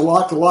think there's a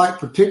lot to like,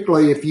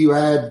 particularly if you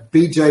add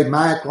BJ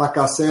Mack, like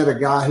I said, a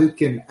guy who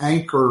can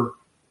anchor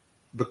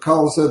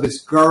because of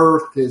his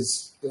girth,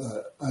 his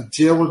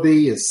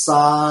agility, his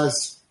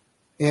size,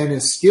 and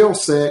his skill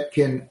set,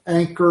 can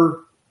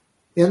anchor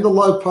in the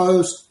low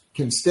post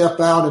can step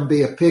out and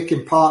be a pick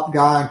and pop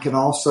guy and can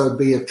also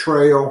be a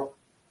trail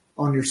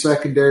on your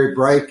secondary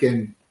break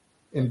and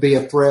be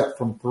a threat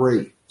from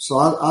three. So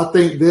I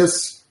think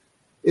this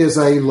is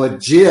a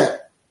legit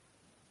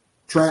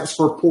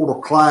transfer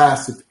portal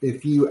class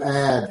if you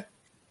add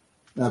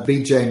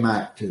B.J.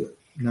 Mack to it,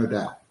 no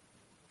doubt.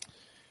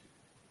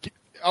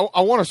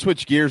 I want to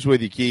switch gears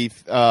with you,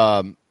 Keith.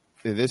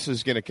 This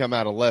is going to come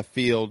out of left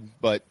field,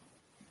 but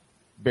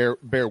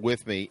bear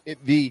with me.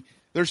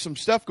 There's some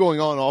stuff going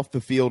on off the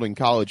field in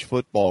college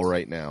football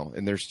right now,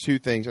 and there's two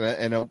things,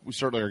 and we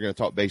certainly are going to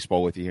talk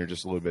baseball with you here in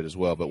just a little bit as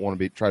well, but want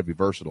to try to be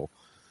versatile.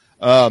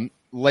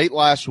 Late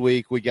last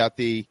week, we got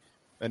the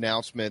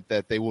announcement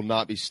that they will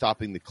not be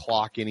stopping the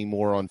clock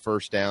anymore on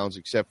first downs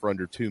except for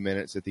under 2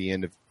 minutes at the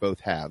end of both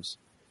halves.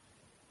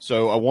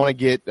 So I want to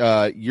get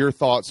your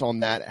thoughts on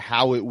that,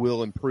 how it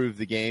will improve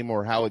the game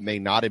or how it may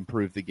not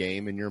improve the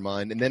game in your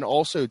mind. And then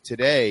also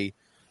today,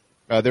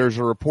 there's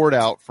a report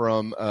out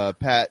from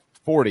Pat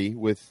Forty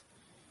with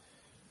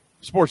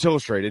Sports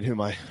Illustrated, whom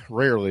I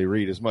rarely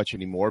read as much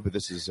anymore, but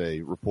this is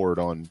a report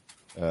on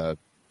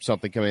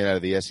something coming out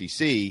of the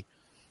SEC,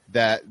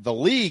 that the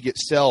league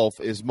itself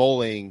is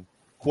mulling,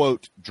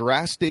 quote,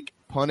 drastic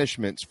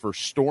punishments for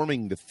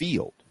storming the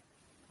field.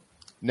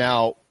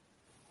 Now,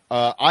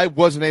 I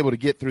wasn't able to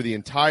get through the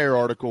entire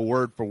article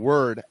word for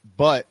word,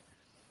 but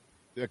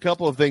a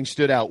couple of things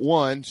stood out.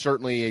 One,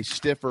 certainly a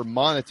stiffer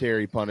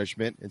monetary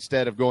punishment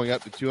instead of going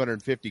up to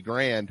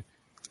 $250,000,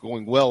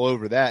 going well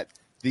over that.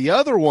 The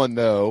other one,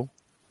 though,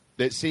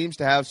 that seems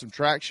to have some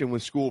traction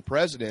with school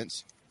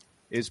presidents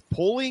is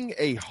pulling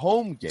a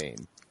home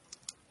game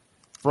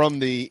from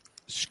the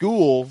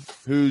school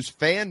whose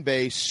fan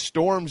base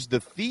storms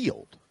the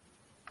field.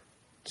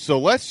 So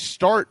let's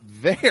start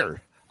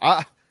there.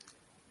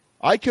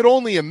 I could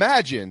only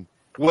imagine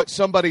what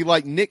somebody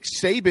like Nick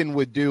Saban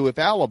would do if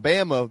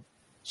Alabama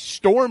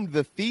stormed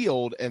the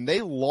field and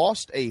they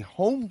lost a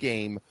home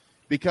game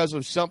because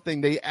of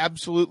something they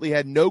absolutely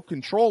had no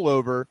control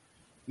over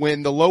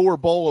when the lower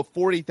bowl of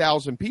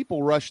 40,000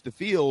 people rushed the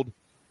field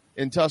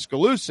in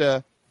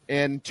Tuscaloosa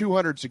and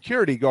 200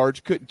 security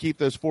guards couldn't keep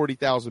those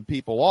 40,000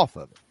 people off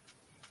of it.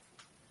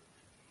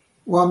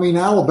 Well, I mean,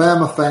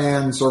 Alabama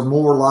fans are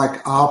more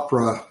like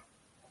opera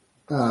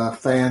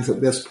fans at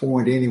this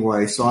point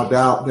anyway, so I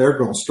doubt they're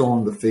going to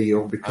storm the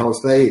field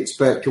because they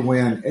expect to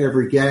win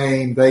every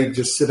game. They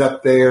just sit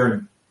up there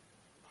and,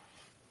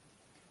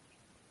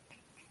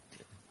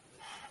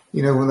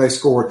 when they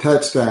score a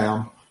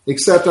touchdown,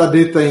 except I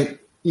do think,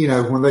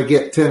 when they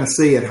get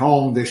Tennessee at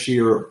home this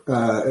year,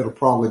 it'll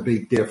probably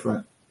be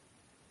different.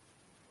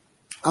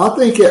 I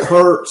think it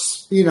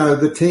hurts,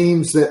 the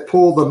teams that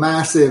pull the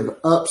massive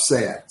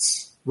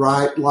upsets,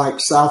 right? Like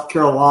South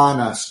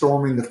Carolina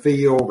storming the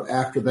field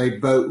after they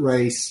boat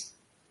race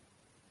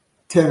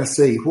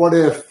Tennessee. What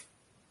if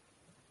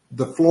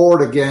the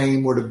Florida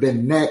game would have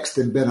been next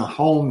and been a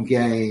home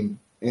game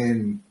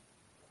and,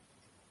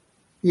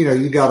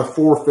 you got a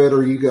forfeit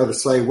or you got to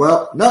say,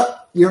 well, no,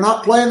 you're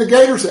not playing the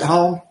Gators at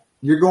home.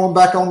 You're going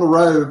back on the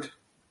road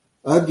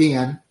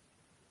again.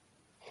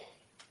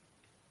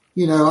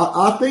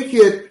 I think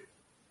it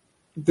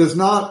does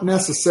not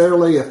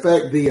necessarily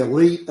affect the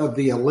elite of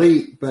the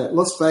elite, but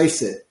let's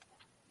face it,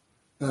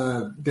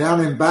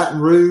 down in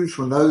Baton Rouge,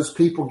 when those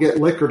people get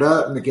liquored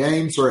up and the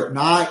games are at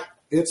night,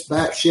 it's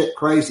batshit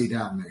crazy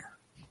down there.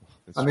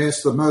 I mean,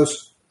 it's the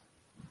most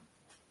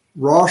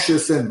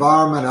raucous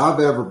environment I've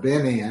ever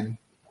been in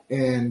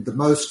and the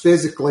most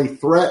physically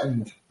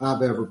threatened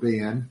I've ever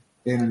been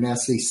in an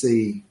SEC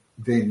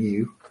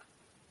venue.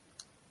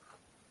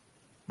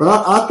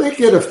 But I think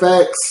it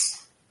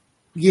affects,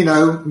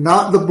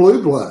 not the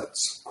blue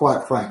bloods,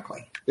 quite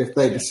frankly, if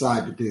they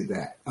decide to do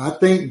that. I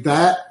think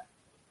that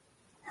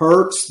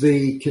hurts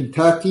the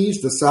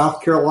Kentuckys, the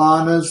South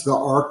Carolinas, the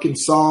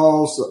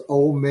Arkansas, the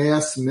Ole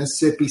Miss,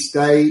 Mississippi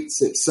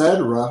States,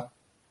 etc.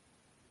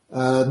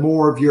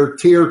 More of your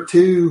tier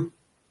 2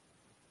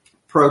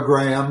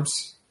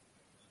 programs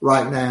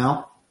right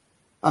now.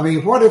 I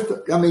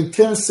mean,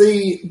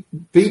 Tennessee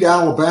beat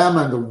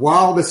Alabama in the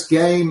wildest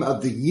game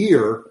of the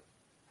year.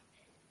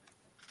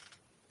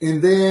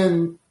 And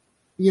then,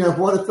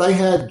 what if they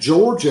had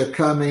Georgia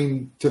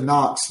coming to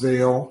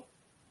Knoxville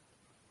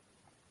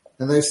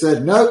and they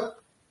said,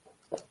 nope,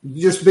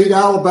 you just beat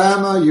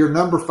Alabama. You're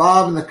number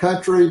 5 in the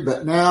country.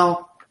 But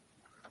now,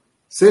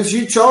 since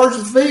you charge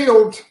the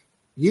field,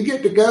 you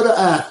get to go to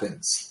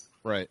Athens.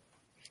 Right.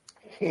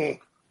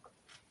 They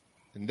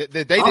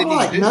didn't I'm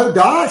like, no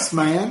dice,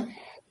 man.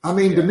 I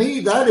mean, to me,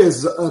 that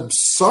is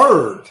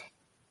absurd.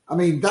 I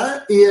mean,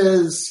 that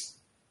is,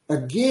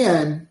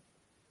 again,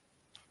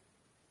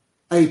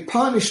 a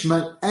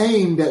punishment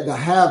aimed at the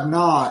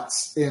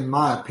have-nots, in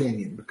my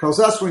opinion, because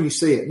that's when you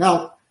see it.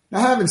 Now,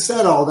 having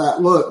said all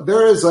that, look,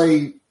 there is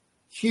a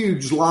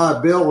huge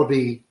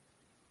liability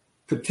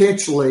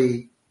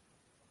potentially,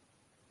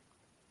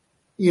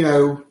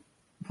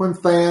 when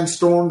fans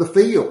storm the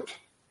field.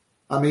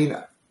 I mean,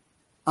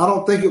 I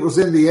don't think it was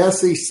in the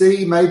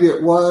SEC. Maybe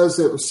it was.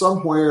 It was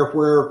somewhere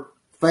where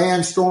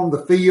fans stormed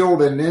the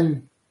field and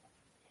then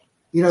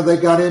they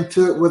got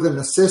into it with an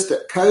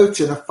assistant coach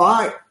and a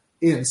fight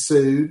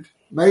ensued.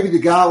 Maybe the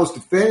guy was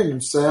defending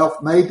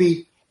himself.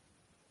 Maybe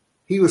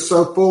he was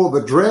so full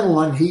of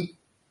adrenaline, he,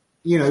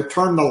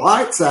 turned the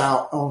lights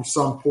out on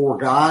some poor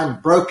guy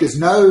and broke his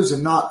nose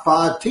and knocked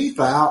 5 teeth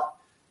out.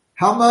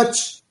 How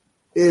much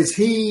is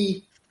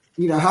he,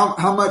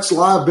 how much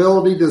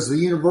liability does the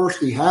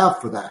university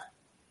have for that?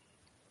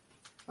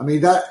 I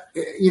mean, that,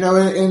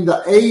 in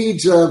the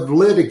age of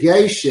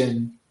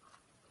litigation,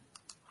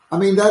 I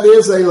mean, that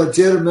is a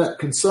legitimate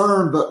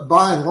concern, but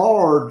by and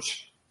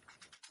large,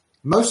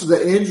 most of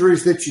the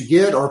injuries that you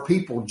get are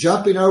people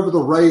jumping over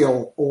the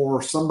rail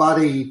or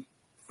somebody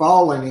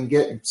falling and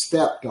getting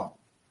stepped on.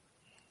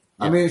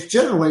 I mean, it's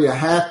generally a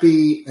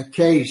happy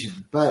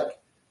occasion,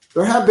 but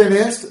there have been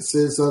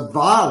instances of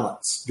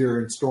violence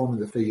during storming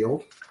the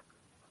field.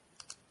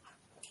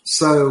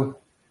 So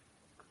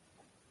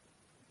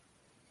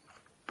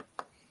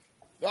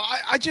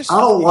I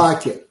don't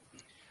like it,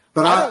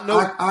 but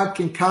I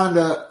can kind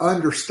of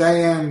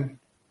understand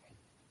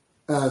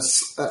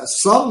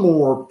some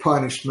more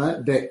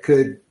punishment that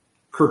could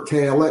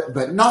curtail it,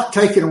 but not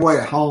taking away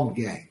a home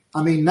game.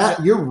 I mean,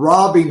 you're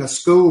robbing a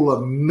school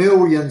of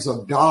millions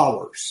of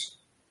dollars.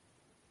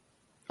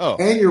 Oh.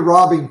 And you're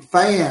robbing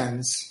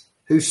fans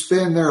who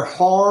spend their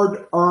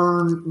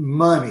hard-earned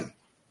money.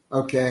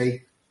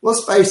 Okay?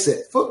 Let's face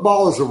it,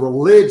 football is a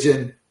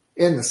religion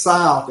in the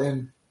South,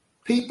 and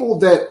people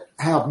that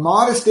have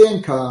modest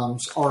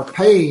incomes are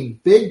paying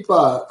big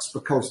bucks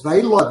because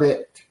they love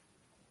it.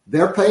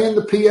 They're paying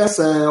the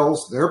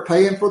PSLs. They're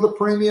paying for the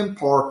premium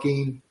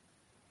parking.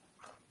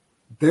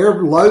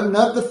 They're loading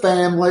up the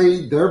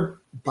family. They're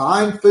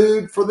buying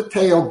food for the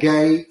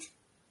tailgate.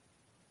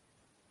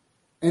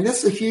 And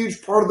it's a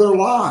huge part of their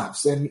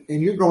lives. And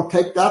you're going to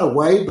take that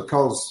away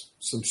because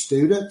some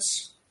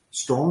students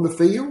storm the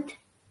field?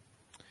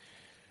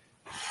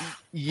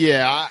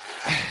 Yeah,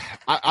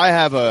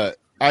 I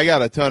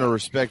got a ton of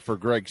respect for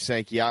Greg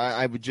Sankey.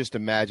 I would just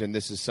imagine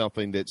this is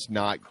something that's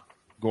not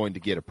going to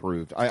get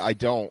approved. I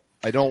don't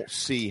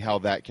see how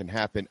that can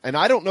happen. And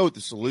I don't know what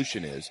the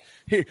solution is.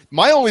 Here,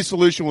 my only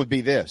solution would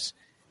be this.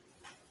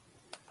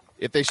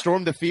 If they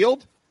storm the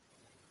field,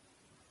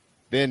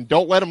 then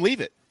don't let them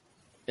leave it.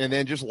 And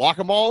then just lock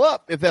them all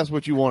up if that's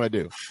what you want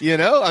to do.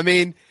 I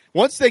mean,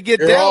 once they get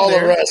down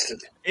there,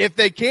 arrested. If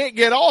they can't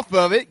get off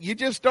of it, you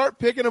just start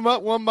picking them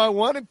up one by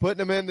one and putting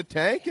them in the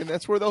tank, and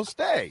that's where they'll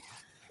stay.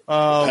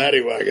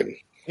 Paddy wagon.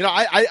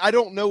 I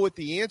don't know what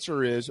the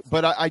answer is,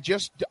 but I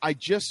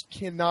just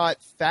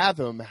cannot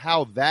fathom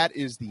how that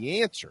is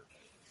the answer.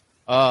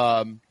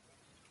 But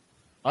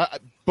I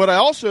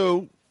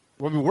also,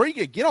 where are you going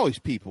to get all these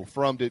people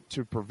from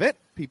to prevent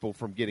people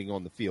from getting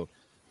on the field?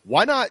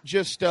 Why not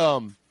just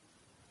let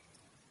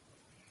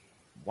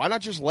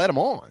them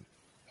on?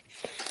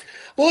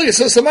 Well,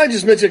 so somebody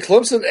just mentioned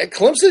Clemson. At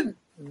Clemson,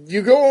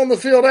 you go on the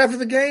field after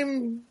the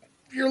game,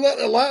 you're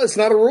allowed. It's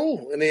not a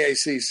rule in the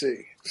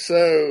ACC.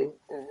 So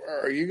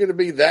are you going to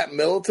be that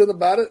militant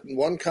about it in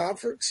one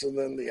conference and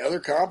then the other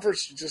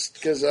conference just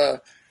because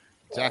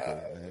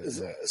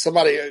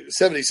somebody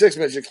 76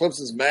 mentioned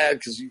Clemson's mad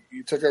because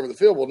you took over the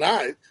field? Well,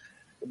 not.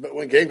 But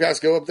when Gamecocks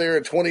go up there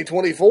in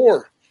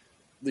 2024,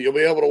 you'll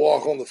be able to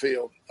walk on the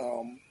field.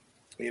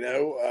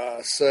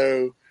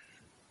 So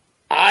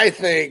I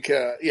think,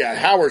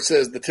 Howard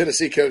says the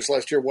Tennessee coach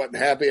last year wasn't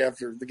happy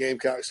after the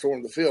Gamecocks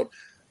stormed the field.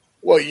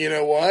 Well, you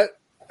know what?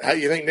 How do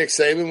you think Nick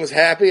Saban was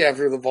happy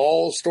after the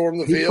Vols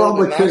stormed the field? He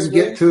probably couldn't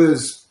get to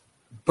his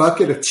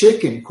bucket of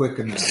chicken quick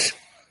enough.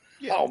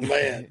 Oh,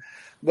 man.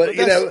 But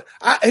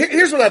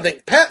here's what I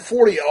think. Pat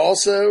Forty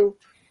also,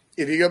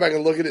 if you go back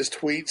and look at his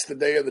tweets the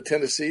day of the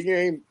Tennessee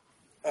game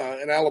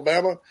in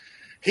Alabama,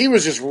 he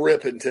was just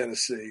ripping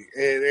Tennessee.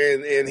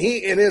 And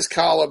he, in his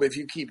column, if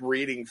you keep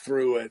reading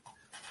through it,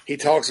 he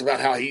talks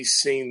about how he's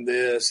seen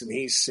this and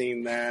he's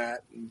seen that.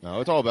 No,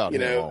 it's all about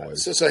him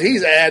always. So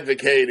he's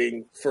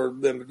advocating for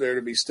there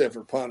to be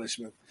stiffer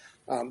punishment.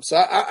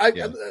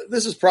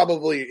 This is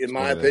probably, in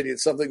my opinion,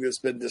 something that's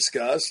been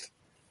discussed.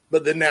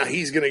 But then now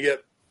he's going to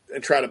get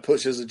and try to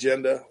push his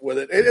agenda with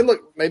it. And look,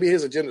 maybe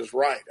his agenda is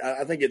right.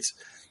 I think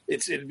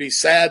it'd be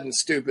sad and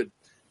stupid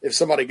if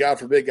somebody, God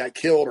forbid, got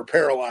killed or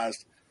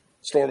paralyzed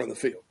storming the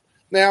field.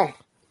 Now,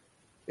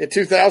 in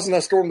 2000, I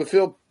stormed the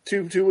field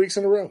two weeks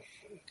in a row.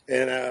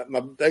 And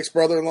my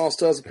ex-brother-in-law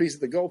still has a piece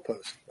of the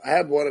goalpost. I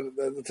had one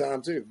at the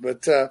time too.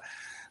 But so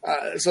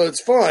it's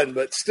fun,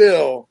 but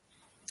still,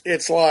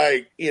 it's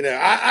like,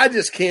 I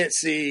just can't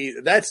see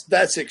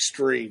that's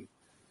extreme,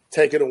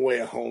 taking away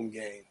a home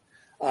game.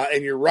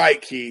 And you're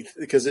right, Keith,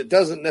 because it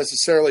doesn't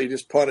necessarily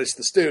just punish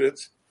the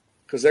students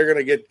because they're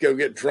going to go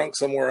get drunk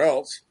somewhere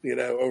else,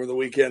 over the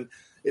weekend.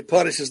 It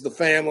punishes the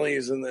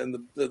families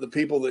and the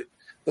people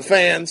the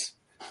fans.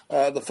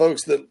 The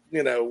folks that,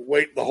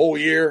 wait the whole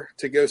year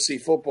to go see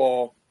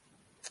football,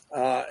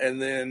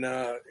 and then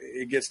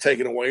it gets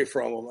taken away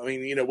from them. I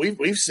mean,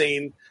 we've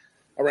seen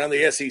around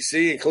the SEC,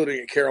 including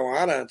at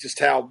Carolina, just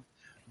how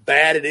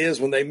bad it is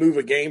when they move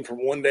a game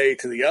from one day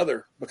to the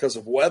other because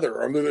of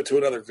weather or move it to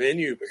another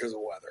venue because of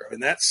weather. I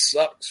mean, that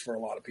sucks for a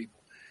lot of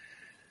people.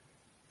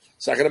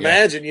 So I can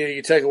imagine,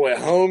 you take away a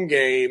home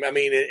game. I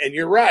mean, and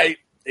you're right.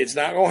 It's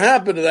not going to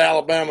happen to the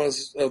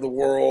Alabamas of the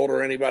world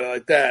or anybody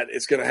like that.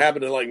 It's going to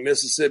happen to like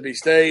Mississippi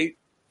State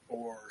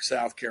or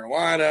South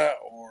Carolina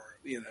or,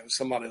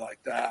 somebody like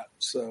that.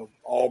 So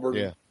Auburn,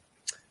 and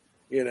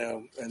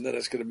then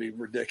it's going to be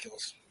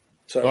ridiculous.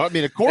 So, well, I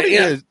mean,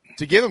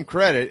 to give him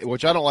credit,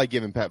 which I don't like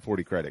giving Pat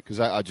Forty credit because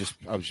I'll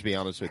just be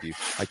honest with you.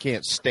 I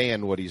can't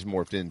stand what he's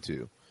morphed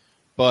into.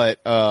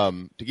 But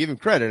to give him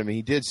credit, I mean,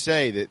 he did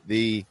say that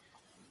the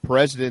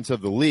presidents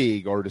of the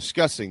league are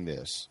discussing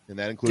this, and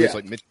that includes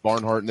like Mitch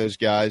Barnhart and those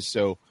guys.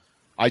 So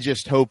I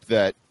just hope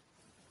that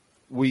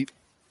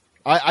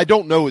I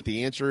don't know what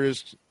the answer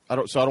is. I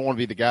don't want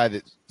to be the guy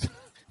that,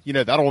 I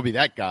don't want to be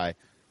that guy.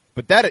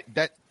 But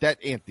that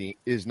Anthony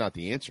is not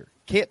the answer.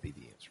 Can't be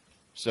the answer.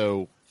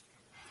 So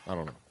I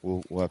don't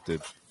know. We'll have to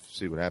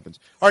see what happens.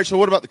 All right. So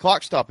what about the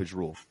clock stoppage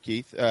rule,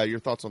 Keith? Your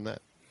thoughts on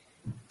that?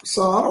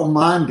 So I don't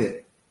mind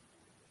it,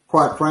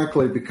 quite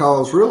frankly,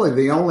 because really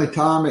the only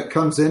time it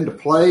comes into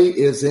play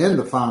is in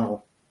the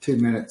final 2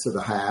 minutes of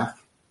the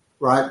half,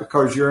 right?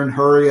 Because you're in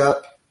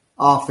hurry-up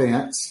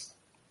offense.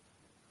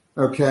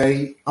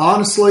 Okay.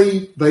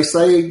 Honestly, they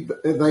say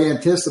they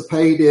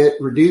anticipate it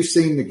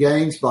reducing the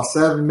games by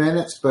 7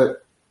 minutes,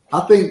 but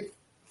I think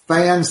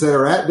fans that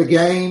are at the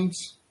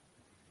games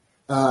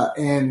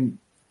and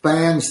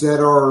fans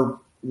that are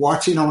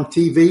watching on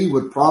TV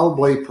would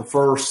probably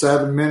prefer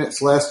 7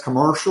 minutes less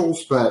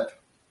commercials, but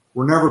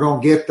we're never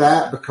going to get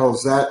that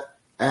because that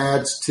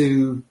adds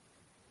to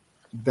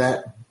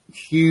that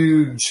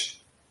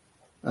huge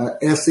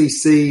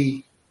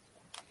SEC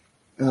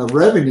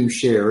revenue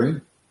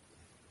sharing.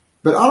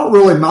 But I don't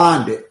really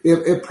mind it.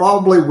 It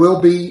probably will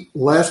be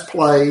less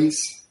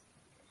plays,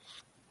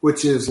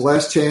 which is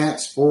less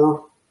chance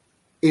for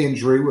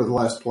injury with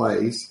less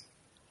plays.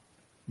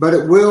 But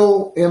it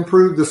will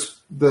improve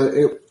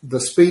the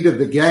speed of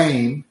the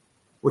game,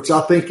 which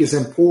I think is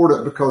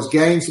important because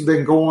games have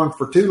been going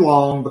for too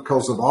long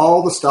because of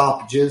all the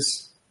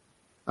stoppages.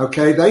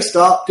 Okay, they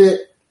stopped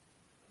it.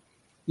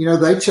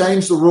 They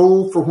changed the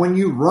rule for when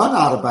you run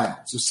out of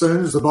bounds. As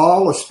soon as the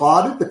ball is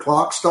spotted, the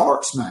clock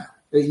starts now.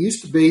 It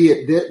used to be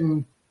it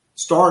didn't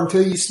start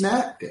until you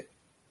snapped it.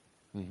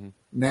 Mm-hmm.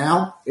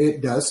 Now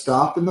it does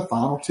stop in the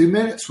final 2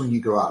 minutes when you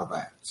go out of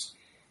bounds.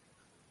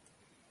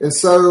 And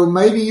so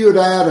maybe you would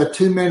add a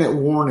 2-minute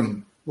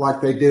warning like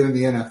they do in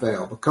the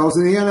NFL, because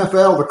in the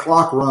NFL, the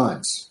clock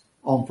runs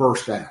on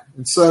first down.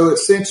 And so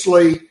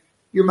essentially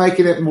you're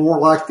making it more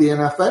like the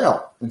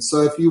NFL. And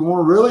so if you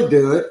want to really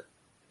do it,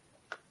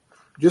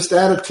 just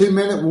add a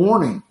 2-minute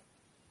warning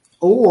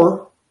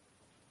or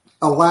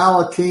allow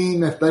a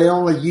team if they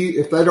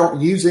don't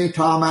use any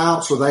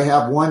timeouts or they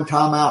have one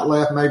timeout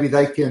left, maybe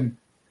they can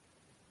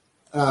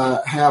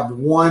have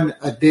one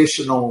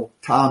additional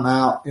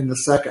timeout in the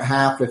second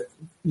half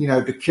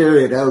to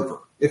carry it over.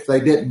 If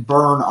they didn't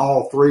burn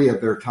all 3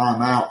 of their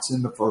timeouts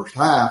in the first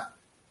half,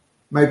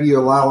 maybe you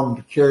allow them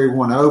to carry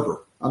one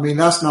over. I mean,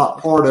 that's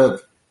not part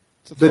of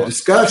the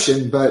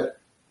discussion, but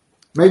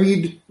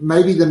maybe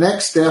the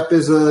next step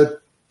is a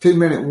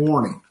 2-minute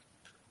warning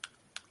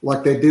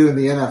like they do in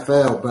the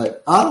NFL.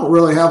 But I don't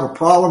really have a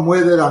problem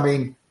with it. I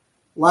mean,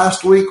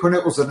 last week when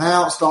it was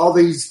announced, all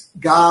these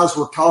guys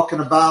were talking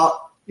about,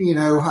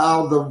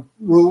 how the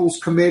rules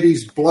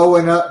committee's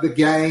blowing up the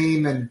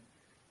game and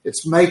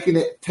it's making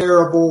it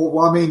terrible.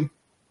 Well, I mean,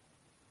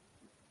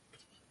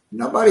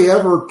 nobody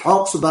ever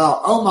talks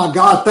about, oh, my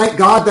God, thank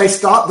God they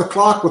stopped the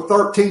clock with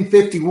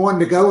 13:51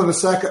 to go in the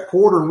second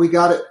quarter, and we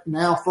got it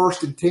now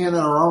 1st and 10 in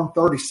our own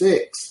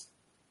 36.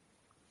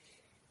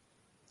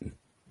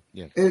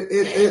 Yeah.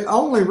 It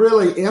only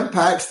really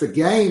impacts the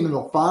game in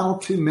the final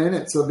 2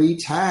 minutes of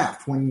each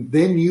half when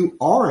then you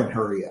are in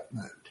hurry-up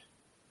mode.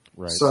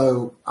 Right.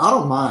 So I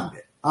don't mind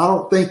it. I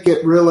don't think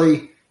it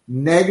really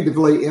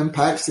negatively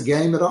impacts the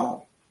game at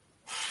all.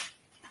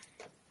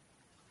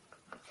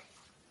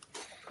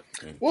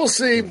 We'll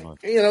see.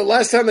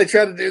 Last time they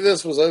tried to do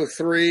this was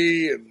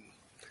 2003, and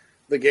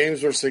the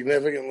games were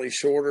significantly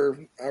shorter.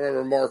 I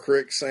remember Mark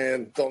Richt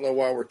saying, don't know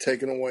why we're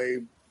taking away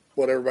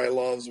what everybody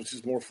loves, which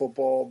is more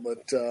football.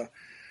 But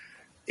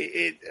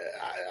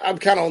I'm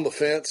kind of on the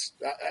fence.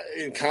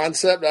 In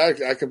concept, I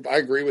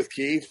agree with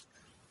Keith.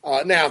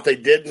 Now, if they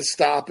didn't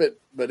stop it,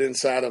 but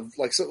inside of,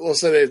 let's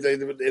say they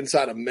did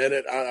inside a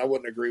minute, I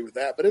wouldn't agree with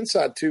that. But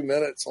inside 2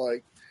 minutes,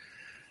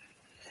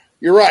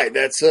 you're right.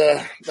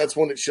 That's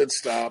when it should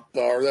stop,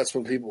 or that's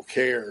when people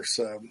care.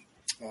 So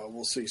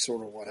we'll see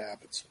sort of what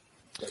happens.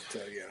 But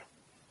yeah.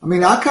 I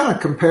mean, I kind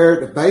of compare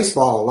it to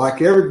baseball.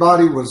 Like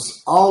everybody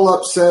was all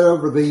upset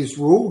over these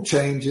rule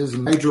changes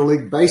in Major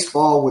League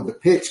Baseball with the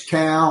pitch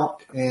count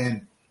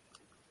and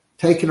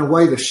taking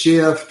away the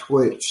shift,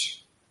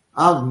 which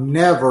I've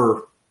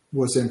never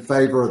was in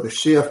favor of the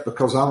shift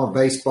because I'm a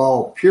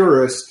baseball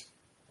purist.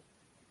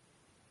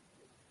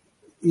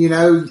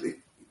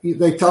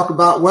 They talk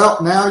about,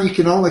 well, now you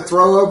can only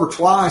throw over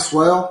twice.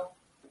 Well,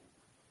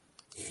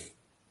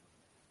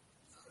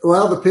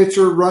 the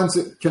pitcher runs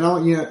it, can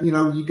only,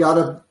 you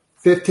got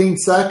 15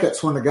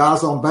 seconds when the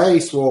guy's on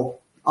base.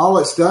 Well, all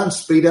it's done is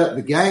speed up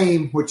the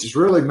game, which has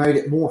really made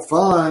it more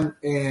fun.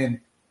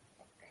 And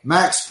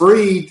Max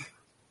Fried,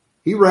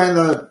 he ran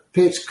the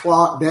pitch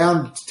clock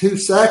down to 2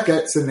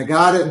 seconds, and the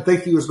guy didn't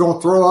think he was going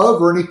to throw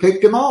over, and he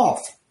picked him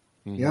off.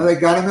 Mm-hmm. They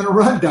got him in a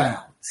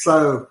rundown.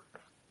 So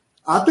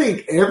I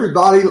think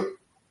everybody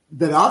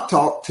that I've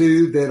talked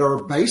to that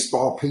are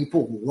baseball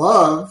people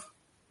love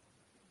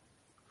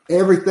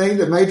everything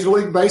that Major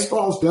League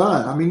Baseball's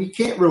done. I mean, you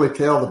can't really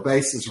tell the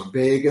bases are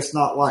big. It's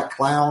not like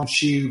clown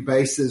shoe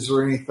bases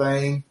or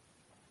anything.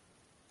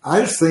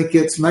 I just think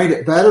it's made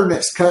it better, and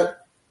it's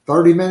cut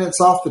 30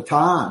 minutes off the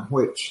time,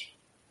 which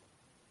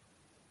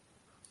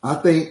I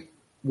think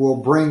will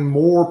bring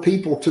more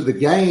people to the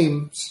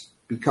games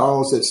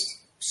because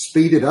it's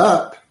speeded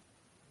up.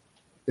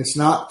 It's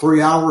not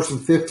 3 hours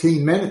and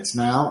 15 minutes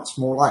now. It's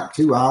more like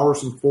 2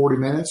 hours and 40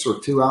 minutes or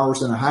 2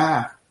 hours and a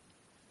half.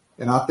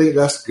 And I think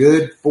that's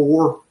good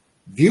for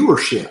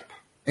viewership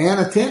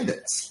and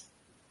attendance.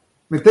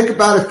 I mean, think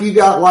about if you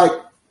got like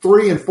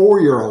 3 and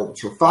 4 year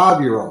olds or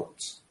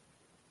 5-year-olds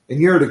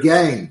and you're at a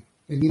game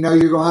and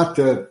you're going to have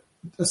to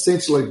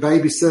essentially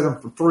babysit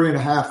them for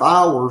 3.5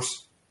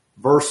 hours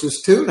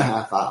versus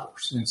 2.5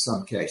 hours in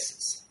some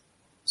cases.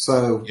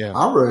 So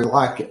I really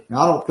like it. And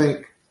I don't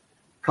think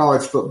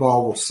college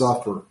football will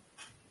suffer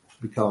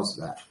because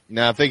of that.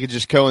 Now, if they could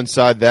just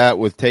coincide that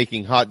with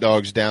taking hot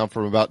dogs down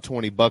from about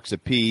 $20 a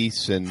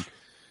piece and,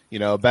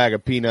 a bag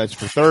of peanuts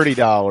for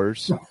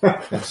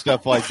 $30 and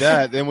stuff like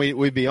that, then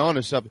we'd be on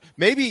to something.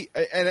 Maybe,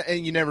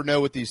 and you never know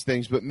with these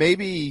things, but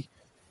maybe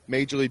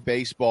Major League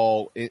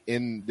Baseball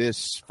in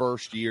this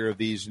first year of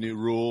these new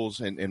rules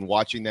and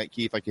watching that,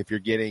 Keith, like if you're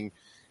getting,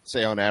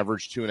 say, on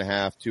average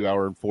 2.5, 2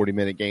 hour and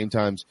 40-minute game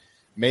times,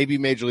 maybe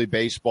Major League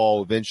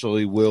Baseball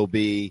eventually will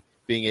be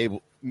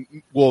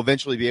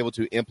able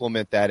to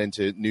implement that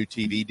into new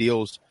TV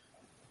deals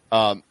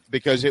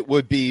because it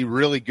would be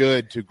really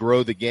good to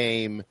grow the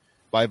game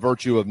by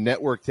virtue of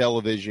network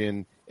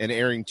television and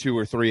airing 2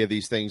 or 3 of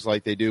these things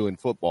like they do in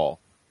football.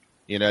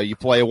 You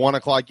play a 1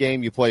 o'clock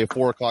game, you play a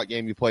 4 o'clock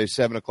game, you play a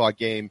 7 o'clock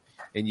game,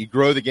 and you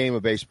grow the game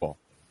of baseball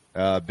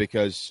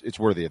because it's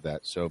worthy of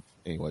that. So,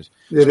 anyways.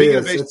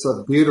 It's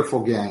a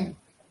beautiful game.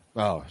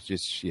 Oh,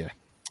 just, yeah.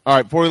 All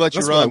right, before we let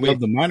you run. I love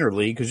the minor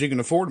league because you can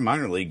afford a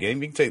minor league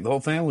game. You can take the whole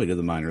family to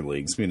the minor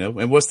leagues,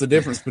 And what's the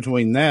difference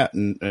between that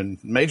and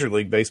Major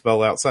League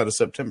Baseball outside of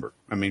September?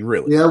 I mean,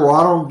 really? Yeah, well,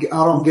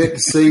 I don't get to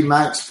see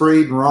Max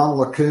Fried and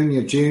Ronald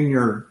Acuna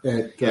Jr.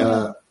 at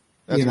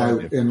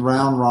in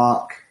Round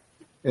Rock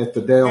at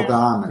the Dale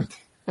Diamond.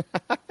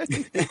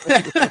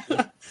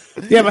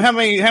 Yeah, but how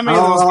many of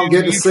those I don't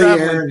get to you see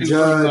Aaron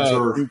Judge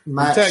or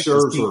Max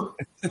Scherzer.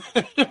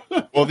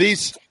 Well,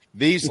 these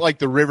like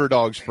the River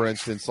Dogs, for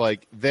instance,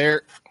 like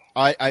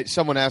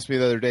someone asked me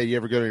the other day, "Do you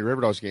ever go to any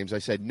River Dogs games?" I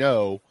said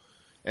no,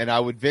 and I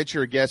would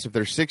venture a guess if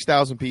there's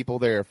 6,000 people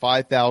there,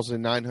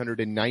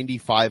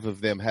 5,995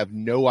 of them have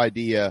no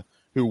idea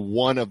who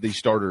one of these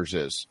starters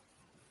is,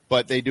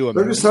 but they do.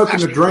 They're just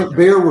hoping to drink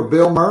beer with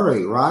Bill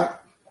Murray, right?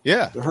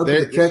 Yeah, they're hoping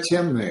to catch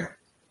him there.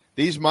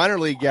 These minor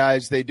league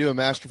guys, they do a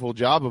masterful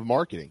job of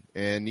marketing,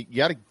 and you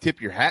got to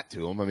tip your hat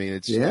to them. I mean,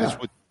 it's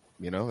what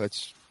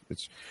It's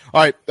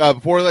all right.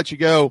 Before I let you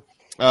go,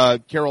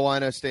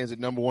 Carolina stands at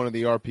number 1 in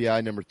the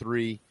RPI, number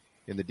 3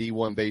 in the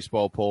D1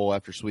 baseball poll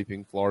after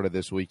sweeping Florida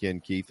this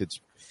weekend. Keith, it's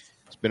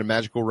been a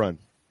magical run.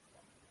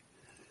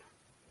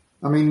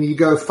 I mean, you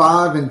go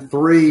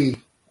 5-3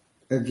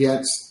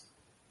 against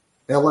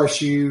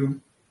LSU,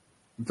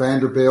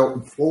 Vanderbilt,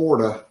 and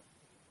Florida,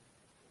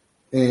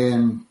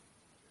 and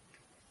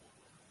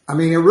I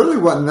mean, it really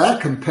wasn't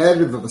that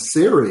competitive of a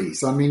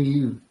series. I mean,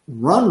 you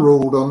run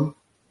ruled them.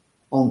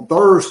 On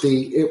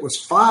Thursday, it was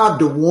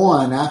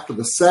 5-1 after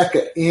the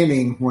second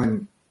inning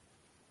when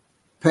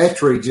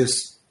Petrie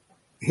just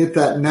hit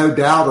that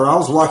no-doubter. I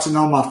was watching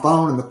on my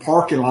phone in the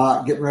parking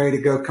lot, getting ready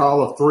to go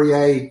call a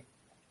 3A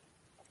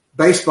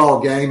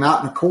baseball game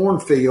out in a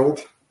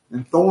cornfield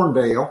in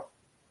Thorndale.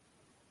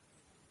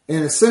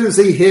 And as soon as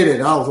he hit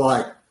it, I was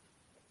like,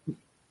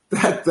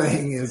 that's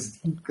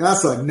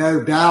a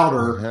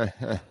no-doubter.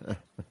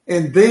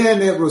 And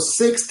then it was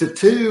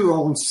 6-2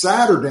 on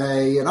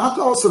Saturday, and I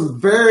thought some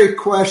very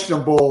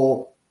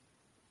questionable.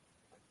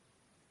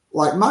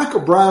 Like Michael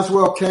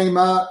Braswell came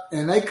up,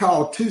 and they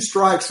called 2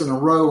 strikes in a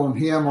row on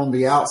him on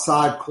the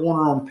outside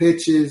corner on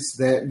pitches.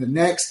 That in the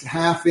next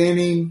half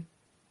inning,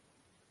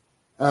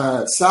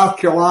 South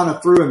Carolina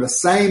threw in the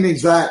same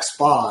exact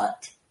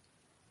spot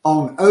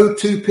on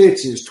 0-2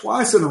 pitches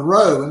twice in a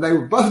row, and they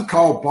were both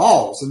called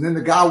balls. And then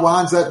the guy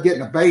winds up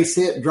getting a base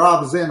hit and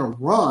drives in a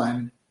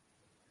run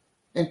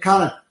and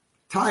kind of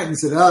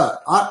tightens it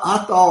up.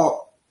 I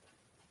thought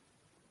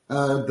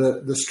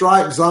the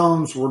strike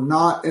zones were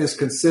not as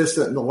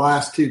consistent in the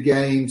last 2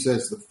 games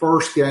as the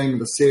first game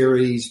of the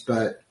series,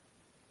 but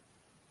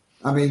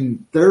I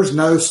mean, there's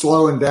no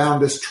slowing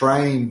down this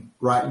train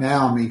right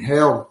now. I mean,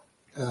 hell,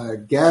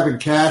 Gavin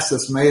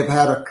Cassis may have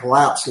had a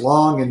collapsed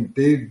lung, and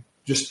dude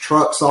just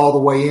trucks all the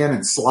way in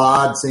and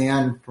slides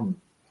in from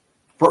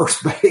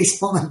first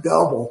base on a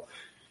double.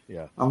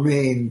 Yeah. I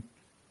mean,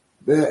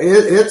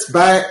 It's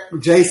back.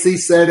 JC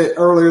said it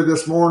earlier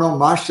this morning on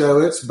my show.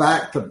 It's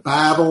back to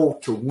battle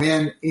to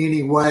win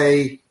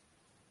anyway.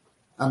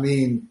 I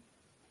mean,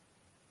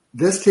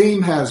 this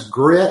team has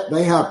grit.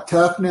 They have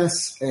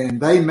toughness, and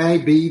they may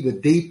be the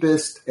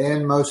deepest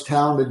and most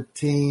talented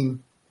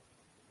team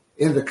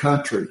in the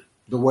country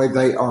the way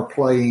they are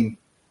playing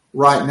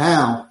right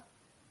now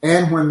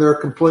and when they're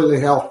completely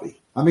healthy.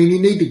 I mean, you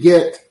need to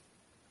get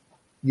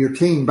your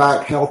team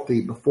back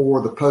healthy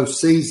before the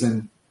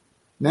postseason.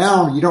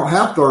 Now you don't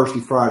have Thursday,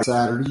 Friday,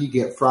 Saturday. You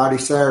get Friday,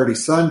 Saturday,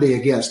 Sunday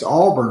against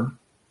Auburn.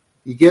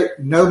 You get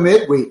no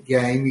midweek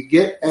game. You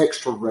get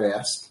extra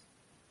rest.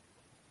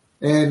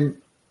 And,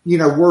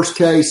 worst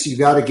case, you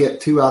got to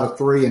get 2 out of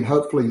 3, and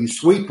hopefully you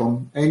sweep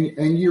them.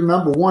 And you're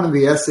number 1 in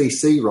the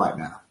SEC right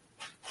now.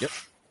 Yep.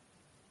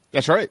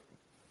 That's right.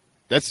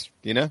 That's,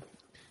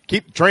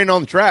 keep the train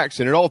on the tracks,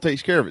 and it all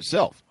takes care of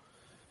itself.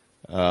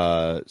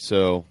 We'll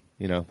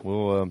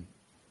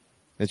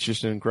it's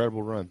just an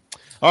incredible run.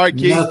 All right,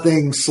 Keith.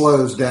 Nothing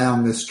slows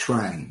down this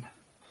train.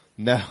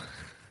 No,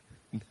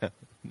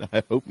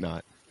 I hope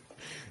not.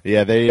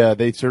 Yeah,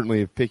 they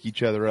certainly pick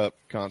each other up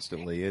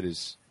constantly. It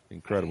is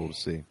incredible to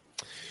see.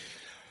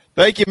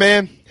 Thank you,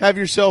 man. Have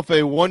yourself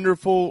a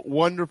wonderful,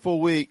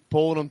 wonderful week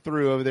pulling them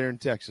through over there in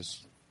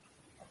Texas.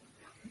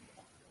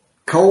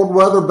 Cold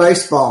weather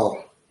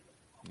baseball.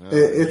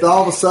 It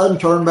all of a sudden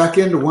turned back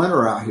into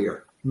winter out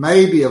here.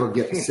 Maybe it'll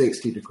get to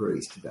 60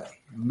 degrees today.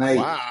 Maybe.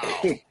 Wow.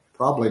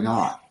 Probably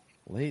not.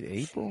 Late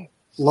April?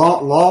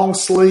 Long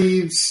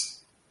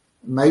sleeves,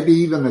 maybe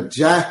even a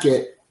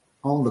jacket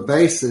on the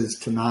bases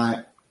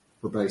tonight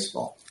for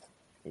baseball.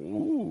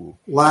 Ooh.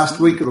 Last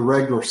week of the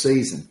regular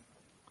season.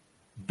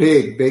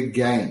 Big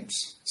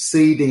games.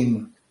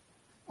 Seeding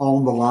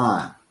on the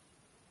line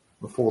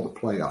before the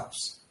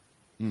playoffs.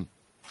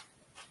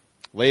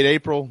 Late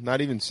April, not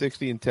even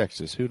 60 in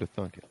Texas. Who'd have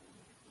thunk it?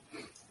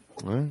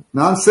 Right.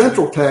 Not in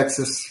Central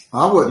Texas.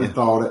 I wouldn't have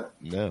thought it.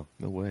 No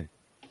way.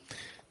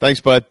 Thanks,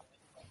 bud.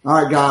 All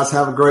right, guys.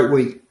 Have a great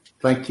week.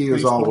 Thank you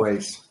as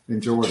always.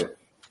 Enjoyed it.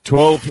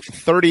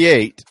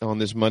 12:38 on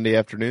this Monday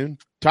afternoon.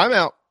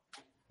 Timeout.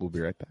 We'll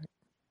be right back.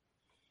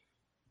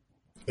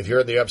 If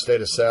you're in the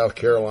upstate of South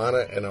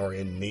Carolina and are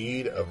in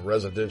need of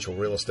residential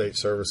real estate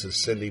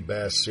services, Cindy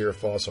Bass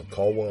Searfoss of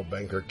Caldwell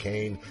Banker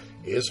Kane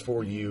is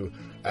for you.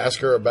 Ask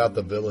her about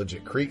the Village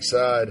at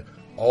Creekside,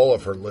 all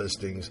of her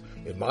listings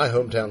in my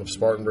hometown of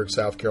Spartanburg,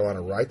 South Carolina,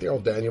 right there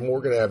on Daniel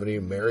Morgan Avenue,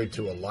 married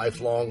to a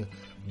lifelong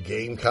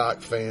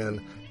Gamecock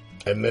fan.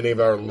 And many of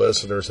our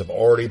listeners have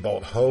already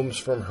bought homes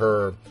from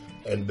her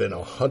and been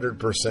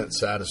 100%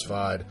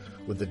 satisfied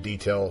with the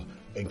detail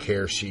and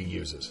care she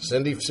uses.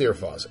 Cindy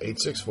Searfoss,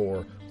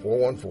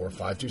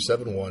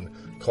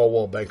 864-414-5271,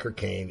 Caldwell Banker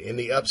Kane in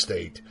the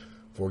upstate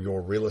for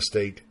your real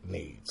estate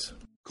needs.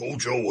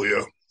 Coach O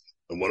here.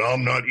 And when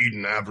I'm not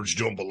eating average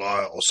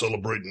jambalaya or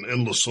celebrating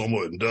endless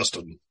summer in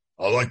Destin,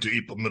 I like to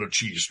eat pimento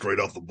cheese straight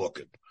off the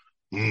bucket.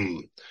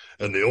 And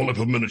the only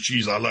pimento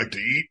cheese I like to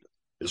eat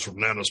is from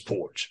Nana's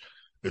Porch.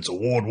 It's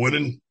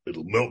award-winning.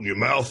 It'll melt in your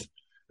mouth.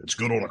 It's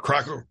good on a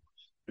cracker.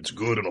 It's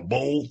good in a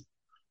bowl.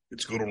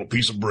 It's good on a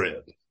piece of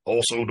bread.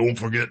 Also, don't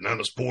forget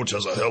Nana's Porch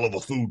has a hell of a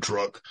food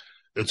truck.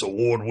 It's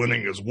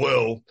award-winning as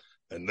well,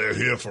 and they're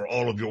here for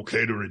all of your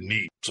catering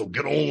needs. So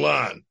get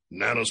online,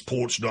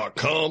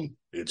 nanasporch.com.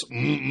 It's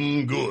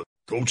good.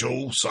 Coach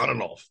O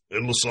signing off.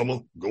 Endless summer.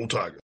 Go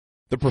Tigers.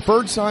 The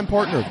preferred sign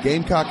partner of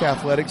Gamecock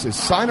Athletics is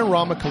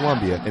Signorama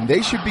Columbia, and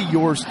they should be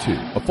yours too.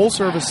 A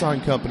full-service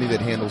sign company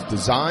that handles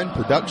design,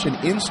 production,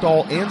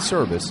 install, and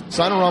service,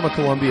 Signorama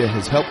Columbia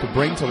has helped to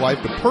bring to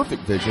life the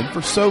perfect vision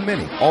for so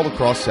many all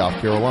across South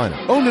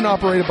Carolina. Owned and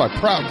operated by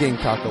proud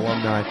Gamecock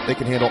alumni, they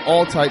can handle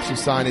all types of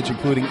signage,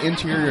 including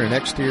interior and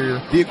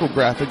exterior, vehicle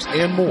graphics,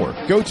 and more.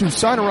 Go to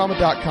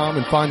Signorama.com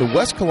and find the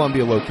West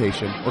Columbia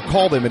location, or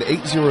call them at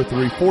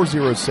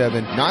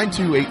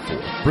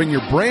 803-407-9284. Bring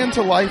your brand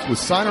to life with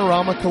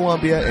Signorama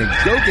Columbia, and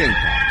go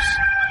Gamecocks.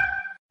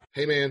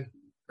 Hey, man,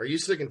 are you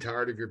sick and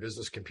tired of your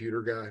business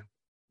computer guy?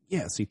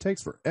 Yes, he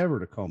takes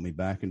forever to call me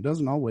back and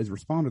doesn't always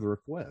respond to the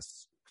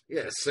requests.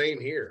 Yeah, same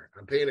here.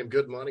 I'm paying him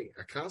good money.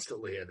 I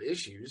constantly have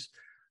issues,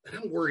 and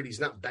I'm worried he's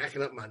not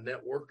backing up my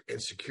network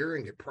and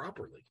securing it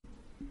properly.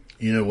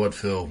 You know what,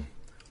 Phil?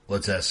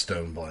 Let's ask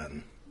Stone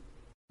Blanton.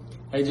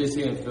 Hey,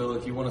 JC and Phil,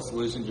 if you want a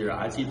solution to your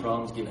IT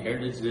problems, give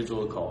Heritage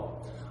Digital a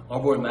call. Our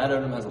boy Matt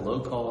Odom has a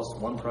low-cost,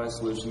 one-price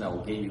solution that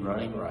will get you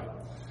running right.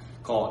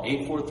 Call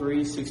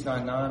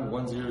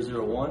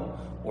 843-699-1001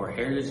 or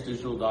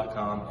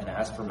heritagedigital.com and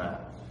ask for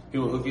Matt. He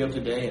will hook you up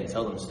today and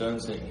tell them Stone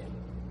sent you.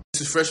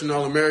 This is freshman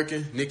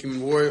All-American Nicky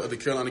Memorial of the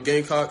Carolina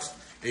Gamecocks,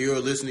 and you're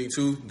listening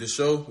to The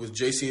Show with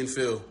JC and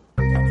Phil.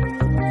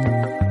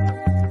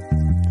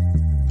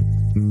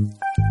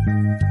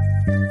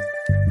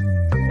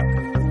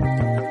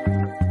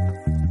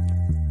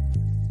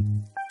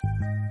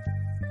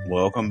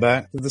 Welcome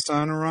back to the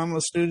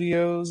Signorama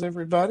Studios,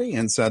 everybody.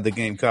 Inside the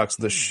Gamecocks,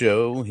 the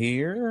show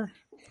here,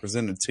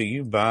 presented to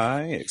you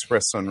by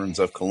Express Sunrooms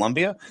of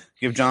Columbia.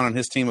 Give John and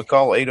his team a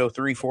call,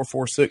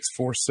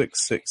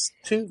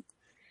 803-446-4662.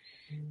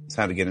 It's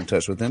how to get in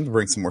touch with them to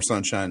bring some more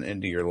sunshine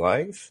into your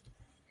life.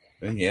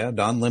 And yeah,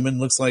 Don Lemon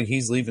looks like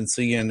he's leaving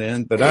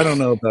CNN, but I don't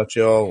know about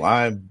y'all.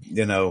 I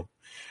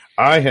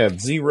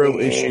have zero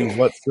issue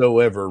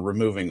whatsoever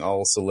removing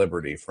all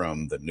celebrity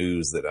from the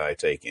news that I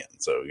take in.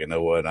 So you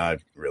know what? I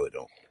really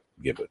don't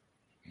give a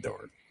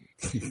darn.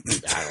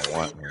 I don't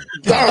want one.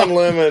 Don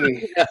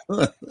Lemon.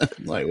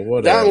 Like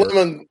whatever. Don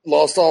Lemon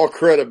lost all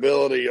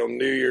credibility on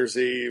New Year's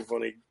Eve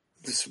when he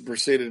just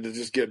proceeded to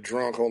just get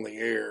drunk on the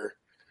air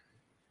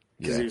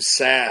because he was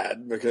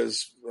sad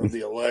because of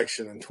the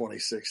election in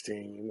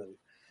 2016. And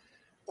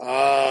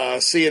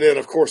CNN,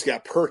 of course,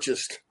 got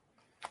purchased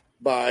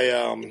by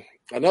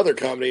another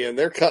company, and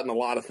they're cutting a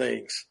lot of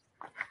things.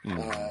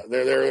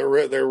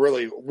 They're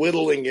really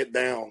whittling it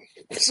down,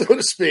 so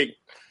to speak.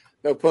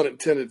 No pun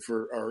intended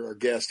for our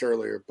guest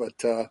earlier,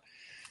 but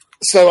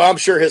so I'm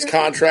sure his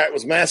contract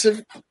was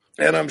massive,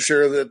 and I'm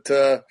sure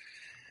that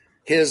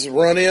his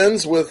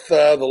run-ins with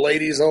the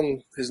ladies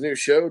on his new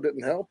show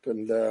didn't help,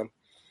 and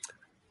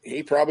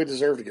he probably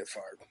deserved to get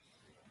fired.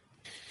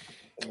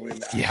 I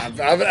mean,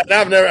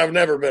 I've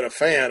never been a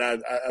fan. I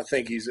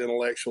think he's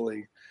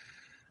intellectually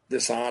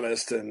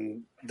dishonest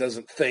and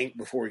doesn't think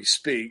before he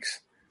speaks,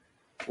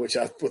 which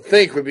I would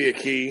think would be a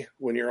key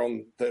when you're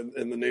in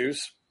the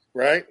news.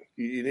 Right?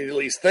 You need to at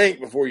least think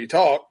before you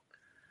talk.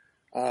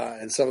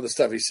 And some of the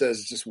stuff he says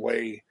is just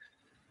way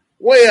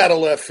out of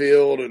left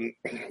field. And,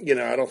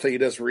 I don't think he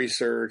does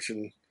research.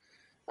 And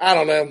I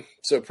don't know.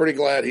 So pretty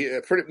glad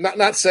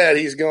not sad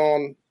he's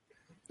gone.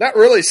 Not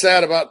really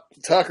sad about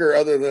Tucker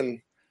other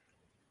than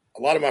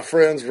a lot of my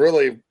friends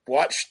really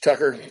watch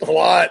Tucker a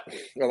lot.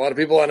 A lot of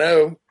people I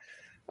know.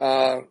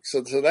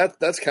 So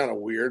that's kind of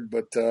weird.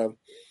 But,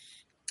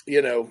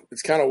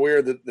 it's kind of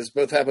weird that this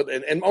both happened.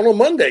 And on a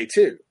Monday,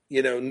 too.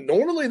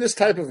 Normally this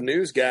type of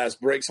news, guys,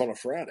 breaks on a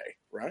Friday,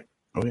 right?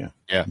 Oh, yeah.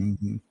 Yeah.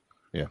 Mm-hmm.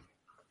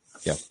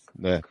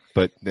 Yeah.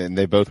 But then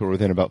they both were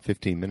within about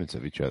 15 minutes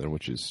of each other,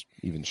 which is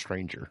even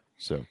stranger.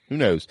 So who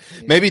knows?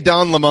 Maybe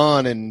Don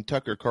Lemon and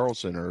Tucker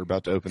Carlson are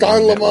about to open.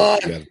 Don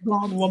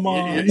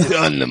Lemon.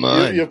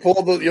 You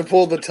pulled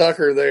the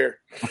Tucker there.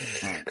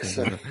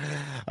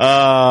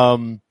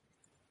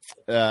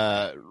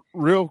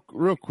 Real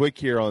quick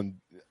here on.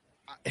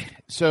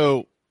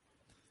 So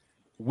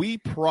we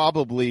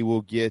probably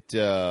will get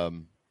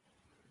some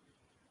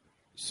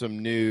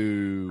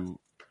new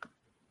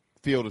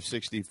Field of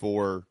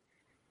 64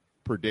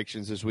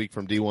 predictions this week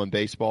from D1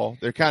 Baseball.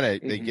 They're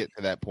they get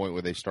to that point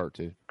where they start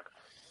to.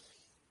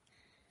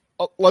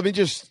 Let me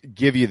just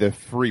give you the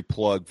free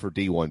plug for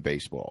D1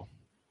 Baseball,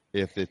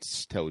 if it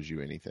tells you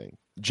anything.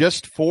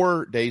 Just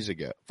 5 days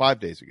ago,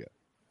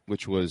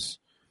 which was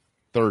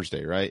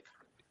Thursday, right?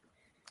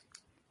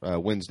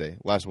 Last Wednesday,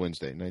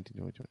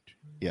 1922.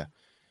 Yeah.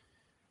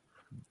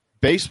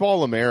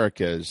 Baseball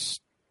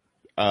America's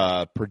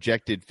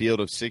projected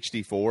Field of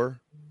 64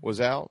 was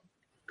out,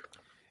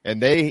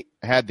 and they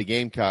had the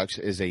Gamecocks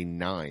as a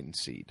 9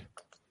 seed.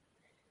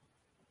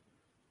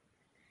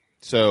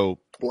 So,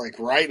 like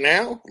right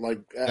now,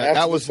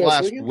 that was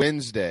last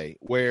Wednesday,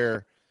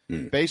 where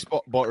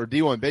baseball or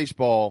D1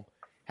 Baseball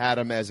had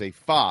them as a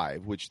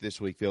 5, which this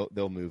week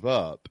they'll move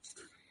up.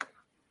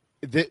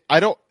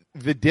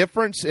 The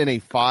difference in a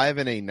 5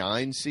 and a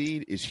 9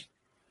 seed is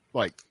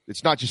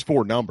it's not just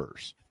 4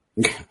 numbers.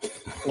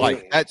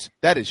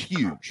 That is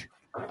huge.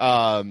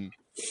 And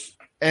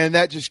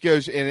that just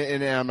goes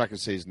and I'm not going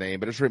to say his name,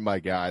 but it's written by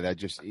a guy that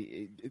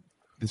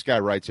this guy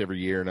writes every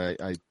year, and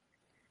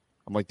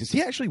I'm like, does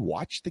he actually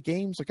watch the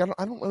games? I don't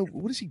know,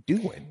 what is he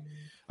doing?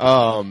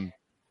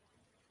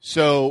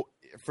 So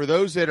for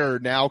those that are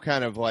now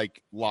kind of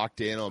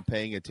locked in on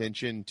paying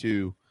attention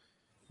to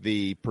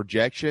the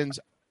projections,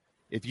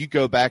 if you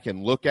go back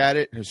and look at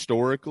it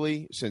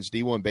historically since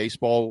D1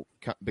 Baseball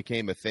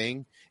became a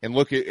thing, and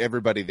look at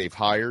everybody they've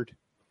hired,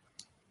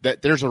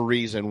 that there's a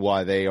reason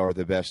why they are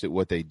the best at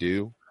what they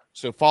do.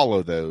 So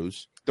follow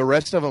those. The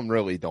rest of them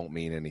really don't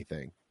mean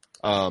anything.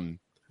 The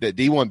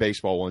D1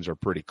 Baseball ones are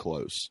pretty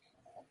close.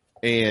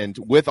 And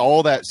with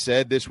all that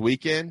said, this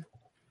weekend,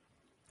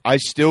 I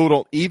still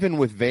don't, even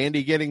with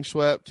Vandy getting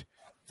swept,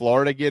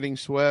 Florida getting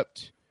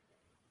swept,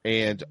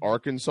 and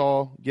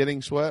Arkansas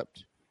getting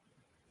swept,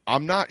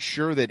 I'm not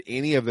sure that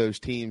any of those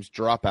teams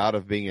drop out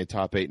of being a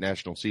top 8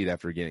 national seed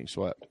after getting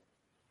swept.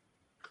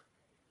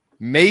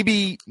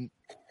 Maybe,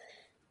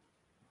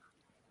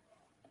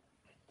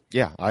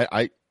 yeah,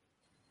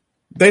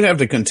 they'd have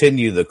to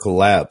continue the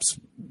collapse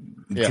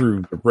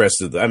through the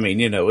rest of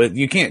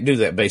you can't do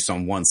that based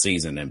on one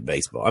season in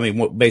baseball. I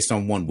mean, based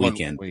on one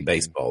weekend in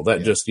baseball.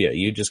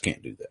 You just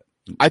can't do that.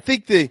 I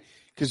think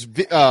because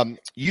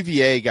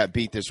UVA got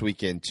beat this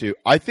weekend too.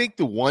 I think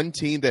the one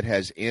team that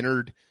has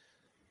entered,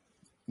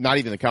 not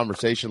even the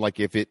conversation,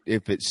 if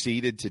it's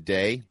seeded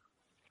today,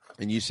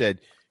 and you said,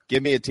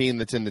 give me a team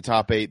that's in the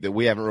top 8 that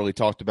we haven't really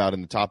talked about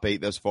in the top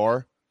 8 thus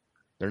far,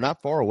 they're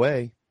not far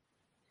away.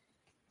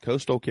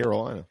 Coastal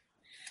Carolina.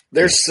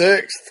 They're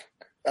 6th.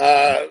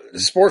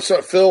 Sports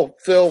Phil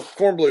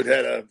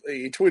Kornblut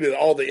he tweeted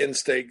all the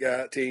in-state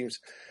teams.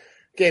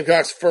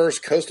 Gamecocks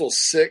 1st, Coastal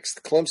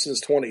 6th,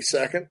 Clemson's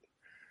 22nd.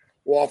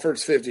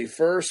 Wofford's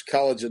 51st,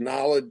 College of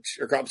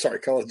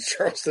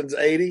Charleston's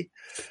 80.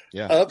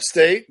 Yeah.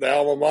 Upstate, the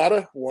alma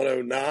mater,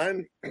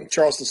 109.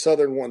 Charleston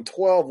Southern,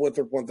 112.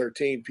 Winthrop,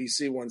 113.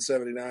 PC,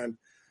 179.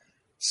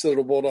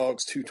 Citadel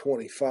Bulldogs,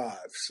 225.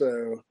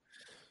 So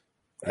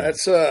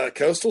that's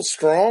Coastal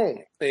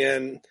strong.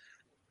 And,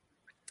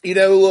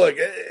 look,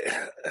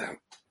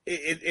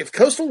 if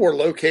Coastal were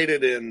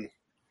located in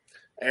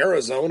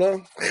Arizona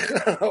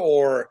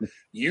or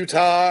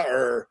Utah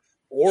or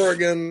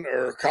Oregon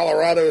or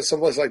Colorado,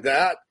 someplace like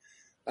that,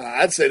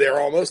 I'd say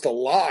they're almost a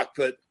lock.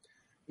 But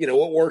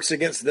what works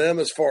against them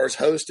as far as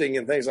hosting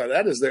and things like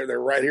that is they're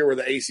right here where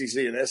the ACC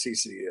and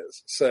SEC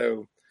is.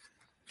 So,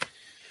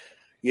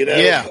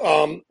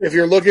 if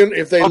you're looking,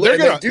 if they're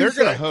going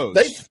to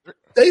host.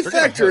 They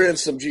factor in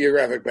some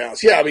geographic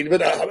balance. Yeah, I mean,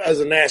 but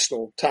as a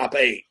national top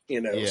 8,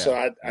 So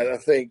I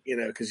think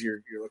because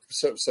you're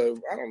looking so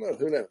I don't know,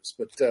 who knows,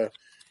 but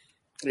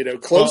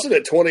Clemson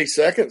at 20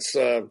 seconds.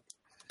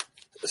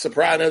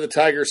 Surprise! I know the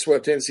Tigers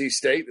swept NC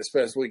State this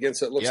past weekend,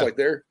 so it looks like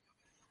they're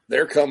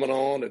coming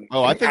on. And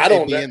I think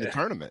they'd be in the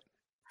tournament.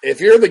 If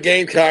you're the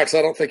Gamecocks,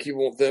 I don't think you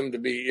want them to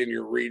be in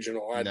your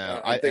regional.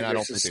 I think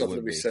there's just something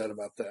to be said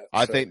about that.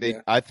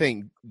 I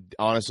think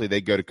honestly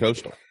they go to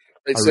Coastal.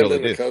 They'd send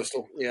them to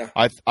Coastal. Yeah,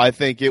 I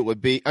think it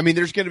would be. I mean,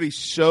 there's going to be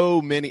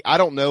so many. I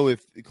don't know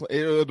if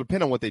it'll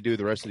depend on what they do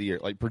the rest of the year.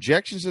 Like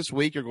projections this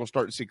week, you're going to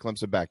start to see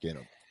Clemson back in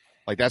them.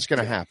 Like that's going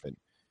to happen.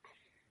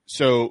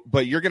 So,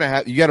 but you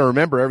got to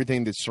remember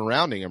everything that's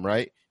surrounding them,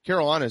 right?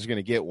 Carolina is going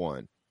to get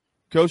one.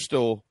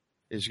 Coastal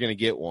is going to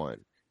get one.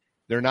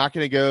 They're not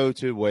going to go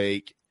to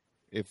Wake.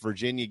 If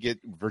Virginia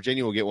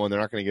will get one, they're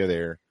not going to go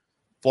there.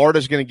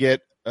 Florida's going to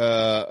get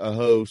a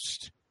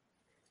host.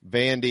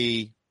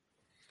 Vandy,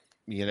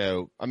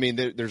 I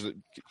mean,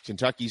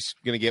 Kentucky's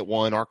going to get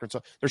one.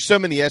 Arkansas. There's so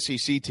many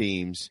SEC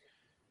teams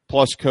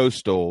plus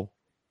Coastal.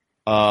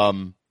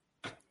 But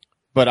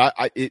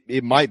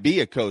it might be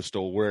a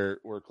Coastal where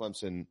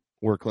Clemson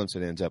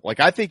ends up. Like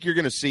I think you're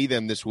going to see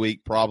them this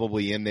week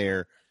probably in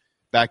there,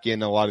 back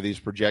in a lot of these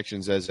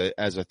projections as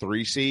a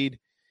 3 seed,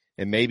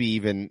 and maybe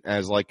even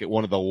as like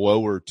one of the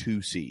lower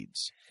 2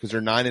 seeds because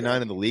they're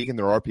 9-9 in the league and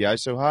their RPI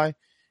is so high,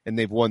 and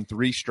they've won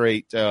 3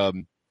 straight.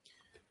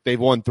 They've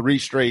won 3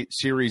 straight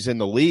series in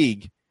the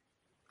league,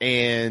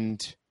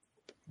 and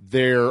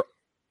their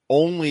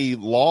only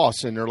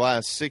loss in their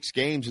last 6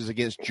 games is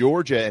against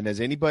Georgia. And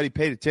has anybody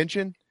paid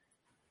attention?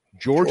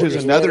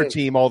 Georgia's another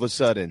team all of a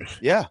sudden.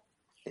 Yeah.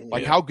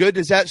 Like, how good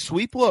does that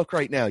sweep look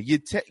right now? You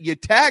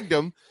tagged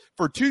them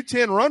for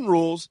 2-10 run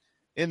rules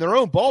in their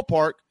own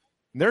ballpark,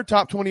 and they're a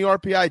top 20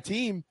 RPI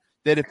team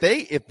that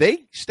if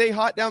they stay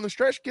hot down the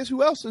stretch, guess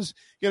who else is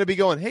going to be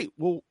going, hey,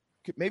 well,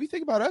 maybe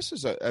think about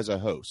us as a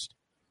host.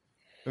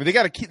 I mean, they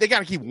got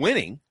to keep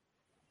winning,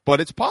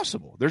 but it's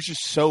possible. There's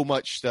just so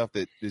much stuff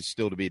that is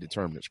still to be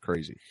determined. It's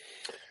crazy.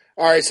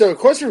 All right, so a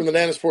question from the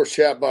Nana Sports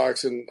chat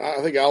box, and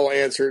I think I'll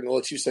answer it and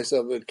let you say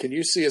something. Can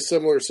you see a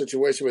similar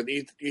situation with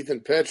Ethan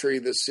Petrie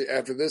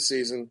after this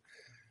season,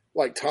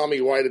 like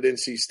Tommy White at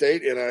NC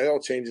State? NIL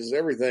changes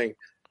everything.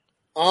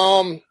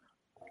 South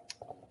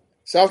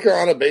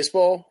Carolina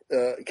baseball,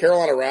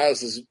 Carolina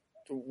Rise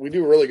we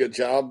do a really good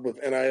job with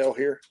NIL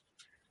here.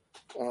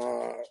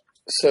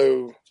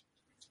 So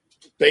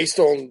based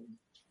on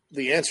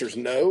the answers,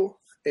 no.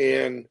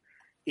 And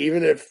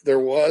even if there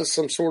was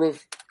some sort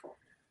of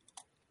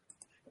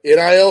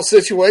NIL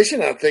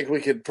situation, I think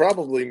we could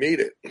probably meet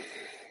it.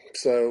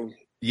 So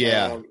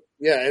yeah. And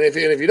if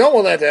you don't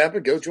want that to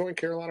happen, go join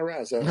Carolina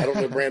Rise. I don't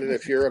know, Brandon,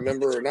 if you're a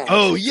member or not.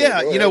 Oh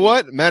yeah, you know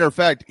what? Matter of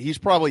fact, he's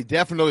probably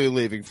definitely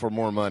leaving for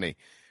more money.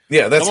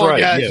 Yeah, that's right.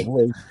 Yeah,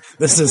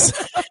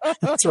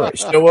 that's right.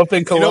 Show up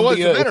in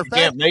Columbia. If you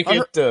can't make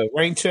it,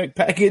 rain check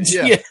package.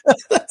 Yeah,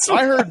 that's right.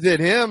 I heard that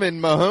him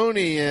and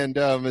Mahoney and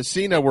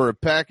Messina were a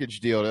package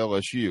deal at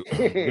LSU.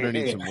 We're gonna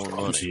need some more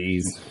money.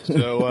 Jeez.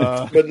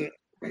 So, but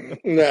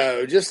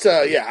no, just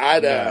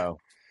no,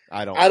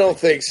 I don't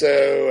think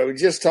so. I mean,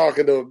 just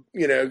talking to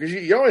because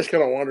you always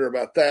kind of wonder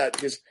about that.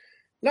 Because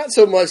not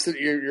so much that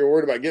you're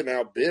worried about getting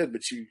outbid,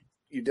 but you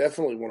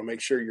definitely want to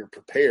make sure you're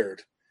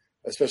prepared,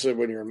 especially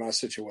when you're in my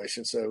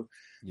situation. So,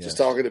 just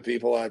talking to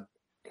people,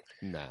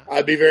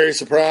 I'd be very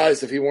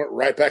surprised if he went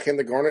right back in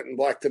the Garnet and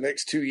Black the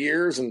next 2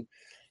 years, and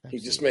he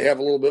just may have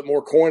a little bit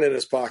more coin in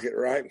his pocket,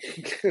 right?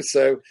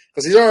 So,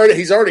 because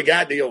he's already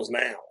got deals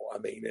now. I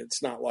mean,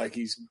 it's not like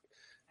he's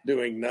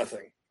doing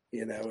nothing.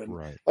 And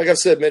like I've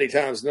said many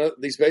times,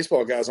 these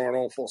baseball guys aren't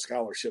on full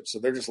scholarships, so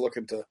they're just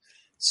looking to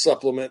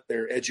supplement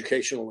their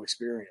educational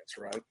experience,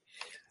 right?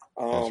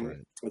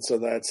 And so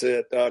that's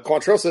it.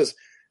 Quantrell says,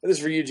 and this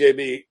is for you,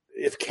 JB,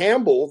 if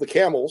the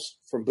Camels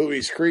from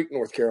Bowie's Creek,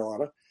 North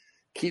Carolina,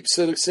 keep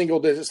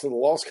single digits in the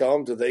loss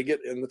column, do they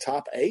get in the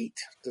top 8?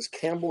 Does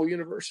Campbell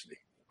University?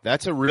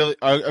 That's a really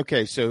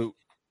okay. So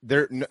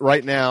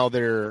right now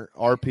their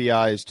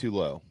RPI is too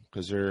low.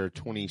 Because they're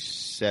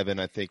 27,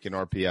 I think, in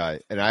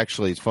RPI. And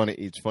actually, it's funny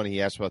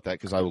he asked about that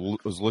because I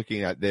was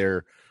looking at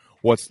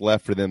what's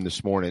left for them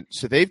this morning.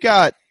 So they've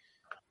got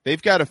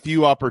a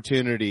few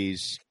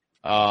opportunities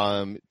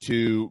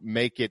to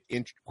make it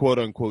quote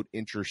unquote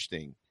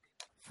interesting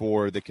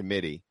for the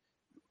committee.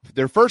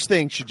 Their first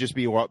thing should just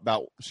be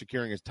about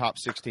securing a top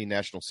 16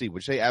 national seed,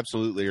 which they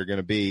absolutely are going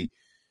to be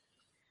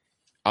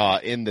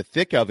in the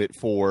thick of it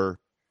for.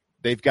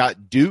 They've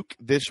got Duke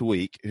this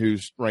week,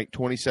 who's ranked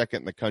 22nd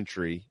in the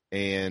country,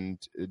 and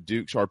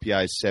Duke's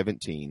RPI is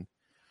 17.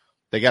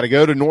 They got to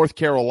go to North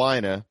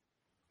Carolina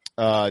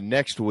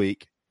next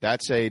week.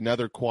 That's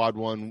another quad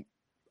one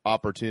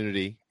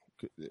opportunity,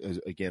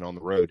 again, on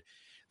the road.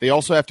 They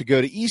also have to go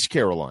to East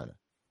Carolina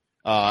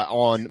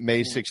on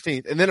May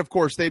 16th. And then, of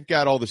course, they've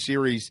got all the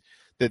series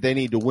that they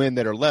need to win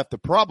that are left. The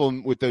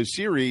problem with those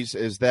series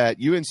is that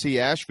UNC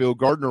Asheville,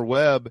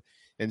 Gardner-Webb,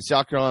 and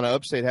South Carolina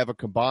Upstate have a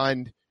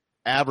combined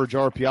average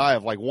RPI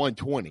of like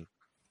 120.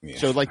 Yeah.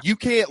 So like you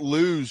can't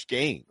lose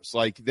games.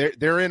 Like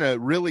they're in a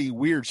really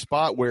weird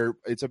spot where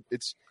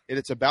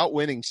it's about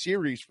winning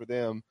series for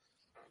them,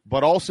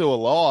 but also a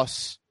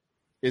loss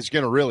is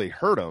going to really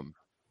hurt them.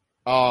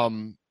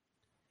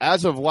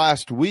 As of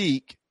last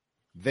week,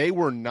 they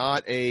were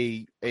not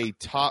a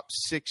top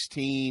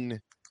 16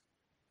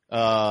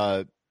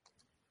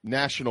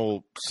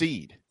 national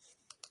seed.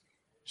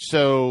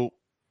 So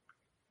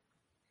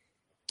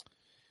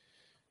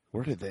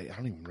where did they? I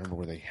don't even remember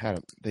where they had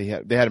them. They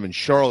had them in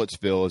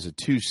Charlottesville as a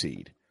 2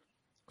 seed.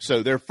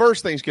 So their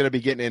first thing is going to be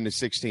getting into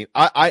 16.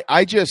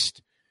 I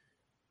just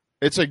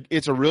it's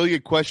a really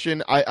good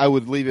question. I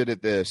would leave it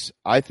at this.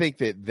 I think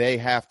that they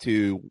have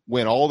to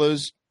win all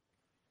those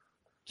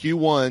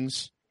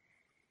Q1s.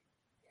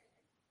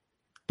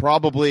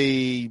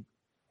 Probably.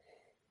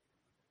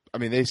 I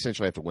mean, they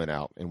essentially have to win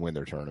out and win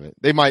their tournament.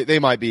 They might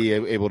be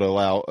able to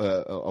allow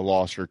a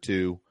loss or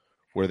two.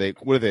 What are they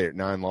at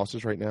 9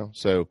 losses right now?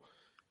 So.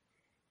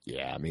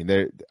 Yeah, I mean,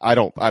 I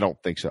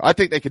don't think so. I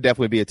think they could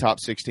definitely be a top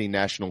 16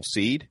 national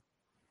seed,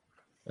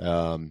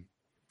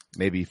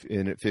 maybe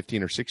in at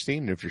 15 or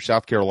 16. And if you're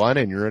South Carolina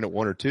and you're in at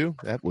 1 or 2,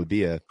 that would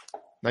be a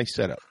nice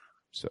setup.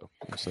 So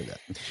we'll say that.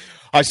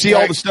 I see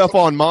all the stuff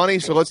on Monty,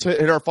 so let's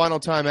hit our final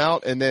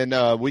timeout, and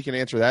then we can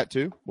answer that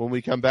too when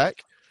we come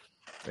back,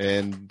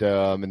 and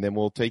then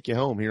we'll take you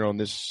home here on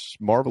this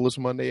marvelous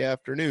Monday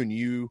afternoon.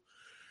 You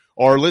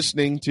are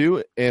listening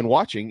to and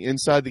watching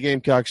Inside the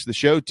Gamecocks, the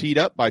show teed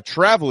up by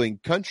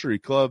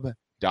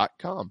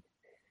TravelingCountryClub.com.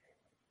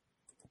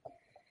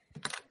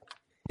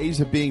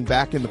 Days of being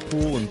back in the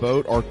pool and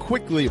boat are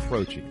quickly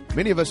approaching.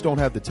 Many of us don't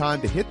have the time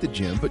to hit the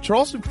gym, but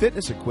Charleston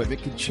Fitness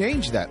Equipment can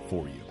change that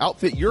for you.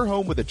 Outfit your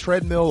home with a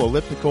treadmill,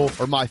 elliptical,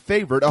 or my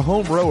favorite, a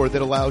home rower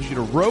that allows you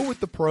to row with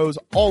the pros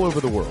all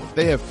over the world.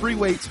 They have free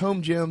weights,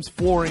 home gyms,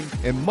 flooring,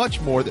 and much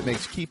more that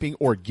makes keeping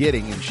or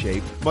getting in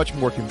shape much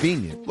more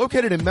convenient.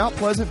 Located in Mount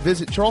Pleasant,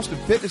 visit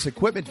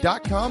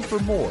CharlestonFitnessEquipment.com for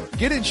more.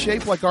 Get in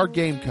shape like our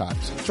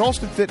Gamecocks.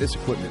 Charleston Fitness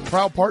Equipment,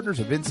 proud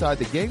partners of Inside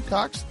the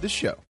Gamecocks, the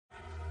show.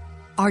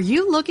 Are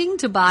you looking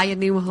to buy a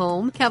new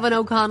home? Kevin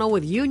O'Connell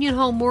with Union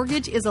Home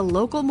Mortgage is a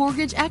local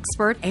mortgage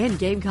expert and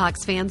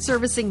Gamecocks fan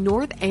servicing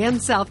North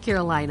and South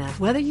Carolina.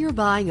 Whether you're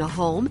buying a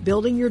home,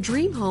 building your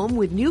dream home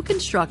with new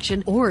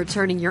construction, or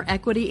turning your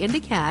equity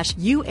into cash,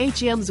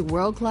 UHM's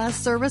world-class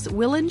service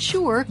will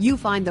ensure you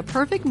find the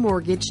perfect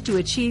mortgage to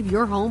achieve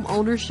your home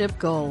ownership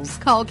goals.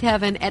 Call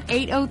Kevin at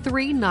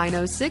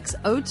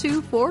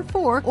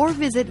 803-906-0244 or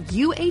visit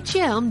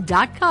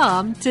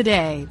UHM.com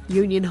today.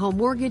 Union Home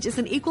Mortgage is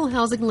an equal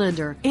housing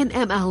lender.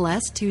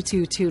 NMLS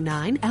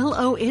 2229,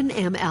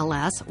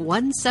 LONMLS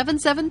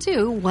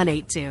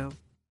 1772182.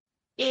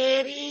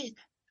 Daddy,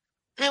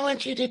 I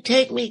want you to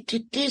take me to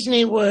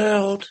Disney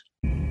World.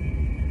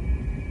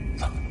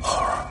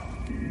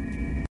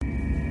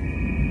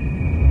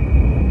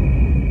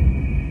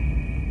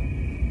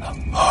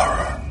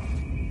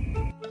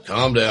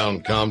 Calm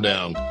down.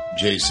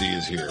 JC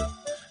is here.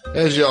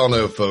 As y'all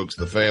know, folks,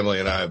 the family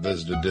and I have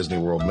visited Disney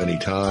World many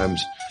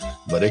times,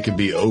 but it can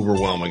be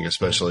overwhelming,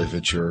 especially if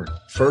it's your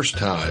first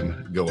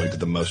time going to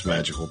the most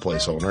magical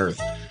place on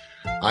earth.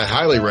 I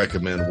highly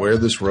recommend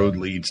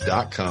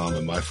WhereThisRoadLeads.com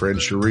and my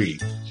friend Cherie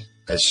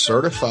as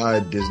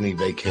certified Disney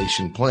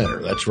vacation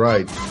planner. That's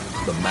right.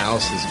 The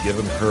mouse has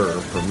given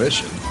her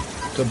permission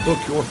to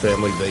book your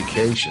family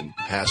vacation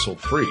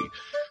hassle-free.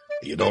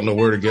 You don't know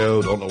where to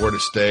go, don't know where to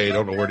stay,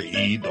 don't know where to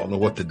eat, don't know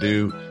what to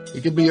do.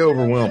 It can be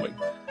overwhelming.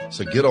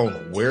 So get on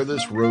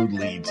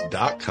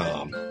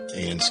WhereThisRoadLeads.com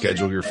and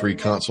schedule your free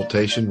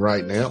consultation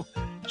right now.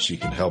 She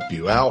can help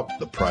you out.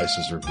 The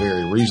prices are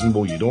very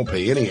reasonable. You don't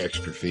pay any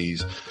extra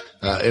fees.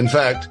 In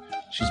fact,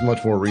 she's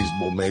much more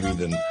reasonable maybe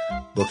than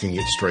booking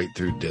it straight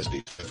through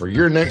Disney. For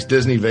your next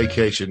Disney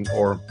vacation,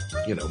 or,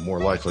 more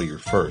likely your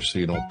first, so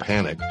you don't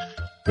panic,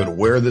 go to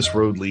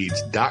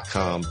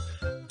WhereThisRoadLeads.com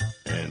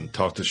and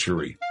talk to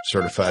Cherie,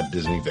 certified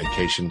Disney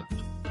vacation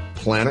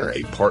planner,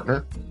 a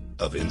partner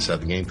of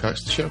Inside the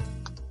Gamecocks, the show.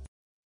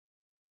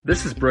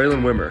 This is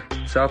Braylon Wimmer,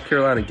 South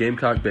Carolina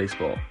Gamecock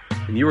Baseball,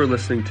 and you are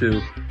listening to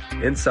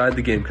Inside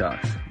the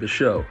Gamecocks, the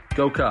show.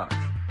 Go Cox!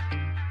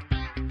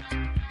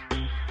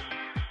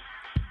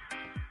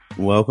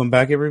 Welcome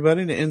back,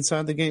 everybody, to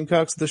Inside the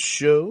Gamecocks, the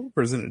show,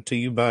 presented to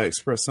you by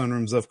Express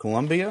Sunrooms of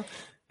Columbia.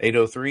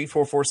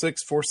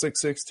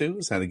 803-446-4662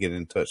 is how to get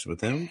in touch with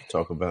them.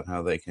 Talk about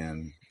how they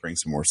can bring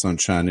some more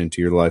sunshine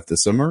into your life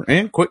this summer.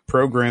 And quick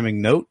programming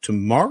note,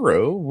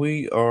 tomorrow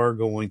we are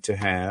going to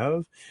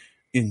have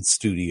in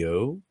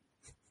studio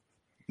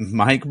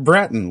Mike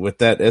Bratton with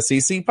that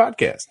SEC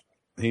podcast.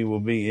 He will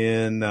be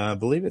in, I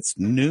believe it's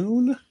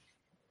noon.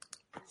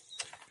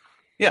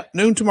 Yeah,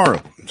 noon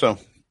tomorrow. So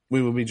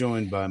we will be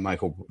joined by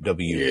Michael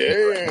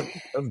W.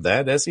 of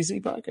that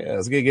SEC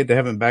podcast. Get to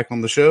have him back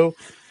on the show.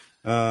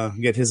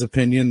 Get his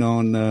opinion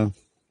on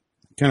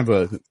kind of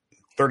a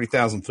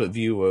 30,000-foot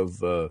view of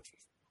the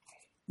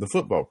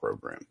football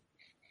program.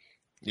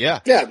 Yeah.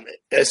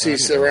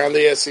 SEC around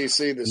the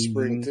SEC this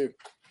spring too.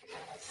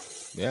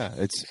 Yeah,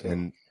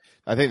 and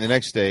I think the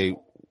next day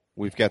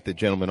we've got the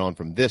gentleman on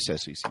from this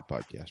SEC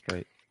podcast,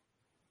 right?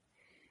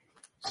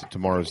 So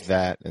tomorrow's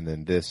that, and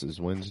then this is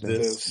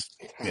Wednesday.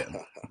 Yeah,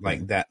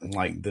 like that, and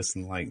like this,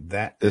 and like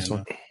that. This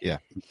one, yeah.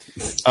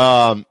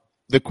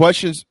 The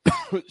questions,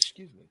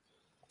 excuse me.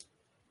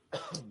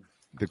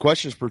 The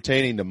questions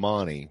pertaining to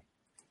Monty,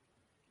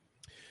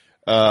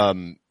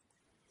 don't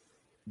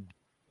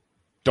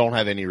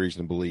have any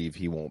reason to believe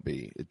he won't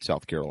be at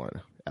South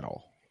Carolina at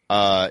all.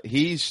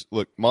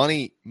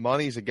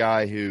 Monty's a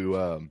guy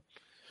who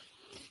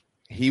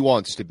he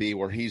wants to be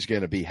where he's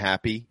going to be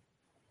happy.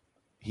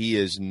 He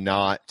is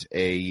not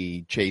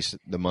a chase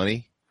the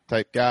money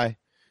type guy.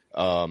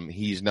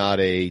 He's not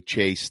a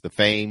chase the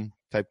fame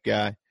type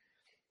guy.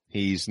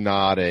 He's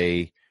not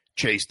a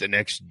chase the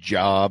next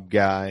job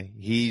guy.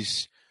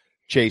 He's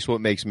chase what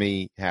makes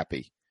me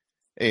happy.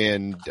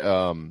 And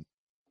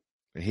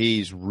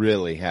he's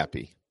really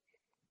happy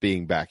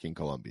being back in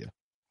Columbia.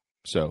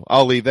 So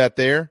I'll leave that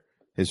there.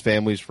 His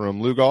family's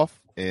from Lugoff,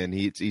 and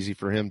it's easy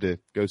for him to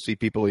go see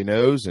people he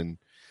knows. And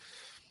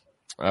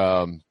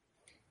I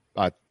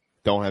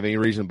don't have any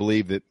reason to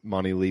believe that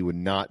Monty Lee would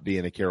not be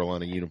in a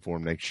Carolina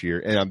uniform next year.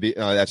 And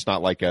that's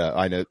not like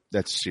I know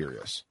that's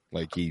serious.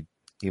 Like he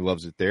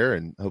loves it there,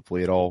 and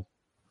hopefully it all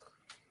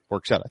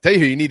works out. I tell you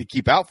who you need to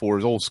keep out for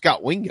is old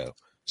Scott Wingo.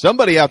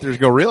 Somebody out there is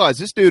going to realize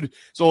this dude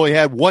has only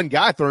had one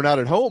guy thrown out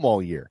at home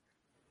all year.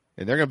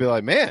 And they're going to be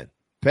like, man,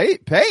 pay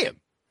him.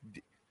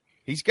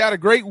 He's got a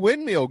great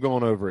windmill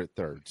going over at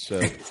third. So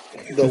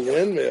the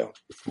windmill.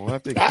 We'll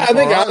have to I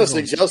think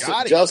honestly,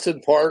 Justin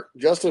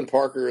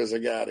Parker is a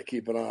guy to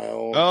keep an eye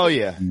on. Oh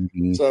yeah,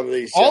 some of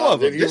these. All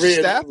of them. This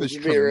staff is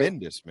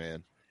tremendous,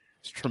 man.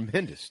 It's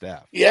tremendous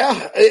staff.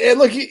 Yeah, and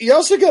look, you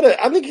also got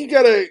to. I think you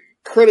got to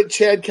credit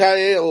Chad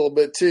Kaye a little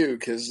bit too,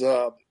 because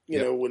you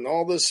know when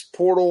all these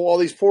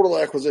portal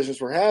acquisitions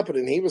were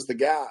happening, he was the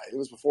guy. It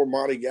was before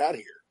Monty got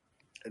here,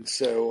 and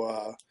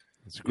so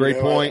it's a great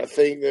point. I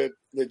think that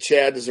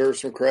Chad deserves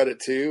some credit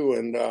too,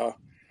 and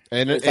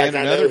in fact,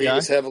 I know he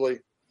was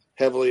heavily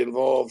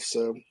involved.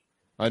 So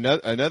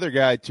another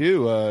guy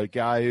too, a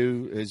guy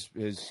who has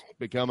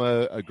become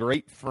a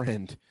great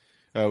friend,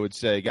 I would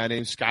say, a guy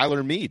named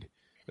Skylar Meade.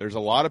 There's a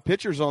lot of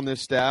pitchers on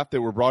this staff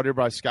that were brought here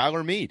by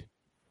Skylar Meade,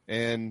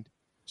 and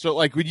so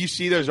like when you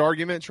see those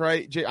arguments,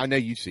 right? I know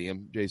you see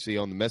them,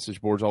 JC, on the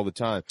message boards all the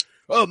time.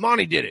 Oh,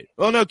 Monty did it.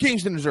 Oh no,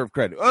 Kingston deserved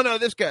credit. Oh no,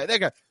 this guy, that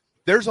guy.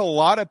 There's a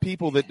lot of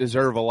people that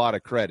deserve a lot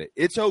of credit.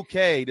 It's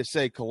okay to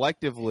say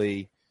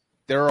collectively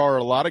there are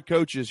a lot of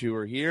coaches who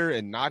are here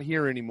and not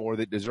here anymore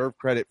that deserve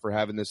credit for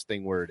having this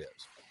thing where it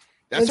is.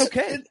 That's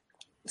okay.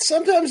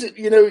 Sometimes,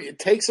 it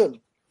takes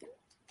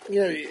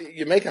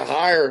you make a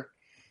hire.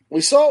 We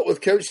saw it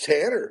with Coach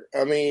Tanner.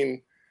 I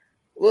mean,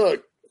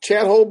 look,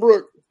 Chad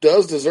Holbrook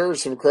does deserve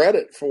some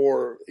credit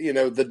for,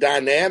 the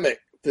dynamic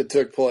that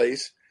took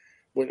place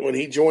when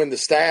he joined the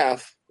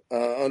staff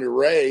under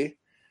Ray.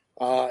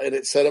 And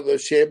it set up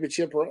those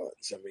championship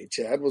runs. I mean,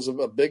 Chad was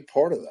a big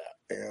part of that.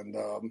 And,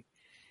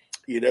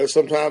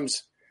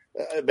 sometimes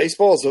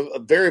baseball is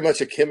very much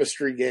a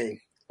chemistry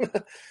game.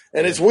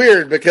 And it's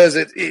weird because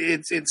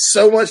it's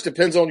so much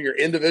depends on your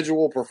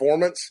individual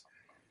performance.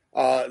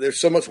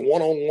 There's so much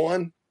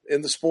one-on-one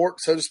in the sport,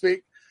 so to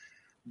speak.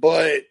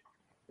 But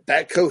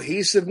that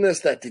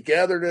cohesiveness, that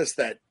togetherness,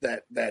 that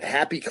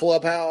happy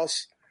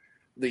clubhouse,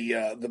 the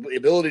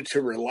ability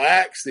to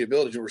relax, the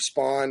ability to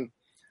respond,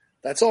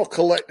 that's all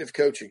collective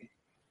coaching.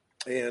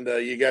 And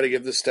you got to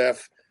give the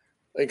staff,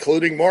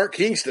 including Mark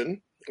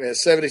Kingston,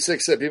 as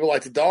 76 said, people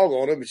like to dog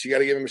on him, but you got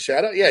to give him a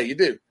shout out. Yeah, you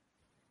do.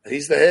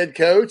 He's the head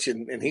coach,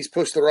 and he's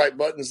pushed the right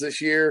buttons this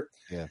year.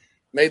 Yeah,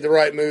 made the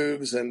right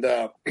moves, and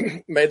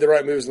made the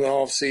right moves in the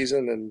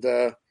offseason. And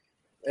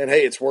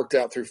hey, it's worked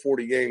out through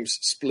 40 games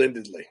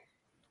splendidly.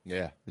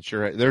 Yeah, that's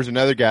right. There's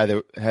another guy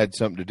that had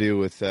something to do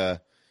with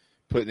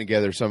putting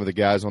together some of the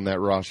guys on that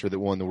roster that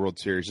won the World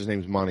Series. His name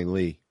is Monty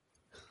Lee.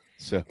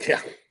 So yeah,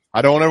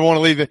 I don't ever want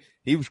to leave it.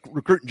 He was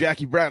recruiting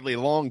Jackie Bradley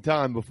a long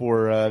time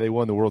before they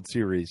won the World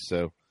Series.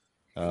 So,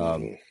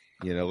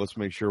 let's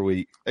make sure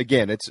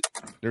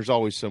there's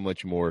always so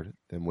much more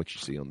than what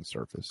you see on the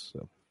surface.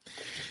 So,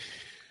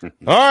 all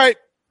right,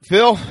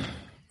 Phil,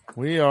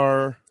 we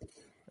are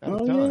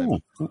out of time. Yeah.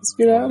 Let's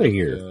get out of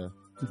here.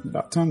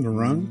 About time to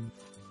run.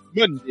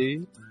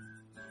 Monday.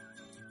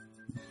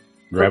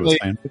 Grab a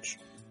sandwich.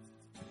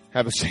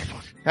 Have a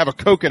sandwich. Have a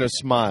Coke and a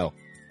smile.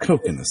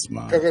 Coke and a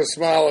smile. Coke and a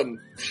smile and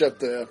shut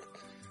the F.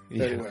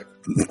 Anyway,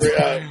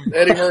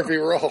 Eddie Murphy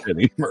roll.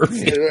 Eddie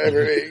Murphy.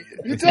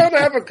 You tell him to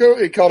have a Coke.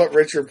 He called up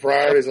Richard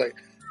Pryor. He's like,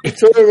 you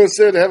told him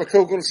said to have a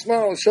Coke and a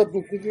smile and shut the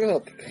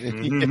up.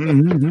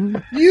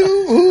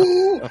 You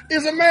who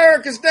is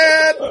America's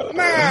dad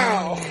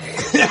now?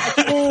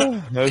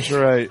 That's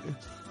right.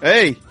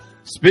 Hey,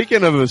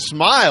 speaking of a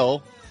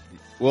smile,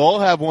 we'll all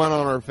have one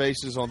on our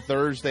faces on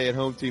Thursday at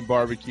Home Team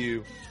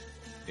Barbecue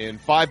in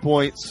 5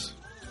 Points.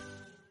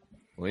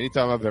 Well,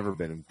 anytime I've ever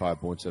been in 5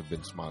 Points, I've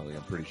been smiling,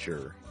 I'm pretty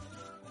sure.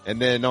 And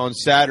then on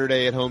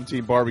Saturday at Home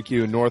Team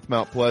Barbecue in North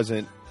Mount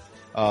Pleasant.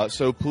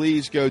 So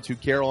please go to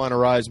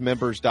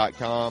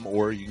CarolinaRiseMembers.com,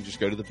 or you can just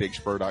go to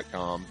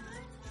thebigspur.com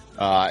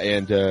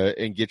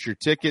and get your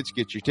tickets.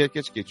 Get your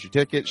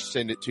tickets.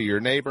 Send it to your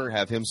neighbor.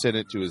 Have him send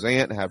it to his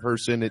aunt. Have her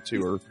send it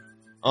to her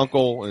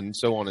uncle, and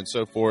so on and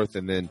so forth.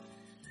 And then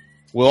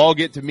we'll all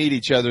get to meet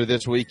each other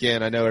this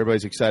weekend. I know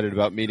everybody's excited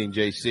about meeting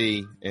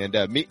JC, and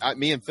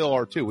me and Phil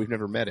are too. We've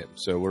never met him,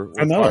 so we're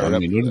I know. fired I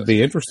up mean, for it would this.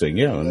 be interesting.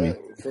 Yeah. I mean,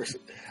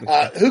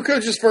 Who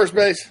coaches first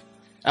base?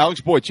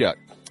 Alex Boychuk.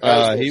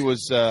 He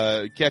was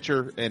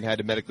catcher and had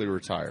to medically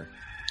retire.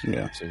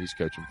 Yeah. So he's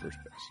coaching first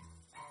base.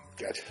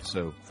 Gotcha.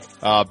 So,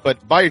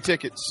 but buy your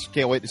tickets.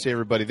 Can't wait to see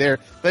everybody there.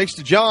 Thanks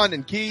to John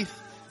and Keith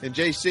and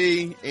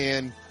JC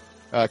and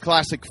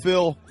Classic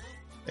Phil.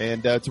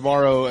 And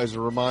tomorrow, as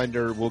a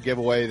reminder, we'll give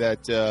away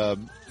the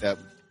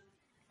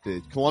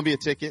Columbia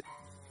ticket,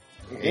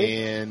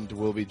 and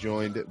we'll be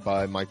joined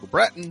by Michael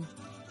Bratton.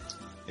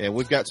 And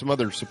we've got some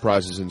other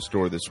surprises in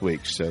store this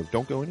week, so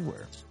don't go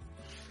anywhere.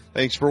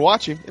 Thanks for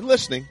watching and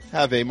listening.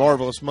 Have a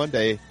marvelous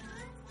Monday.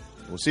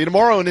 We'll see you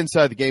tomorrow on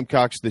Inside the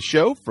Gamecocks, the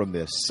show from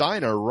the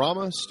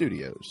Signorama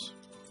Studios.